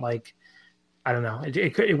wasn't like. I don't know.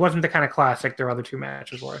 It wasn't the kind of classic their other two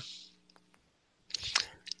matches were.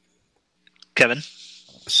 Kevin?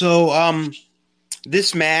 So,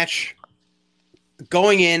 this match,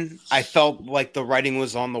 going in, I felt like the writing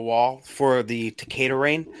was on the wall for the Takeda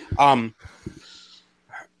reign.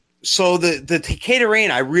 So the Takeda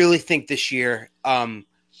reign, I really think this year,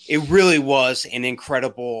 it really was an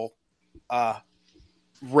incredible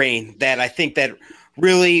reign that I think that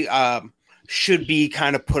really should be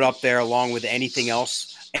kind of put up there along with anything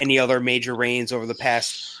else, any other major reigns over the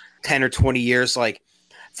past 10 or 20 years. Like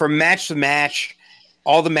from match to match,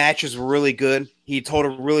 all the matches were really good. He told a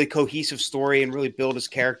really cohesive story and really built his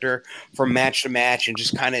character from match to match, and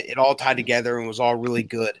just kind of it all tied together and was all really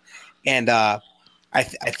good. And I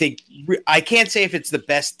think I can't say if it's the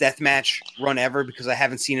best deathmatch run ever because I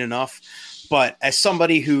haven't seen enough, but as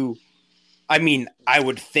somebody who, I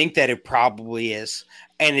would think that it probably is.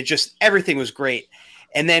 And it just, everything was great.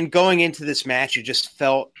 And then going into this match, it just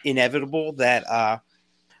felt inevitable that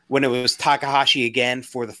when it was Takahashi again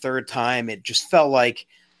for the third time, it just felt like,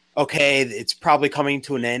 okay, it's probably coming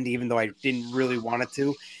to an end, even though I didn't really want it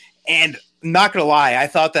to. And I'm not going to lie, I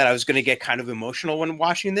thought that I was going to get kind of emotional when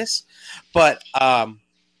watching this. But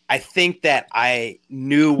I think that I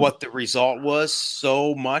knew what the result was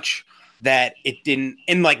so much that it didn't,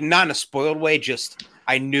 and like not in a spoiled way, just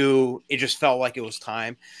I knew it just felt like it was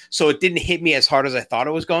time. So it didn't hit me as hard as I thought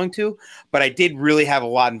it was going to, but I did really have a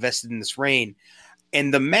lot invested in this reign.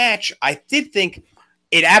 And the match, I did think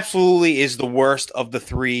it absolutely is the worst of the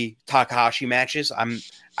three Takahashi matches.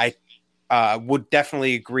 I would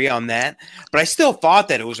definitely agree on that, but I still thought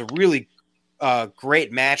that it was a really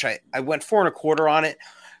great match. I went 4 1/4 on it.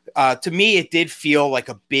 To me, it did feel like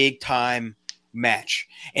a big time match,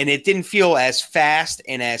 and it didn't feel as fast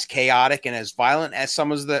and as chaotic and as violent as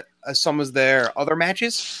some of their other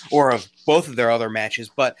matches, or of both of their other matches,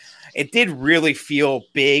 but it did really feel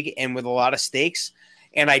big and with a lot of stakes.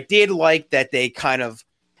 And I did like that they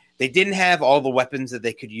didn't have all the weapons that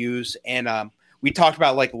they could use. And we talked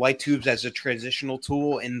about like light tubes as a transitional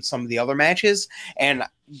tool in some of the other matches, and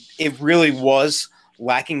it really was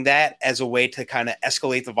lacking that as a way to kind of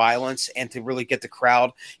escalate the violence and to really get the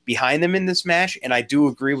crowd behind them in this match. And I do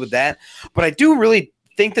agree with that, but I do really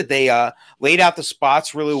think that they laid out the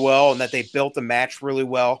spots really well, and that they built the match really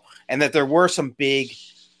well, and that there were some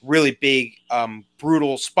really big,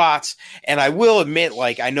 brutal spots. And I will admit,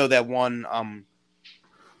 like, I know that one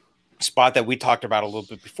spot that we talked about a little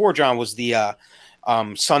bit before, John, was the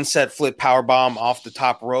sunset flip powerbomb off the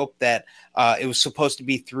top rope that it was supposed to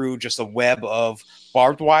be through just a web of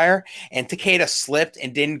barbed wire, and Takeda slipped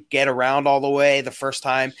and didn't get around all the way the first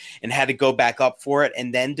time and had to go back up for it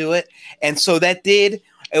and then do it. And so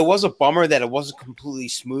it was a bummer that it wasn't completely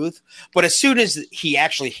smooth, but as soon as he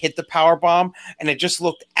actually hit the power bomb, and it just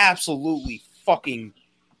looked absolutely fucking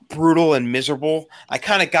brutal and miserable, I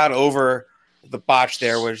kind of got over the botch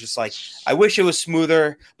there, where it's just like, I wish it was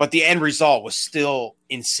smoother, but the end result was still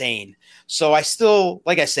insane. So I still,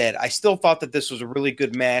 like I said, I still thought that this was a really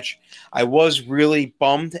good match. I was really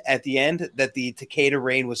bummed at the end that the Takeda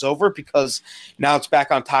reign was over, because now it's back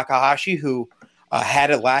on Takahashi, who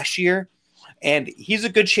had it last year, and he's a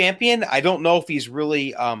good champion. I don't know if he's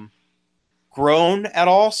really grown at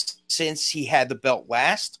all since he had the belt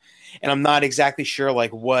last, and I'm not exactly sure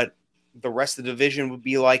like what the rest of the division would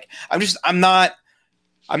be like. I'm not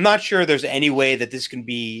sure there's any way that this can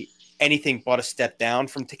be anything but a step down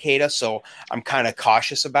from Takeda. So I'm kind of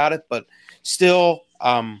cautious about it, but still,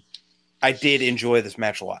 I did enjoy this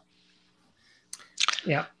match a lot.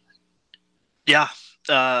 Yeah. Yeah.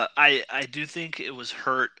 I do think it was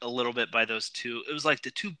hurt a little bit by those two. It was like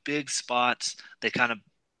the two big spots they kind of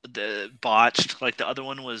botched. Like the other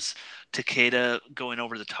one was Takeda going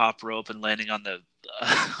over the top rope and landing on the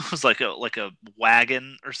it was like a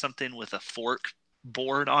wagon or something with a fork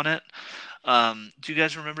board on it. Do you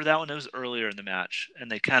guys remember that one? It was earlier in the match,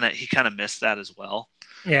 and he kind of missed that as well.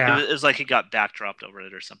 Yeah, it was like he got backdropped over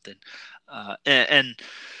it or something. I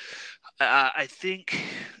think,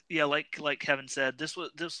 yeah, like Kevin said, this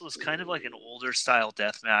was kind of like an older style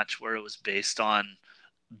death match where it was based on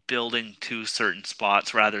building to certain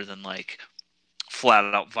spots rather than like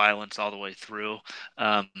flat out violence all the way through.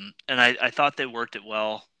 And I thought they worked it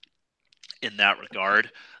well in that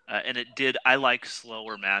regard. And it did. I like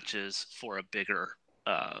slower matches for a bigger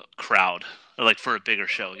crowd, or like for a bigger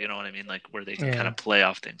show. You know what I mean? Like where they can kind of play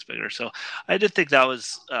off things bigger. So I did think that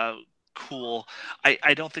was cool.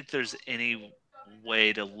 I don't think there's any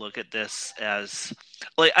way to look at this as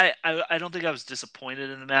like I don't think I was disappointed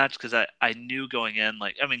in the match because I knew going in,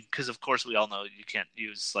 like, I mean, because of course we all know you can't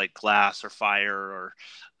use like glass or fire or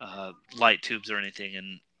light tubes or anything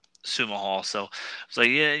in Sumo Hall. So it's like,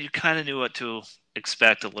 yeah, you kind of knew what to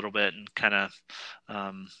expect a little bit, and kind of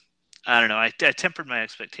I don't know, I tempered my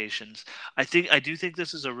expectations. I do think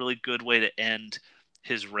this is a really good way to end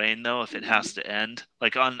his reign, though, if it has to end.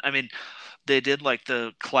 Like they did like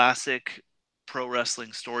the classic pro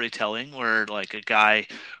wrestling storytelling where like a guy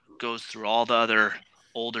goes through all the other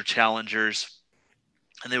older challengers,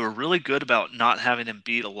 and they were really good about not having him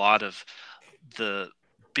beat a lot of the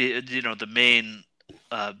main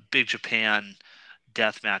Big Japan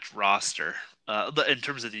deathmatch roster. In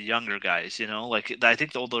terms of the younger guys, like I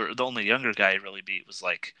think the only younger guy he really beat was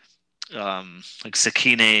like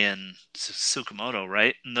Sakine and Tsukamoto,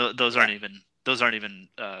 right? And those aren't even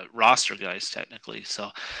roster guys technically.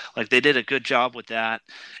 So like they did a good job with that.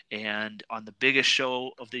 And on the biggest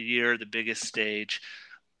show of the year, the biggest stage,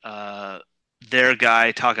 their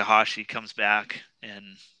guy Takahashi comes back and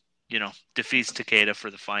defeats Takeda for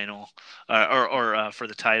the final or for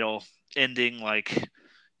the title, ending like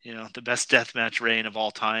the best deathmatch reign of all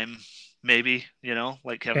time, maybe,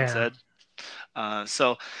 like Kevin said.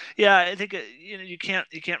 So yeah, I think you can't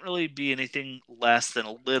really be anything less than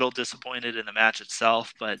a little disappointed in the match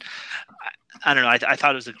itself, but I don't know. I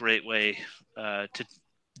thought it was a great way to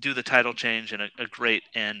do the title change and a great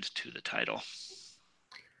end to the title.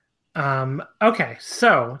 Okay,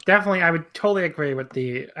 so definitely I would totally agree with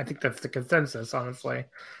I think that's the consensus, honestly.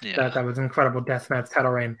 Yeah. That was an incredible deathmatch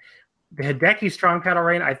title reign. The Hideki Strong title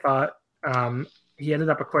reign, I thought he ended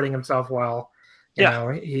up acquitting himself well.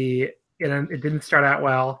 It didn't start out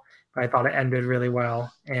well, but I thought it ended really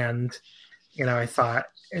well. And, I thought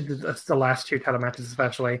the last two title matches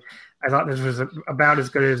especially, I thought this was about as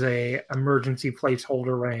good as a emergency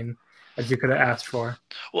placeholder reign as you could have asked for.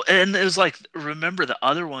 Well, and it was like, remember the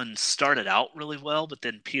other one started out really well, but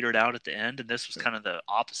then petered out at the end, and this was kind of the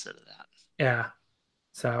opposite of that. Yeah.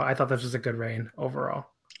 So I thought this was a good reign overall.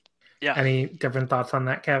 Yeah. Any different thoughts on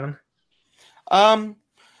that, Kevin?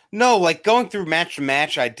 No, like going through match to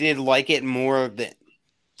match, I did like it more than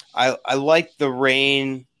I liked the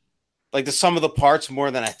reign, like the sum of the parts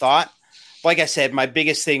more than I thought. Like I said, my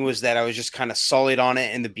biggest thing was that I was just kind of sullied on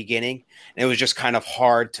it in the beginning. And it was just kind of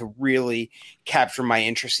hard to really capture my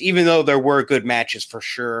interest, even though there were good matches for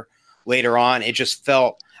sure later on. It just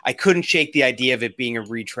felt I couldn't shake the idea of it being a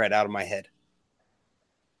retread out of my head.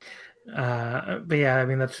 But yeah, I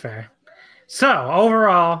mean, that's fair. So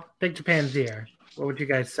overall, Big Japan's year, what would you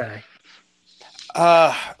guys say?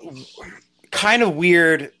 Kind of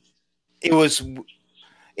weird. It was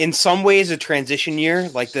in some ways a transition year.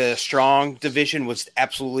 Like the Strong division was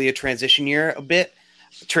absolutely a transition year a bit.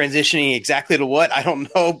 Transitioning exactly to what, I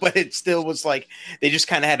don't know, but it still was like they just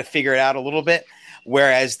kind of had to figure it out a little bit.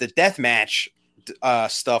 Whereas the deathmatch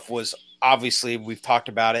stuff was obviously, we've talked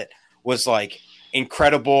about it, was like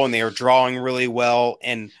incredible, and they were drawing really well,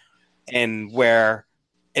 and where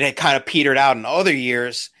it had kind of petered out in other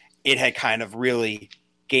years, it had kind of really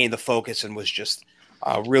gained the focus and was just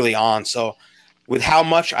really on. So with how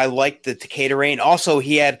much I liked the Takeda reign, also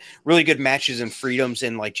he had really good matches and freedoms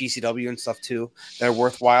in like GCW and stuff too that are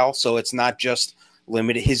worthwhile. So it's not just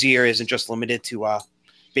limited. His year isn't just limited to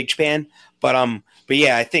Big Japan, but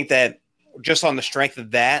yeah, I think that just on the strength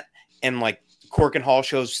of that and like Cork and Hall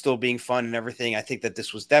shows still being fun and everything, I think that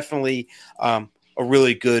this was definitely a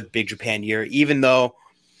really good Big Japan year, even though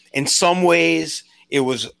in some ways it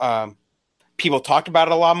was people talked about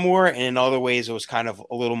it a lot more, and in other ways it was kind of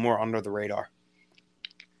a little more under the radar.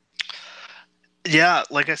 Yeah,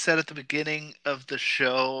 like I said at the beginning of the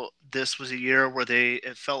show, this was a year where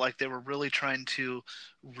it felt like they were really trying to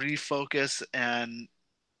refocus and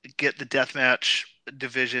get the deathmatch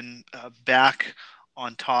division back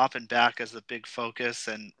on top and back as the big focus.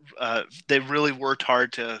 And they really worked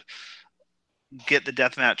hard to get the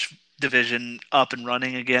deathmatch division up and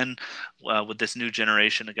running again with this new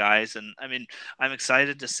generation of guys. And I mean, I'm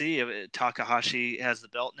excited to see Takahashi has the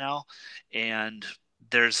belt now, and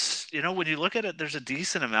there's, when you look at it, there's a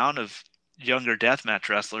decent amount of younger deathmatch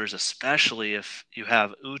wrestlers, especially if you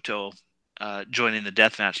have Uto joining the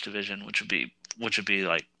deathmatch division, which would be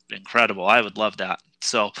like incredible. I would love that.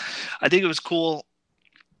 So I think it was cool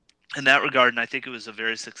in that regard, and I think it was a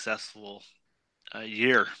very successful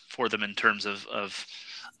year for them in terms of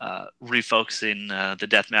refocusing the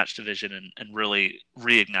deathmatch division and really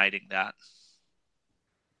reigniting that.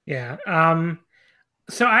 Yeah.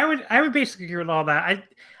 So I would basically agree with all that.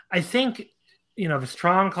 I think, the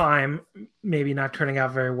Strong Climb maybe not turning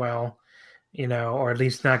out very well, or at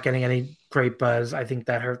least not getting any great buzz. I think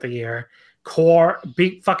that hurt the year.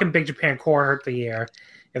 Big Japan Core hurt the year.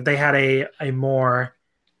 If they had a more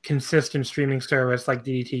consistent streaming service like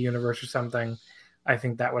DDT Universe or something, I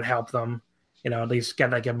think that would help them, at least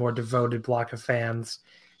get like a more devoted block of fans.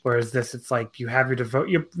 Whereas this, it's like you have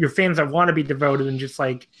your fans that want to be devoted and just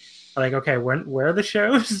like, okay, where are the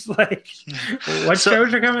shows? Like, what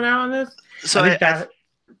shows are coming out on this? So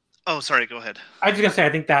sorry, go ahead. I was just gonna say, I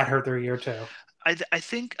think that hurt their year too. I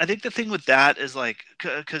think the thing with that is like,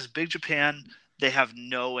 because Big Japan, they have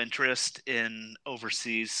no interest in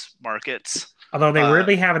overseas markets. Although they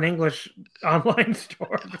weirdly have an English online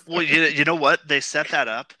store. Well, you know what? They set that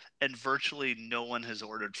up, and virtually no one has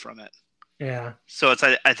ordered from it. Yeah. So it's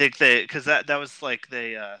I think because that was like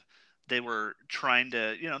they were trying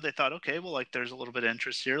to, they thought, okay, well, like there's a little bit of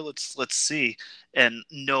interest here. Let's see. And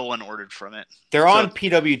no one ordered from it. They're on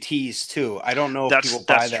PWTs too. I don't know if people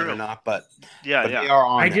buy that or not, but they are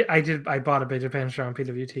on. I bought a Big Japan show on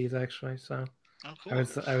PWTs actually. So cool.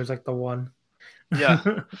 I was like the one. Yeah.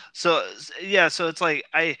 So it's like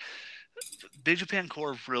Big Japan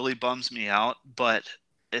Core really bums me out, but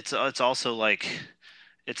it's also like,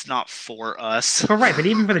 it's not for us. Oh, right, but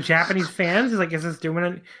even for the Japanese fans, like, is this doing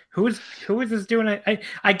it? Who is this doing it?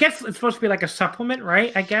 I guess it's supposed to be like a supplement,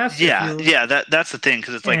 right? I guess. Yeah. That's the thing,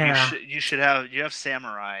 because it's like you have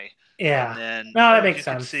Samurai. Yeah. And then that makes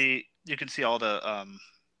sense. You can see all the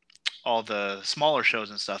smaller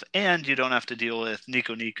shows and stuff, and you don't have to deal with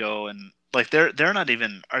Nico Nico, and like they're not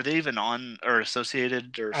even, are they even on or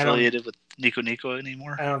associated or affiliated with Nico Nico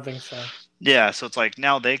anymore? I don't think so. Yeah, so it's like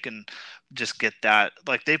now they can just get that.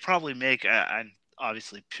 Like they probably make, I'm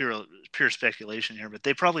obviously pure speculation here, but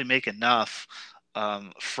they probably make enough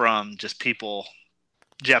from just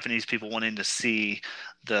Japanese people wanting to see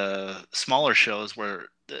the smaller shows where,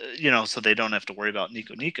 so they don't have to worry about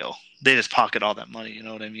Nico Nico. They just pocket all that money. You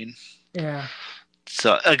know what I mean? Yeah.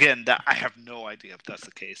 So again, that I have no idea if that's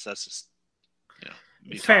the case. That's just,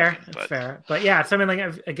 it's fair. It's fair. But yeah, so I mean,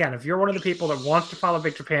 like, again, if you're one of the people that wants to follow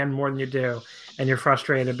Big Japan more than you do, and you're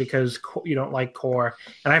frustrated because you don't like Core,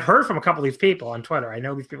 and I've heard from a couple of these people on Twitter. I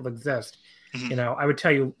know these people exist. Mm-hmm. I would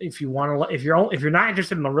tell you, if you want to, if you're not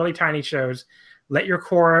interested in the really tiny shows, let your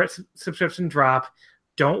Core subscription drop.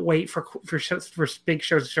 Don't wait for big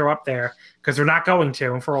shows to show up there, because they're not going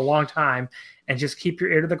to, and for a long time. And just keep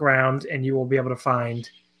your ear to the ground, and you will be able to find,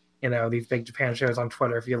 these Big Japan shows on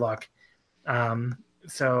Twitter if you look.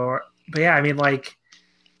 But yeah, I mean, like,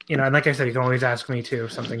 and like I said, you can always ask me too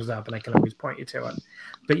if something's up, and I can always point you to it.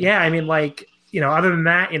 But yeah, I mean, like, other than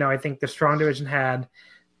that, I think the Strong Division had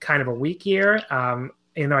kind of a weak year. I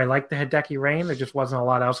liked the Hideki reign, there just wasn't a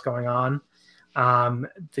lot else going on.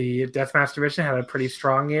 The Deathmatch Division had a pretty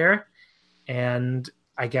strong year, and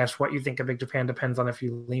I guess what you think of Big Japan depends on if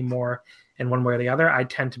you lean more in one way or the other. I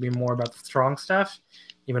tend to be more about the strong stuff,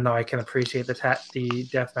 even though I can appreciate the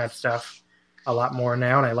deathmatch stuff a lot more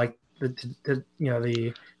now, and I like the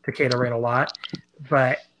Takeda reign a lot.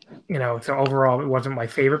 But so overall, it wasn't my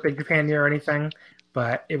favorite Big Japan year or anything.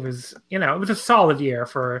 But it was, it was a solid year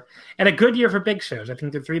and a good year for big shows. I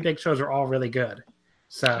think the 3 big shows are all really good.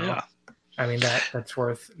 So. Yeah. I mean, that's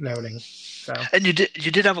worth noting. So. And you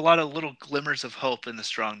did have a lot of little glimmers of hope in the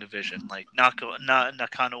Strong Division, like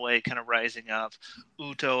Nakanoue kind of rising up.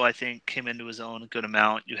 Uto, I think, came into his own a good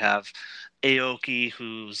amount. You have Aoki,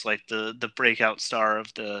 who's like the breakout star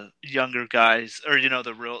of the younger guys, or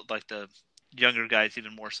the younger guys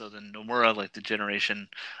even more so than Nomura, like the generation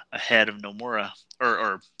ahead of Nomura,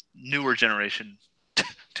 or newer generation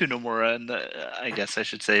to Nomura, and I guess I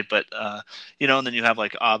should say, but and then you have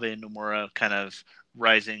like Abe and Nomura kind of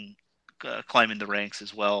rising, climbing the ranks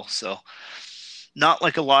as well. So not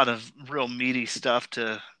like a lot of real meaty stuff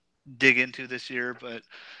to dig into this year, but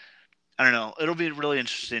I don't know. It'll be really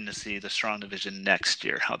interesting to see the Strong Division next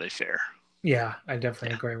year, how they fare. Yeah, I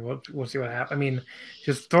definitely agree. We'll see what happens. I mean,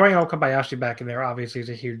 just throwing Okabayashi back in there obviously is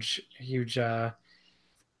a huge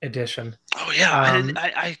addition. Oh yeah,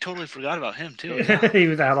 I totally forgot about him too. Yeah. He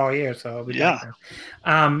was out all year, so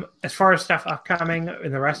as far as stuff upcoming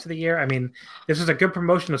in the rest of the year, I mean, this is a good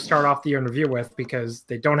promotion to start off the year in review with because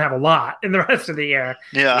they don't have a lot in the rest of the year.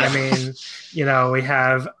 Yeah, I mean, we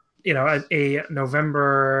have a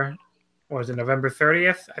November. What was it, November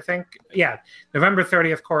 30th, I think? Yeah, November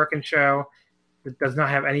 30th Korakuen show. It does not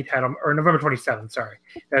have any title, or November 27th, sorry.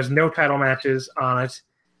 There's no title matches on it.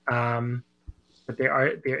 But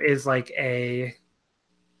there is like a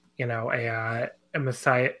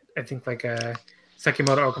Messiah, I think like a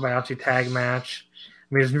Sekimoto Okabayashi tag match.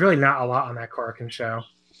 I mean, there's really not a lot on that Korakuen show.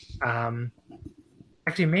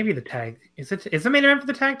 Actually, maybe the tag, is the main event for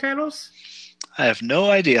the tag titles? I have no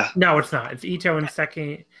idea. No, it's not. It's Ito and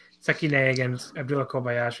Sekine against Abdullah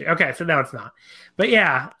Kobayashi. Okay, so no, it's not. But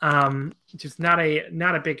yeah, just not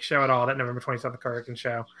a big show at all, that November 27th Korakuen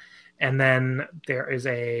show. And then there is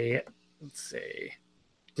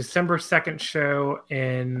December 2nd show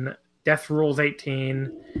in Death Rules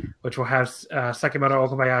 18, which will have Sekimoto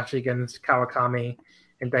Okabayashi against Kawakami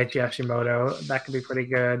and Daichi Hashimoto. That could be pretty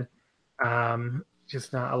good.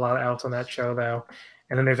 Just not a lot else on that show, though.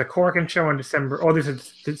 And then there's a Korakuen show in December. Oh, there's a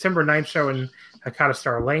December 9th show in Hakata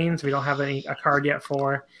Star Lanes we don't have a card yet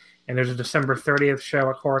for. And there's a December 30th show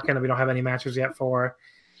at Korakuen that we don't have any matches yet for.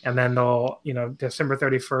 And then they'll, December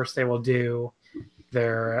 31st, they will do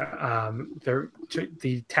the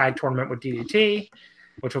tag tournament with DDT,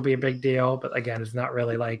 which will be a big deal. But again, it's not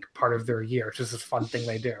really like part of their year. It's just this fun thing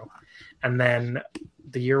they do. And then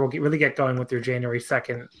the year will really get going with their January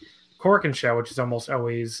 2nd Korakuen show, which is almost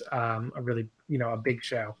always a really, a big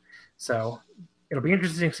show. So it'll be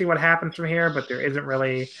interesting to see what happens from here, but there isn't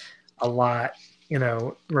really a lot,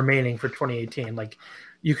 remaining for 2018. Like,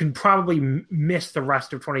 you can probably miss the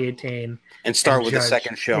rest of 2018 and start with the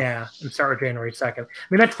second show. Yeah, and start with January 2nd. I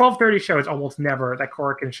mean, that 12:30 show is almost never that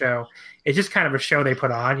Korakuen show. It's just kind of a show they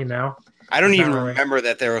put on, I don't even remember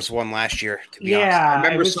that there was one last year, to be honest.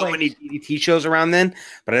 I remember many DDT shows around then,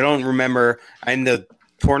 but I don't remember in the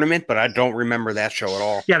tournament, but I don't remember that show at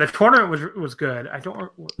all. Yeah, the tournament was good.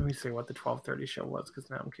 Let me see what the 12:30 show was, because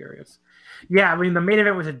now I'm curious. Yeah, I mean, the main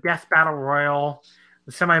event was a Death Battle Royal.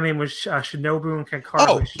 The semi-main was Shinobu and Kankara.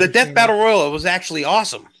 Oh, the Death Battle Royal, it was actually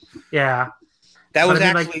awesome. Yeah. That was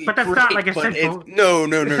actually but that's great, not like a simple... No.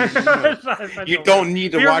 You don't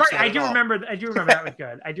need to watch that. I do remember that was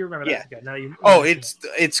good. I do remember that was good. Now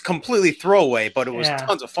it's completely throwaway, but it was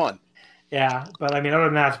tons of fun. Yeah, but I mean, other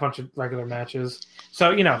than that, it's a bunch of regular matches.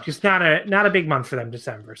 So just not a big month for them,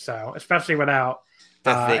 December. So especially without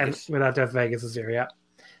Death Vegas this year. Yeah.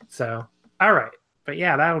 So all right, but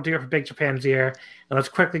yeah, that'll do it for Big Japan's year. And let's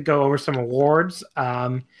quickly go over some awards.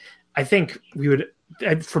 I think we would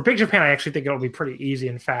for Big Japan. I actually think it'll be pretty easy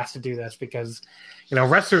and fast to do this because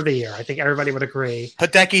Wrestler of the Year. I think everybody would agree.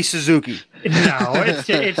 Hideki Suzuki. No, it's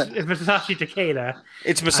Masashi Takeda.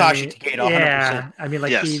 It's Masashi Takeda. 100%. Yeah, I mean,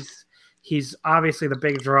 like He's obviously the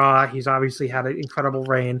big draw. He's obviously had an incredible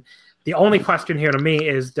reign. The only question here to me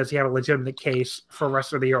is, does he have a legitimate case for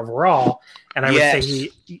Wrestler of the Year overall? And I would say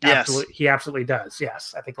he absolutely does.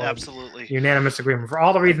 Yes, I think absolutely unanimous agreement for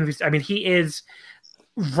all the reasons. I mean, he is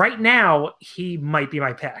right now. He might be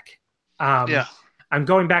my pick. I'm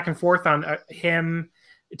going back and forth on him.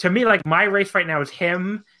 To me, like my race right now is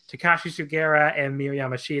him, Takashi Sugera, and Miyu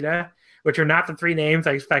Yamashita, which are not the three names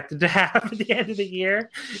I expected to have at the end of the year.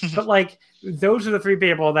 But like, those are the three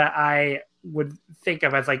people that I would think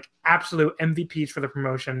of as like absolute MVPs for the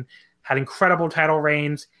promotion, had incredible title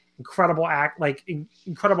reigns, incredible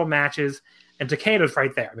incredible matches, and Takeda's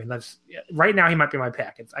right there. I mean, right now he might be my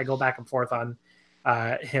pick. I go back and forth on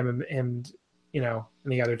him and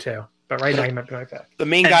the other two. But right now he might be my pick. The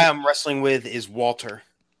main guy I'm wrestling with is Walter.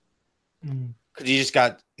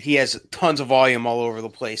 Because he has tons of volume all over the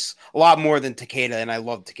place, a lot more than Takeda, and I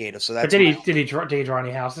love Takeda. So that's. But did he draw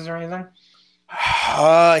any houses or anything?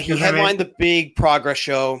 He headlined the big Progress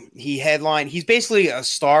show. He's basically a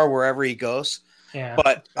star wherever he goes. Yeah.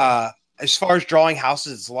 But as far as drawing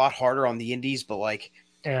houses, it's a lot harder on the indies. But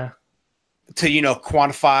to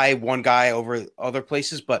quantify one guy over other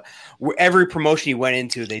places, but every promotion he went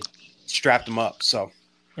into, they strapped him up. So.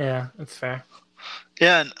 Yeah, that's fair.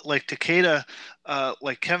 Yeah, and like Takeda,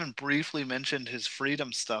 like Kevin briefly mentioned his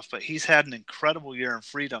Freedom stuff, but he's had an incredible year in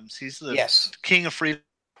Freedoms. He's the king of Freedom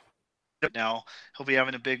now. He'll be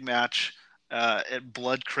having a big match at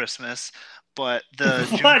Blood Christmas, but the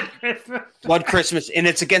Blood Christmas, and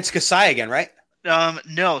it's against Kasai again, right?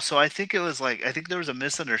 No, so I think there was a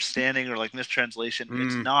misunderstanding or like mistranslation.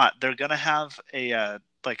 It's not. They're gonna have a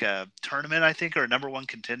tournament, I think, or a number one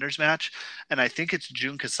contenders match, and I think it's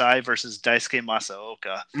Jun Kasai versus Daisuke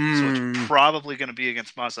Masaoka. So it's probably going to be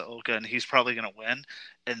against Masaoka, and he's probably going to win,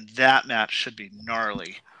 and that match should be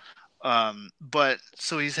gnarly. But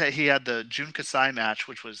so he had the Jun Kasai match,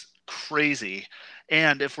 which was crazy,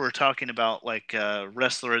 and if we're talking about like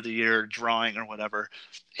wrestler of the year drawing or whatever,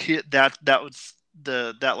 that was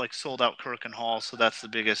that like sold out Kirken Hall, so that's the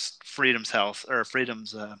biggest Freedom's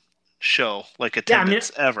show like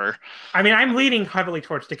attendance ever. I mean, I'm leaning heavily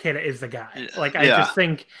towards Takeda is the guy. Like I just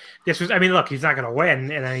think this was. I mean, look, he's not going to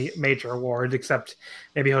win in any major awards, except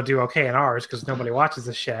maybe he'll do okay in ours because nobody watches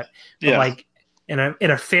this shit. But like in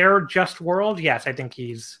a fair, just world, yes, I think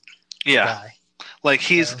he's the guy. Like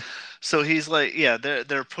he's like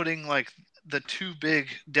they're putting like the two big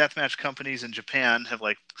deathmatch companies in Japan have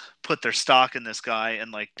like put their stock in this guy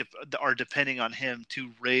and like are depending on him to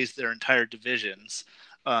raise their entire divisions.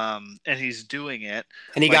 And he's doing it,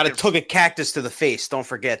 and he took a cactus to the face. Don't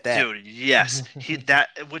forget that, dude. Yes,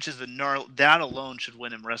 which is the that alone should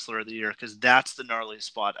win him Wrestler of the Year because that's the gnarliest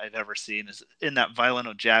spot I've ever seen is in that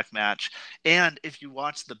Violento Jack match. And if you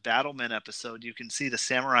watch the Battleman episode, you can see the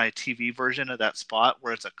Samurai TV version of that spot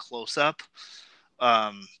where it's a close up.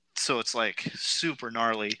 So it's like super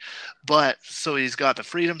gnarly, but so he's got the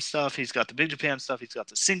Freedom stuff, he's got the Big Japan stuff, he's got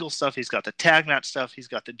the single stuff, he's got the tag match stuff, he's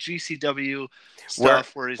got the GCW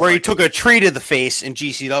stuff where he took a tree to the face in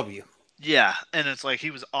GCW. Yeah, and it's like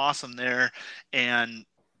he was awesome there, and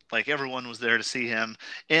like everyone was there to see him.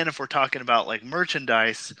 And if we're talking about like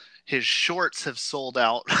merchandise, his shorts have sold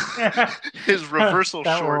out. His reversal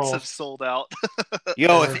shorts have sold out.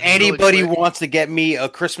 Yo, if anybody wants to get me a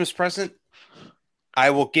Christmas present, I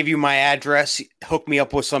will give you my address. Hook me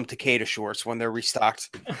up with some Takeda shorts when they're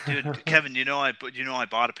restocked. Dude, Kevin, I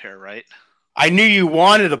bought a pair, right? I knew you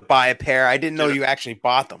wanted to buy a pair. I didn't know you actually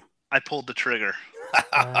bought them. I pulled the trigger.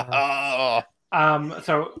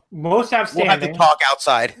 So most outstanding. We'll have to talk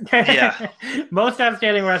outside. Yeah. Most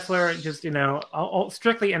outstanding wrestler, just I'll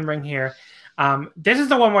strictly in ring here. This is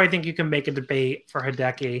the one where I think you can make a debate for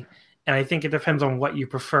Hideki, and I think it depends on what you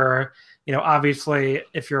prefer. Obviously,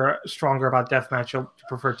 if you're stronger about deathmatch, you'll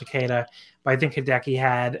prefer Takeda. But I think Hideki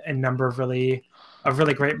had a number of really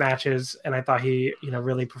great matches, and I thought he,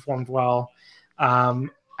 really performed well. I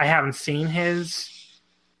haven't seen his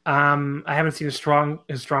strong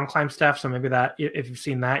climb stuff, so maybe that if you've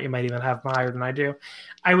seen that, you might even have him higher than I do.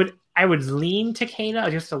 I would lean Takeda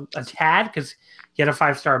just a tad because he had a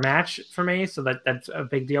 5-star match for me, so that's a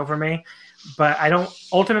big deal for me. But I don't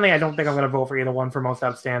think I'm going to vote for either one for most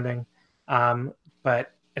outstanding.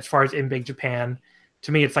 But as far as in Big Japan,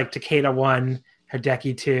 to me, it's like Takeda 1,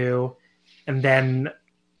 Hideki 2, and then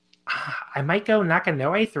I might go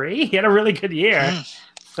Nakanoe 3. He had a really good year.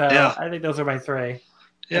 So I think those are my 3.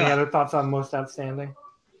 Any other thoughts on most outstanding?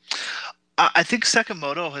 I think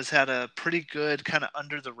Sekimoto has had a pretty good kind of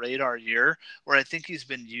under the radar year where I think he's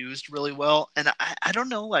been used really well. And I don't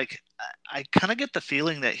know, like I kind of get the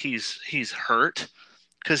feeling that he's hurt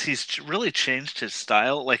because he's really changed his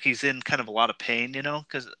style. Like he's in kind of a lot of pain,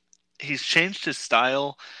 because he's changed his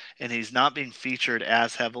style and he's not being featured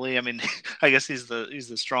as heavily. I mean, I guess he's the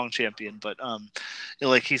strong champion, but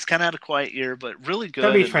like he's kind of had a quiet year, but really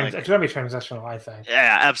good. It's gonna be transitional, I think.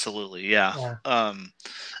 Yeah, absolutely, yeah.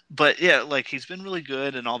 But yeah, like he's been really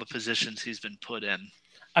good in all the positions he's been put in.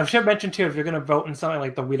 I should mention too, if you're gonna vote in something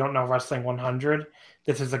like the We Don't Know Wrestling 100,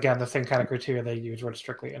 this is again the same kind of criteria they use where it's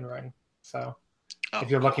strictly in ring. So if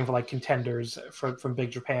you're looking for like contenders from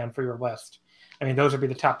Big Japan for your list. I mean, those would be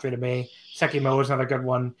the top 3 to me. Sekimoto is another good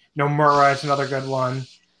one. Nomura is another good one.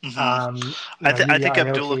 Mm-hmm. I think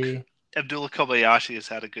Abdullah Kobayashi has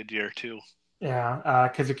had a good year too. Yeah,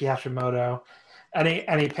 Kazuki Hashimoto.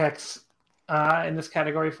 Any picks in this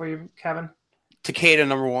category for you, Kevin? Takeda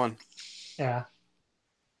number 1. Yeah.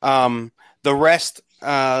 The rest,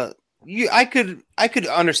 I could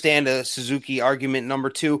understand a Suzuki argument number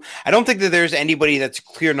 2. I don't think that there's anybody that's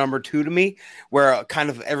clear number 2 to me, where kind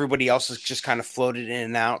of everybody else is just kind of floated in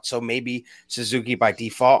and out. So maybe Suzuki by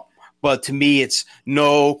default. But to me, it's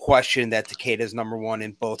no question that Takeda is number 1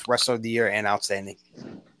 in both Wrestler of the Year and Outstanding.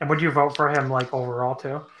 And would you vote for him like overall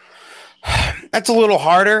too? That's a little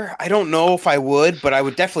harder. I don't know if I would, but I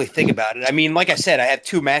would definitely think about it. I mean, like I said, I have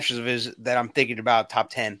 2 matches of his that I'm thinking about top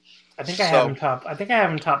 10. I think I have him top. I think I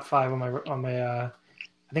have him top 5 on my.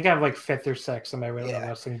 I think I have like 5th or 6th on my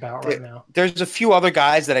wrestling bout right now. There's a few other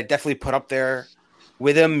guys that I definitely put up there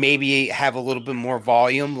with him. Maybe have a little bit more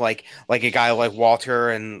volume, like a guy like Walter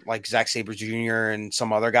and like Zack Sabre Jr. and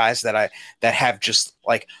some other guys that have just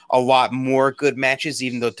like a lot more good matches,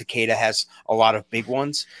 even though Takeda has a lot of big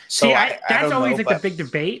ones. So see, that's always the big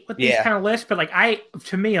debate with these kind of lists. But like I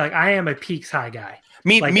am a peaks high guy.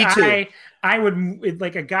 Me too. I would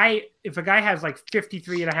like a guy if a guy has like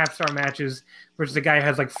 53.5 star matches versus a guy who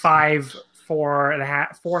has like 5,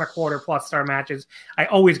 4.25 plus star matches. I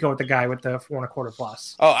always go with the guy with the 4.25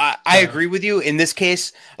 plus. Oh, I agree with you in this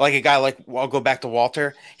case. Like a guy like I'll go back to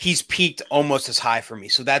Walter. He's peaked almost as high for me,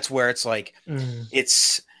 so that's where it's like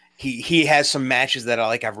it's he has some matches that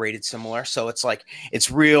I've rated similar. So it's like it's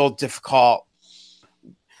real difficult.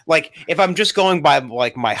 Like if I'm just going by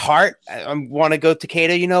like my heart, I want to go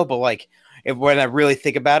Takeda, but like when I really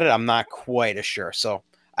think about it, I'm not quite as sure. So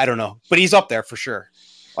I don't know, but he's up there for sure.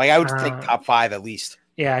 Like I would think top 5 at least.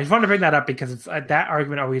 Yeah, I just wanted to bring that up because it's that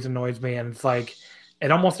argument always annoys me, and it's like it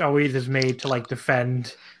almost always is made to like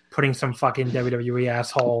defend putting some fucking WWE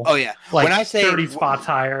asshole. Oh yeah, like when I say 30 spots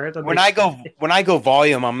higher. When I go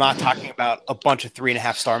volume, I'm not talking about a bunch of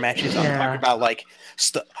 3.5 star matches. I'm talking about like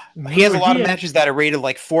he has a lot of matches that are rated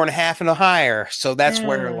like 4.5 and higher. So that's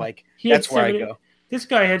where like that's where I go. This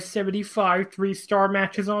guy had 75 3-star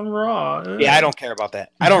matches on Raw. Yeah, I don't care about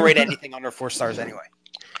that. I don't rate anything under 4 stars anyway.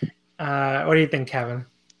 What do you think, Kevin?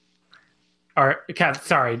 Or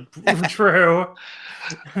sorry, Drew.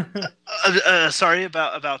 Sorry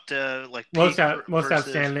about like most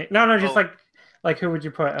outstanding. No, just like who would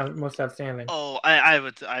you put most outstanding? Oh, I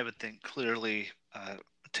would think clearly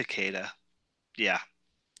Takeda. Yeah,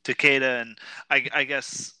 Takeda, and I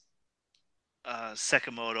guess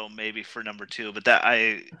Sekimoto maybe for number 2, but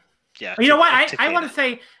you know what? I want to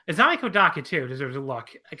say Izami Kodaka too deserves a look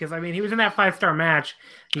because I mean he was in that 5-star match.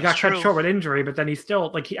 He got cut short with injury, but then he's still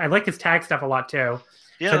like I like his tag stuff a lot too.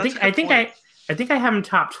 Yeah, so I think I have him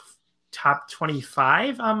top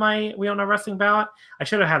 25 on my We Don't Know Wrestling ballot. I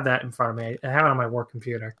should have had that in front of me. I have it on my work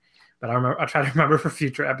computer, but I'll try to remember for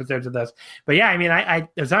future episodes of this. But yeah, I mean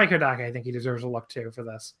Izami Kodaka, I think he deserves a look too for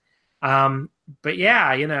this. But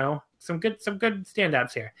yeah, some good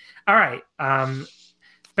standouts here. All right.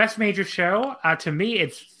 Best major show, to me,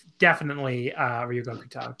 it's definitely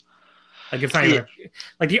Ryugokutan. Like it's not even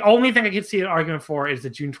like the only thing I can see an argument for is the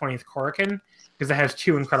June 20th Korakuen because it has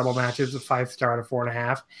 2 incredible matches, a 5-star and a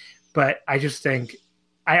 4.5. But I just think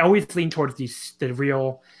I always lean towards the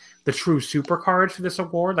true super cards for this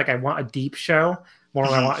award. Like I want a deep show more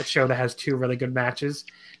than I want a show that has 2 really good matches.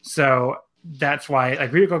 So that's why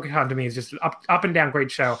like Ryugokutan to me is just an up and down great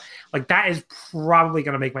show. Like that is probably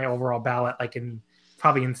going to make my overall ballot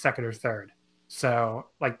probably in 2nd or 3rd. So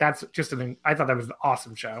like that's just I thought that was an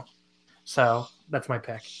awesome show. So that's my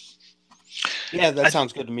pick. Yeah, that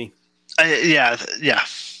sounds good to me. Yeah,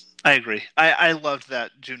 I agree. I loved that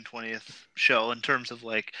June 20th show in terms of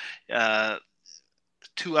like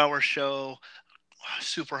 2-hour show,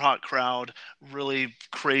 super hot crowd, really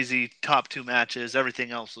crazy top 2 matches. Everything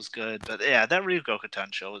else was good, but yeah, that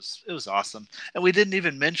Ryugokutan show was awesome. And we didn't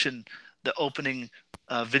even mention the opening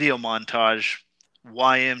video montage.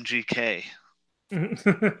 YMGK.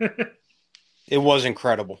 It was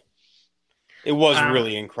incredible. It was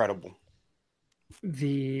really incredible. But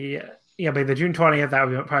the June 20th, that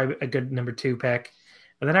would be probably a good number 2 pick.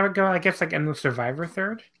 But then I would go, I guess, like Endless Survivor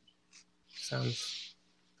 3rd. Sounds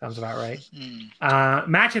about right.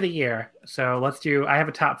 Match of the year. So I have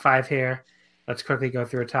a top 5 here. Let's quickly go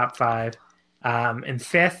through a top 5. In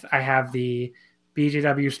 5th, I have the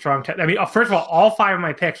BJW Strong. First of all 5 of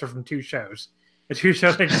my picks are from 2 shows. The 2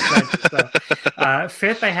 shows I just mentioned. So,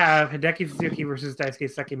 5th, I have Hideki Suzuki versus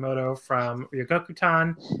Daisuke Sekimoto from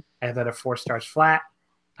Ryugokutan. I have that at 4 stars flat.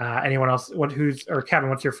 Anyone else? Kevin?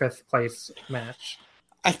 What's your 5th place match?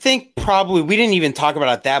 I think probably we didn't even talk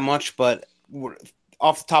about it that much, but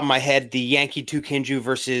off the top of my head, the Yankee Tukinju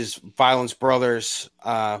versus Violence Brothers.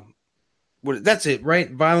 That's it,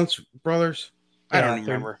 right? Violence Brothers. I don't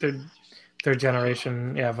remember. Third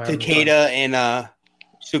generation. Yeah, Takeda and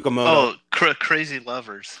Tsukamoto. Oh, Crazy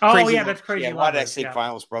Lovers. Oh, yeah, that's Crazy Lovers. Why did I say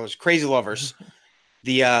Violence Brothers? Crazy Lovers.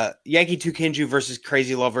 The Yankee Tukinju versus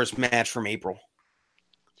Crazy Lovers match from April.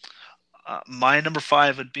 My number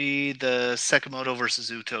 5 would be the Sekimoto versus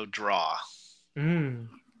Uto draw. From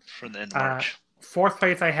the end of March. 4th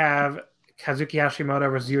place, I have Kazuki Hashimoto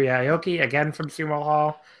versus Yuya Aoki, again from Sumo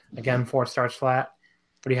Hall. Again, 4 stars flat.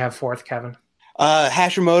 What do you have 4th, Kevin?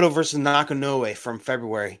 Hashimoto versus Nakanoe from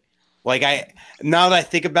February. Like now that I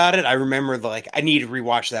think about it, I remember I need to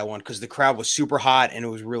rewatch that one because the crowd was super hot and it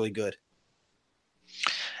was really good.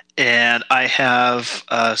 And I have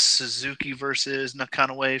Suzuki versus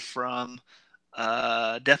Nakanoue from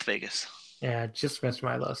Death Vegas. Yeah, just missed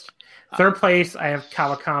my list. Third place, I have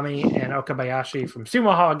Kawakami and Okabayashi from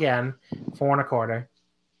Sumo Hall again, 4.25.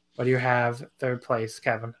 What do you have third place,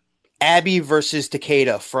 Kevin? Abby versus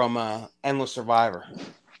Takeda from Endless Survivor.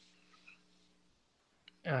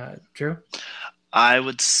 Drew? I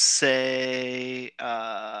would say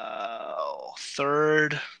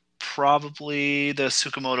third, probably the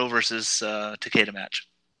Tsukamoto versus Takeda match.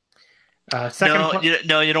 Second,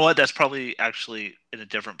 you know what? That's probably actually in a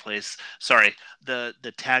different place. Sorry, the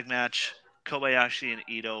tag match: Kobayashi and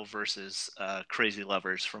Ito versus Crazy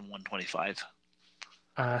Lovers from 125.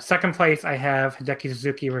 Second place, I have Hideki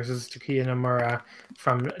Suzuki versus Takuya Nomura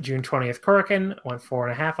from June 20th. Korakuen went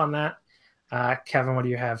 4.5 on that. Kevin, what do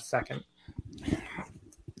you have second?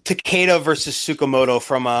 Takeda versus Tsukamoto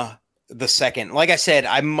from the second. Like I said,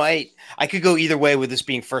 I could go either way with this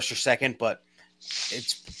being first or second, but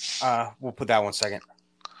it's we'll put that one second.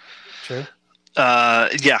 True.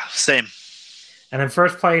 Yeah, same. And in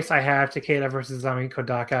first place, I have Takeda versus Zami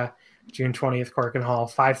Kodaka, June 20th, Korakuen Hall,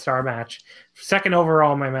 5-star match. Second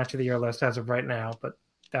overall on my match of the year list as of right now, but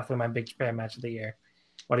definitely my Big Japan match of the year.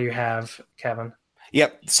 What do you have, Kevin?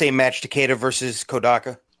 Yep, same match, Takeda versus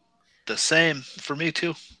Kodaka. The same for me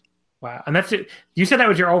too. Wow, and that's it. You said that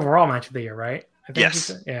was your overall match of the year, right? I think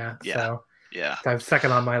yes. Yeah. Yeah. So yeah, that's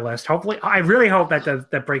second on my list. Hopefully, I really hope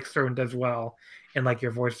that breaks through and does well in like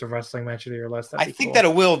your Voice of Wrestling match of the year list. I think that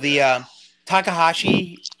it will. The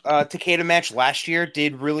Takahashi Takeda match last year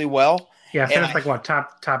did really well. Yeah, finished like what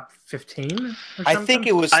top 15? I think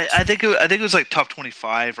it was. I think it was like top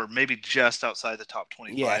 25 or maybe just outside the top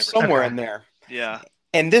 25. Yeah, somewhere in there. Yeah.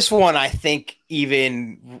 And this one, I think,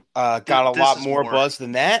 even got a lot more buzz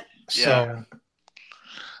than that. Yeah.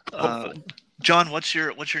 So, John, what's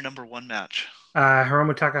your number one match?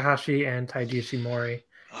 Hiromu Takahashi and Taiji Ishimori.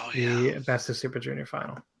 Oh yeah, the Best of Super Junior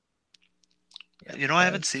final. Yeah, I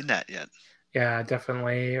haven't seen that yet. Yeah,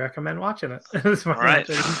 definitely recommend watching it. All right.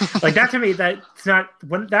 Like that to me, that's not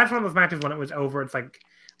when that's one of those matches when it was over. It's like,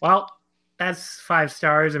 well, that's 5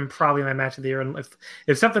 stars and probably my match of the year. And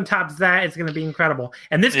if something tops that, it's going to be incredible.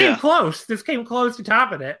 And this came close. This came close to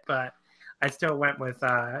topping it, but I still went with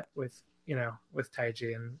Taiji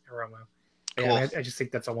and Hiromu. Cool. Yeah, I just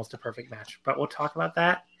think that's almost a perfect match. But we'll talk about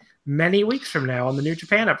that many weeks from now on the New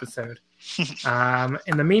Japan episode.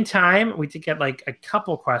 In the meantime, we did get like a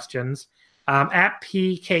couple questions. At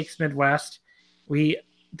P Cakes Midwest,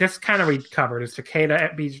 this kind of we covered is Takeda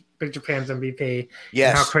at Big Japan's MVP. Yes.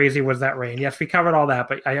 And how crazy was that reign? Yes, we covered all that,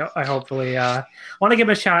 but I hopefully want to give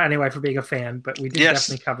him a shout anyway for being a fan. But we did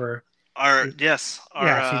definitely cover our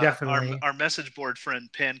message board friend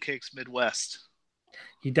Pancakes Midwest.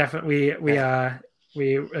 He definitely we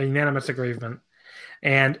unanimous agreement.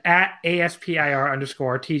 And at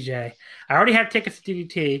ASPIR_TJ, I already have tickets to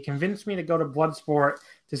DDT. Convinced me to go to Bloodsport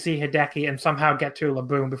to see Hideki and somehow get to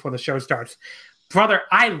Laboon before the show starts. Brother,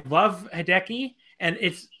 I love Hideki, and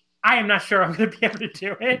I am not sure I'm going to be able to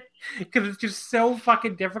do it because it's just so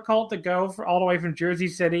fucking difficult to go all the way from Jersey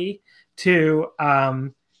City to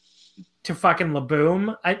fucking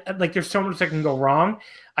Laboon. Like there's so much that can go wrong.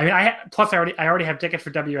 I mean, I already have tickets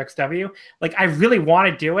for WXW. Like I really want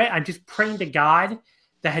to do it. I'm just praying to God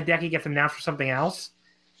that Hideki gets announced for something else.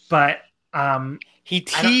 But he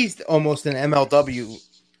teased almost an MLW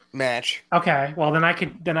match. Okay, well then I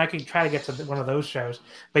could try to get to one of those shows.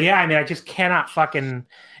 But yeah, I mean, I just cannot fucking.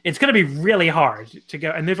 It's going to be really hard to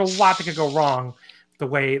go, and there's a lot that could go wrong. The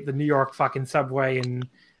way the New York fucking subway and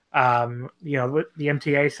the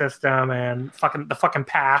MTA system and the fucking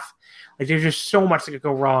path. Like there's just so much that could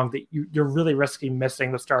go wrong that you're really risking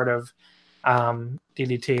missing the start of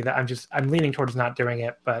DDT. That I'm leaning towards not doing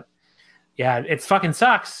it. But yeah, it fucking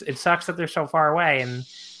sucks. It sucks that they're so far away, and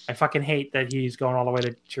I fucking hate that he's going all the way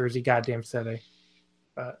to Jersey goddamn City.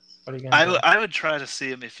 But what are you gonna do? I would try to see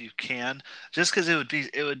him if you can, just because it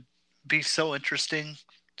would be so interesting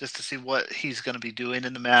just to see what he's going to be doing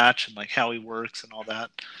in the match and like how he works and all that.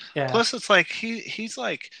 Yeah. Plus, it's like he's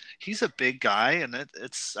a big guy, and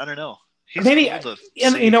it's I don't know. He's maybe, and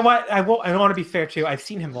you know what? I want to be fair too. I've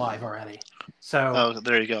seen him live already, so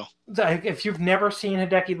there you go. If you've never seen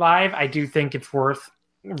Hideki live, I do think it's worth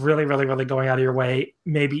really, really, really going out of your way.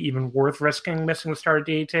 Maybe even worth risking missing the start of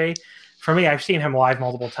DDT. For me, I've seen him live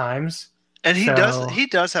multiple times. And he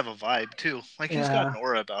does have a vibe too. Like he's got an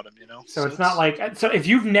aura about him, So it's not like if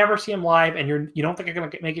you've never seen him live and you don't think you're going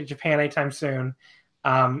to make it to Japan anytime soon,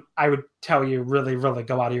 I would tell you really, really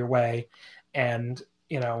go out of your way and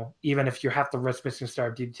even if you have to risk missing the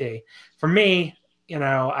start of DDT. For me,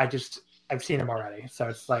 I've seen him already. So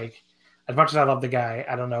it's like, as much as I love the guy,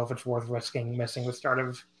 I don't know if it's worth risking missing the start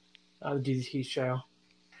of the DDT show.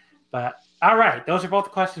 But, all right. Those are both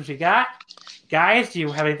the questions we got. Guys, do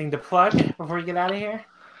you have anything to plug before we get out of here?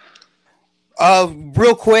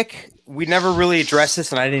 Real quick, we never really addressed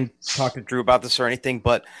this, and I didn't talk to Drew about this or anything,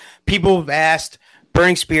 but people have asked,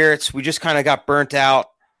 Burning Spirits, we just kind of got burnt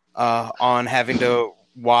out on having to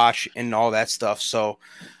watch and all that stuff. So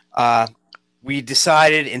we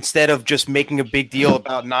decided, instead of just making a big deal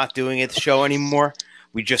about not doing it the show anymore,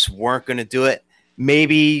 we just weren't going to do it.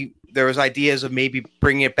 Maybe there was ideas of maybe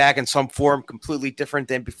bringing it back in some form completely different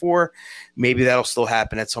than before. Maybe that'll still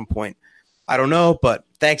happen at some point. I don't know, but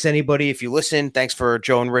thanks anybody if you listen. Thanks for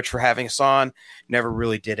Joe and Rich for having us on. Never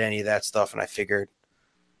really did any of that stuff, and I figured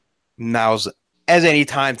now's as any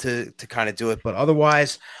time to kind of do it. But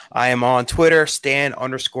otherwise, I am on Twitter,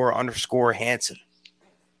 Stan__Hansen.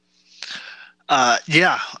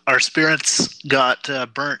 Yeah, our spirits got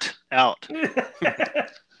burnt out.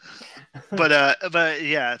 But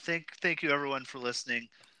yeah, thank you everyone for listening.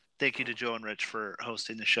 Thank you to Joe and Rich for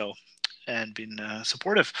hosting the show and being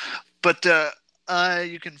supportive. But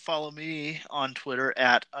you can follow me on Twitter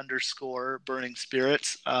at _Burning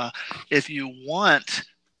Spirits. If you want,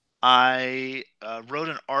 I wrote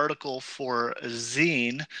an article for a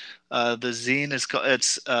zine. The zine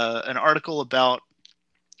it's an article about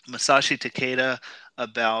Masashi Takeda,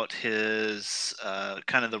 about his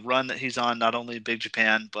kind of the run that he's on, not only in Big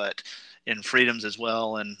Japan, but in Freedoms as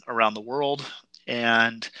well and around the world.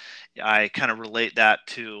 And I kind of relate that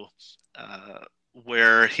to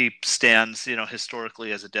where he stands,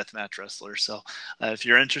 historically as a deathmatch wrestler. So if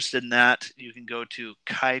you're interested in that, you can go to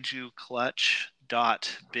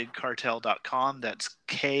kaijuklutch.bigcartel.com. That's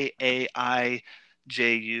KAIJU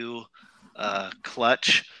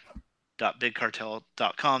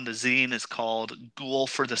clutch.bigcartel.com. The zine is called Ghoul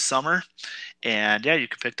for the Summer. And yeah, you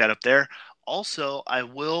can pick that up there. Also, I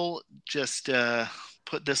will just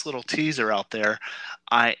put this little teaser out there.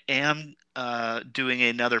 I am doing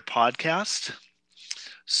another podcast.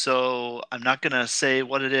 So I'm not going to say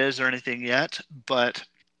what it is or anything yet, but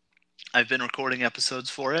I've been recording episodes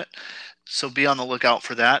for it. So be on the lookout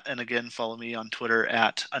for that. And again, follow me on Twitter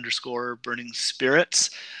at _Burning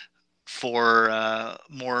Spirits for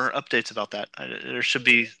more updates about that. There should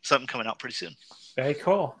be something coming out pretty soon. Very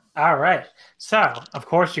cool. All right. So, of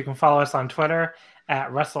course, you can follow us on Twitter at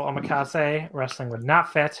WrestleOmakase, Wrestling with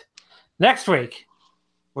Not Fit. Next week,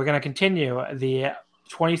 we're going to continue the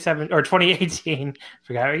 2018,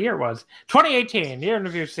 forgot what year it was, 2018 year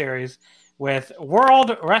interview series with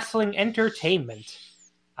World Wrestling Entertainment.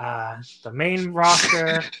 The main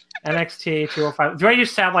roster, NXT 205. Do I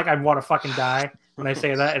just sound like I want to fucking die when I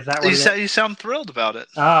say that? Is that what you sound thrilled about it?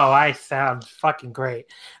 Oh, I sound fucking great.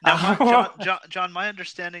 Now, John, my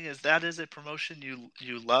understanding is that is a promotion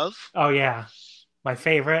you love. Oh yeah, my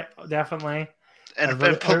favorite, definitely. And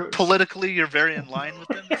politically, you're very in line with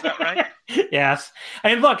them. Is that right? Yes.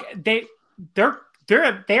 I mean, look,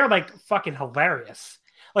 they're like fucking hilarious.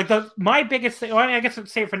 Like my biggest thing. Well, I guess I'd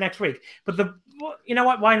say it for next week. But you know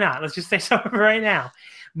what? Why not? Let's just say something right now.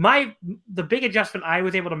 The big adjustment I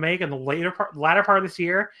was able to make in the latter part of this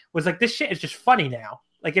year was like, this shit is just funny now.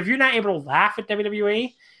 Like, if you're not able to laugh at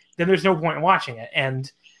WWE, then there's no point in watching it.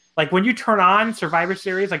 And like when you turn on Survivor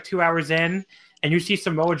Series like 2 hours in, and you see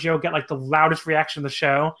Samoa Joe get like the loudest reaction of the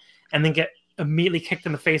show, and then get immediately kicked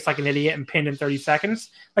in the face like an idiot and pinned in 30 seconds,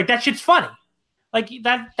 like that shit's funny. Like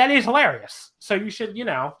that is hilarious. So you should,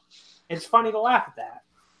 it's funny to laugh at that.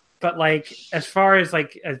 But like, as far as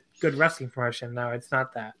like a good wrestling promotion, no, it's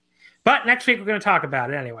not that. But next week we're going to talk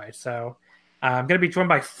about it anyway. So I'm going to be joined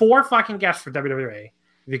by 4 fucking guests for WWE, if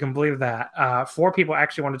you can believe that. 4 people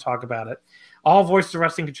actually want to talk about it. All Voices of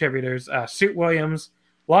Wrestling contributors: Suit Williams,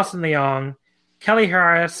 Lawson Leong, Kelly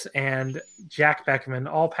Harris, and Jack Beckman,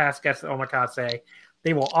 all past guests at Omakase.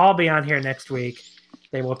 They will all be on here next week.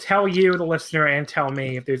 They will tell you, the listener, and tell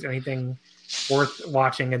me if there's anything worth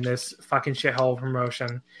watching in this fucking shithole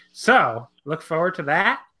promotion. So, look forward to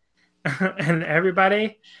that. And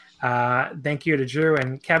everybody, thank you to Drew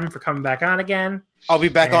and Kevin for coming back on again. I'll be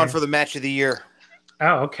back on for the match of the year.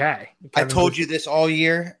 Oh, okay. I told you this all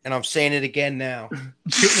year, and I'm saying it again now.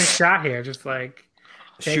 Shooting a shot here, just like...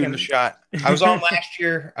 Shooting the shot. I was on last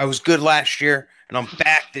year. I was good last year, and I'm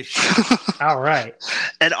back this year. All right.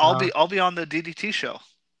 And I'll be on the DDT show.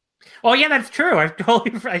 Oh yeah, that's true.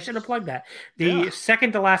 I should have plugged that. The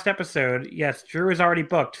second to last episode, yes, Drew is already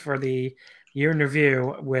booked for the year in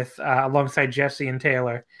review with alongside Jesse and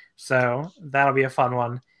Taylor. So that'll be a fun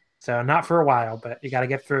one. So not for a while, but you got to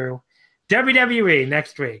get through WWE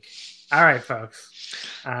next week. All right, folks.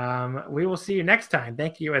 We will see you next time.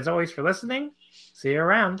 Thank you, as always, for listening. See you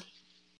around.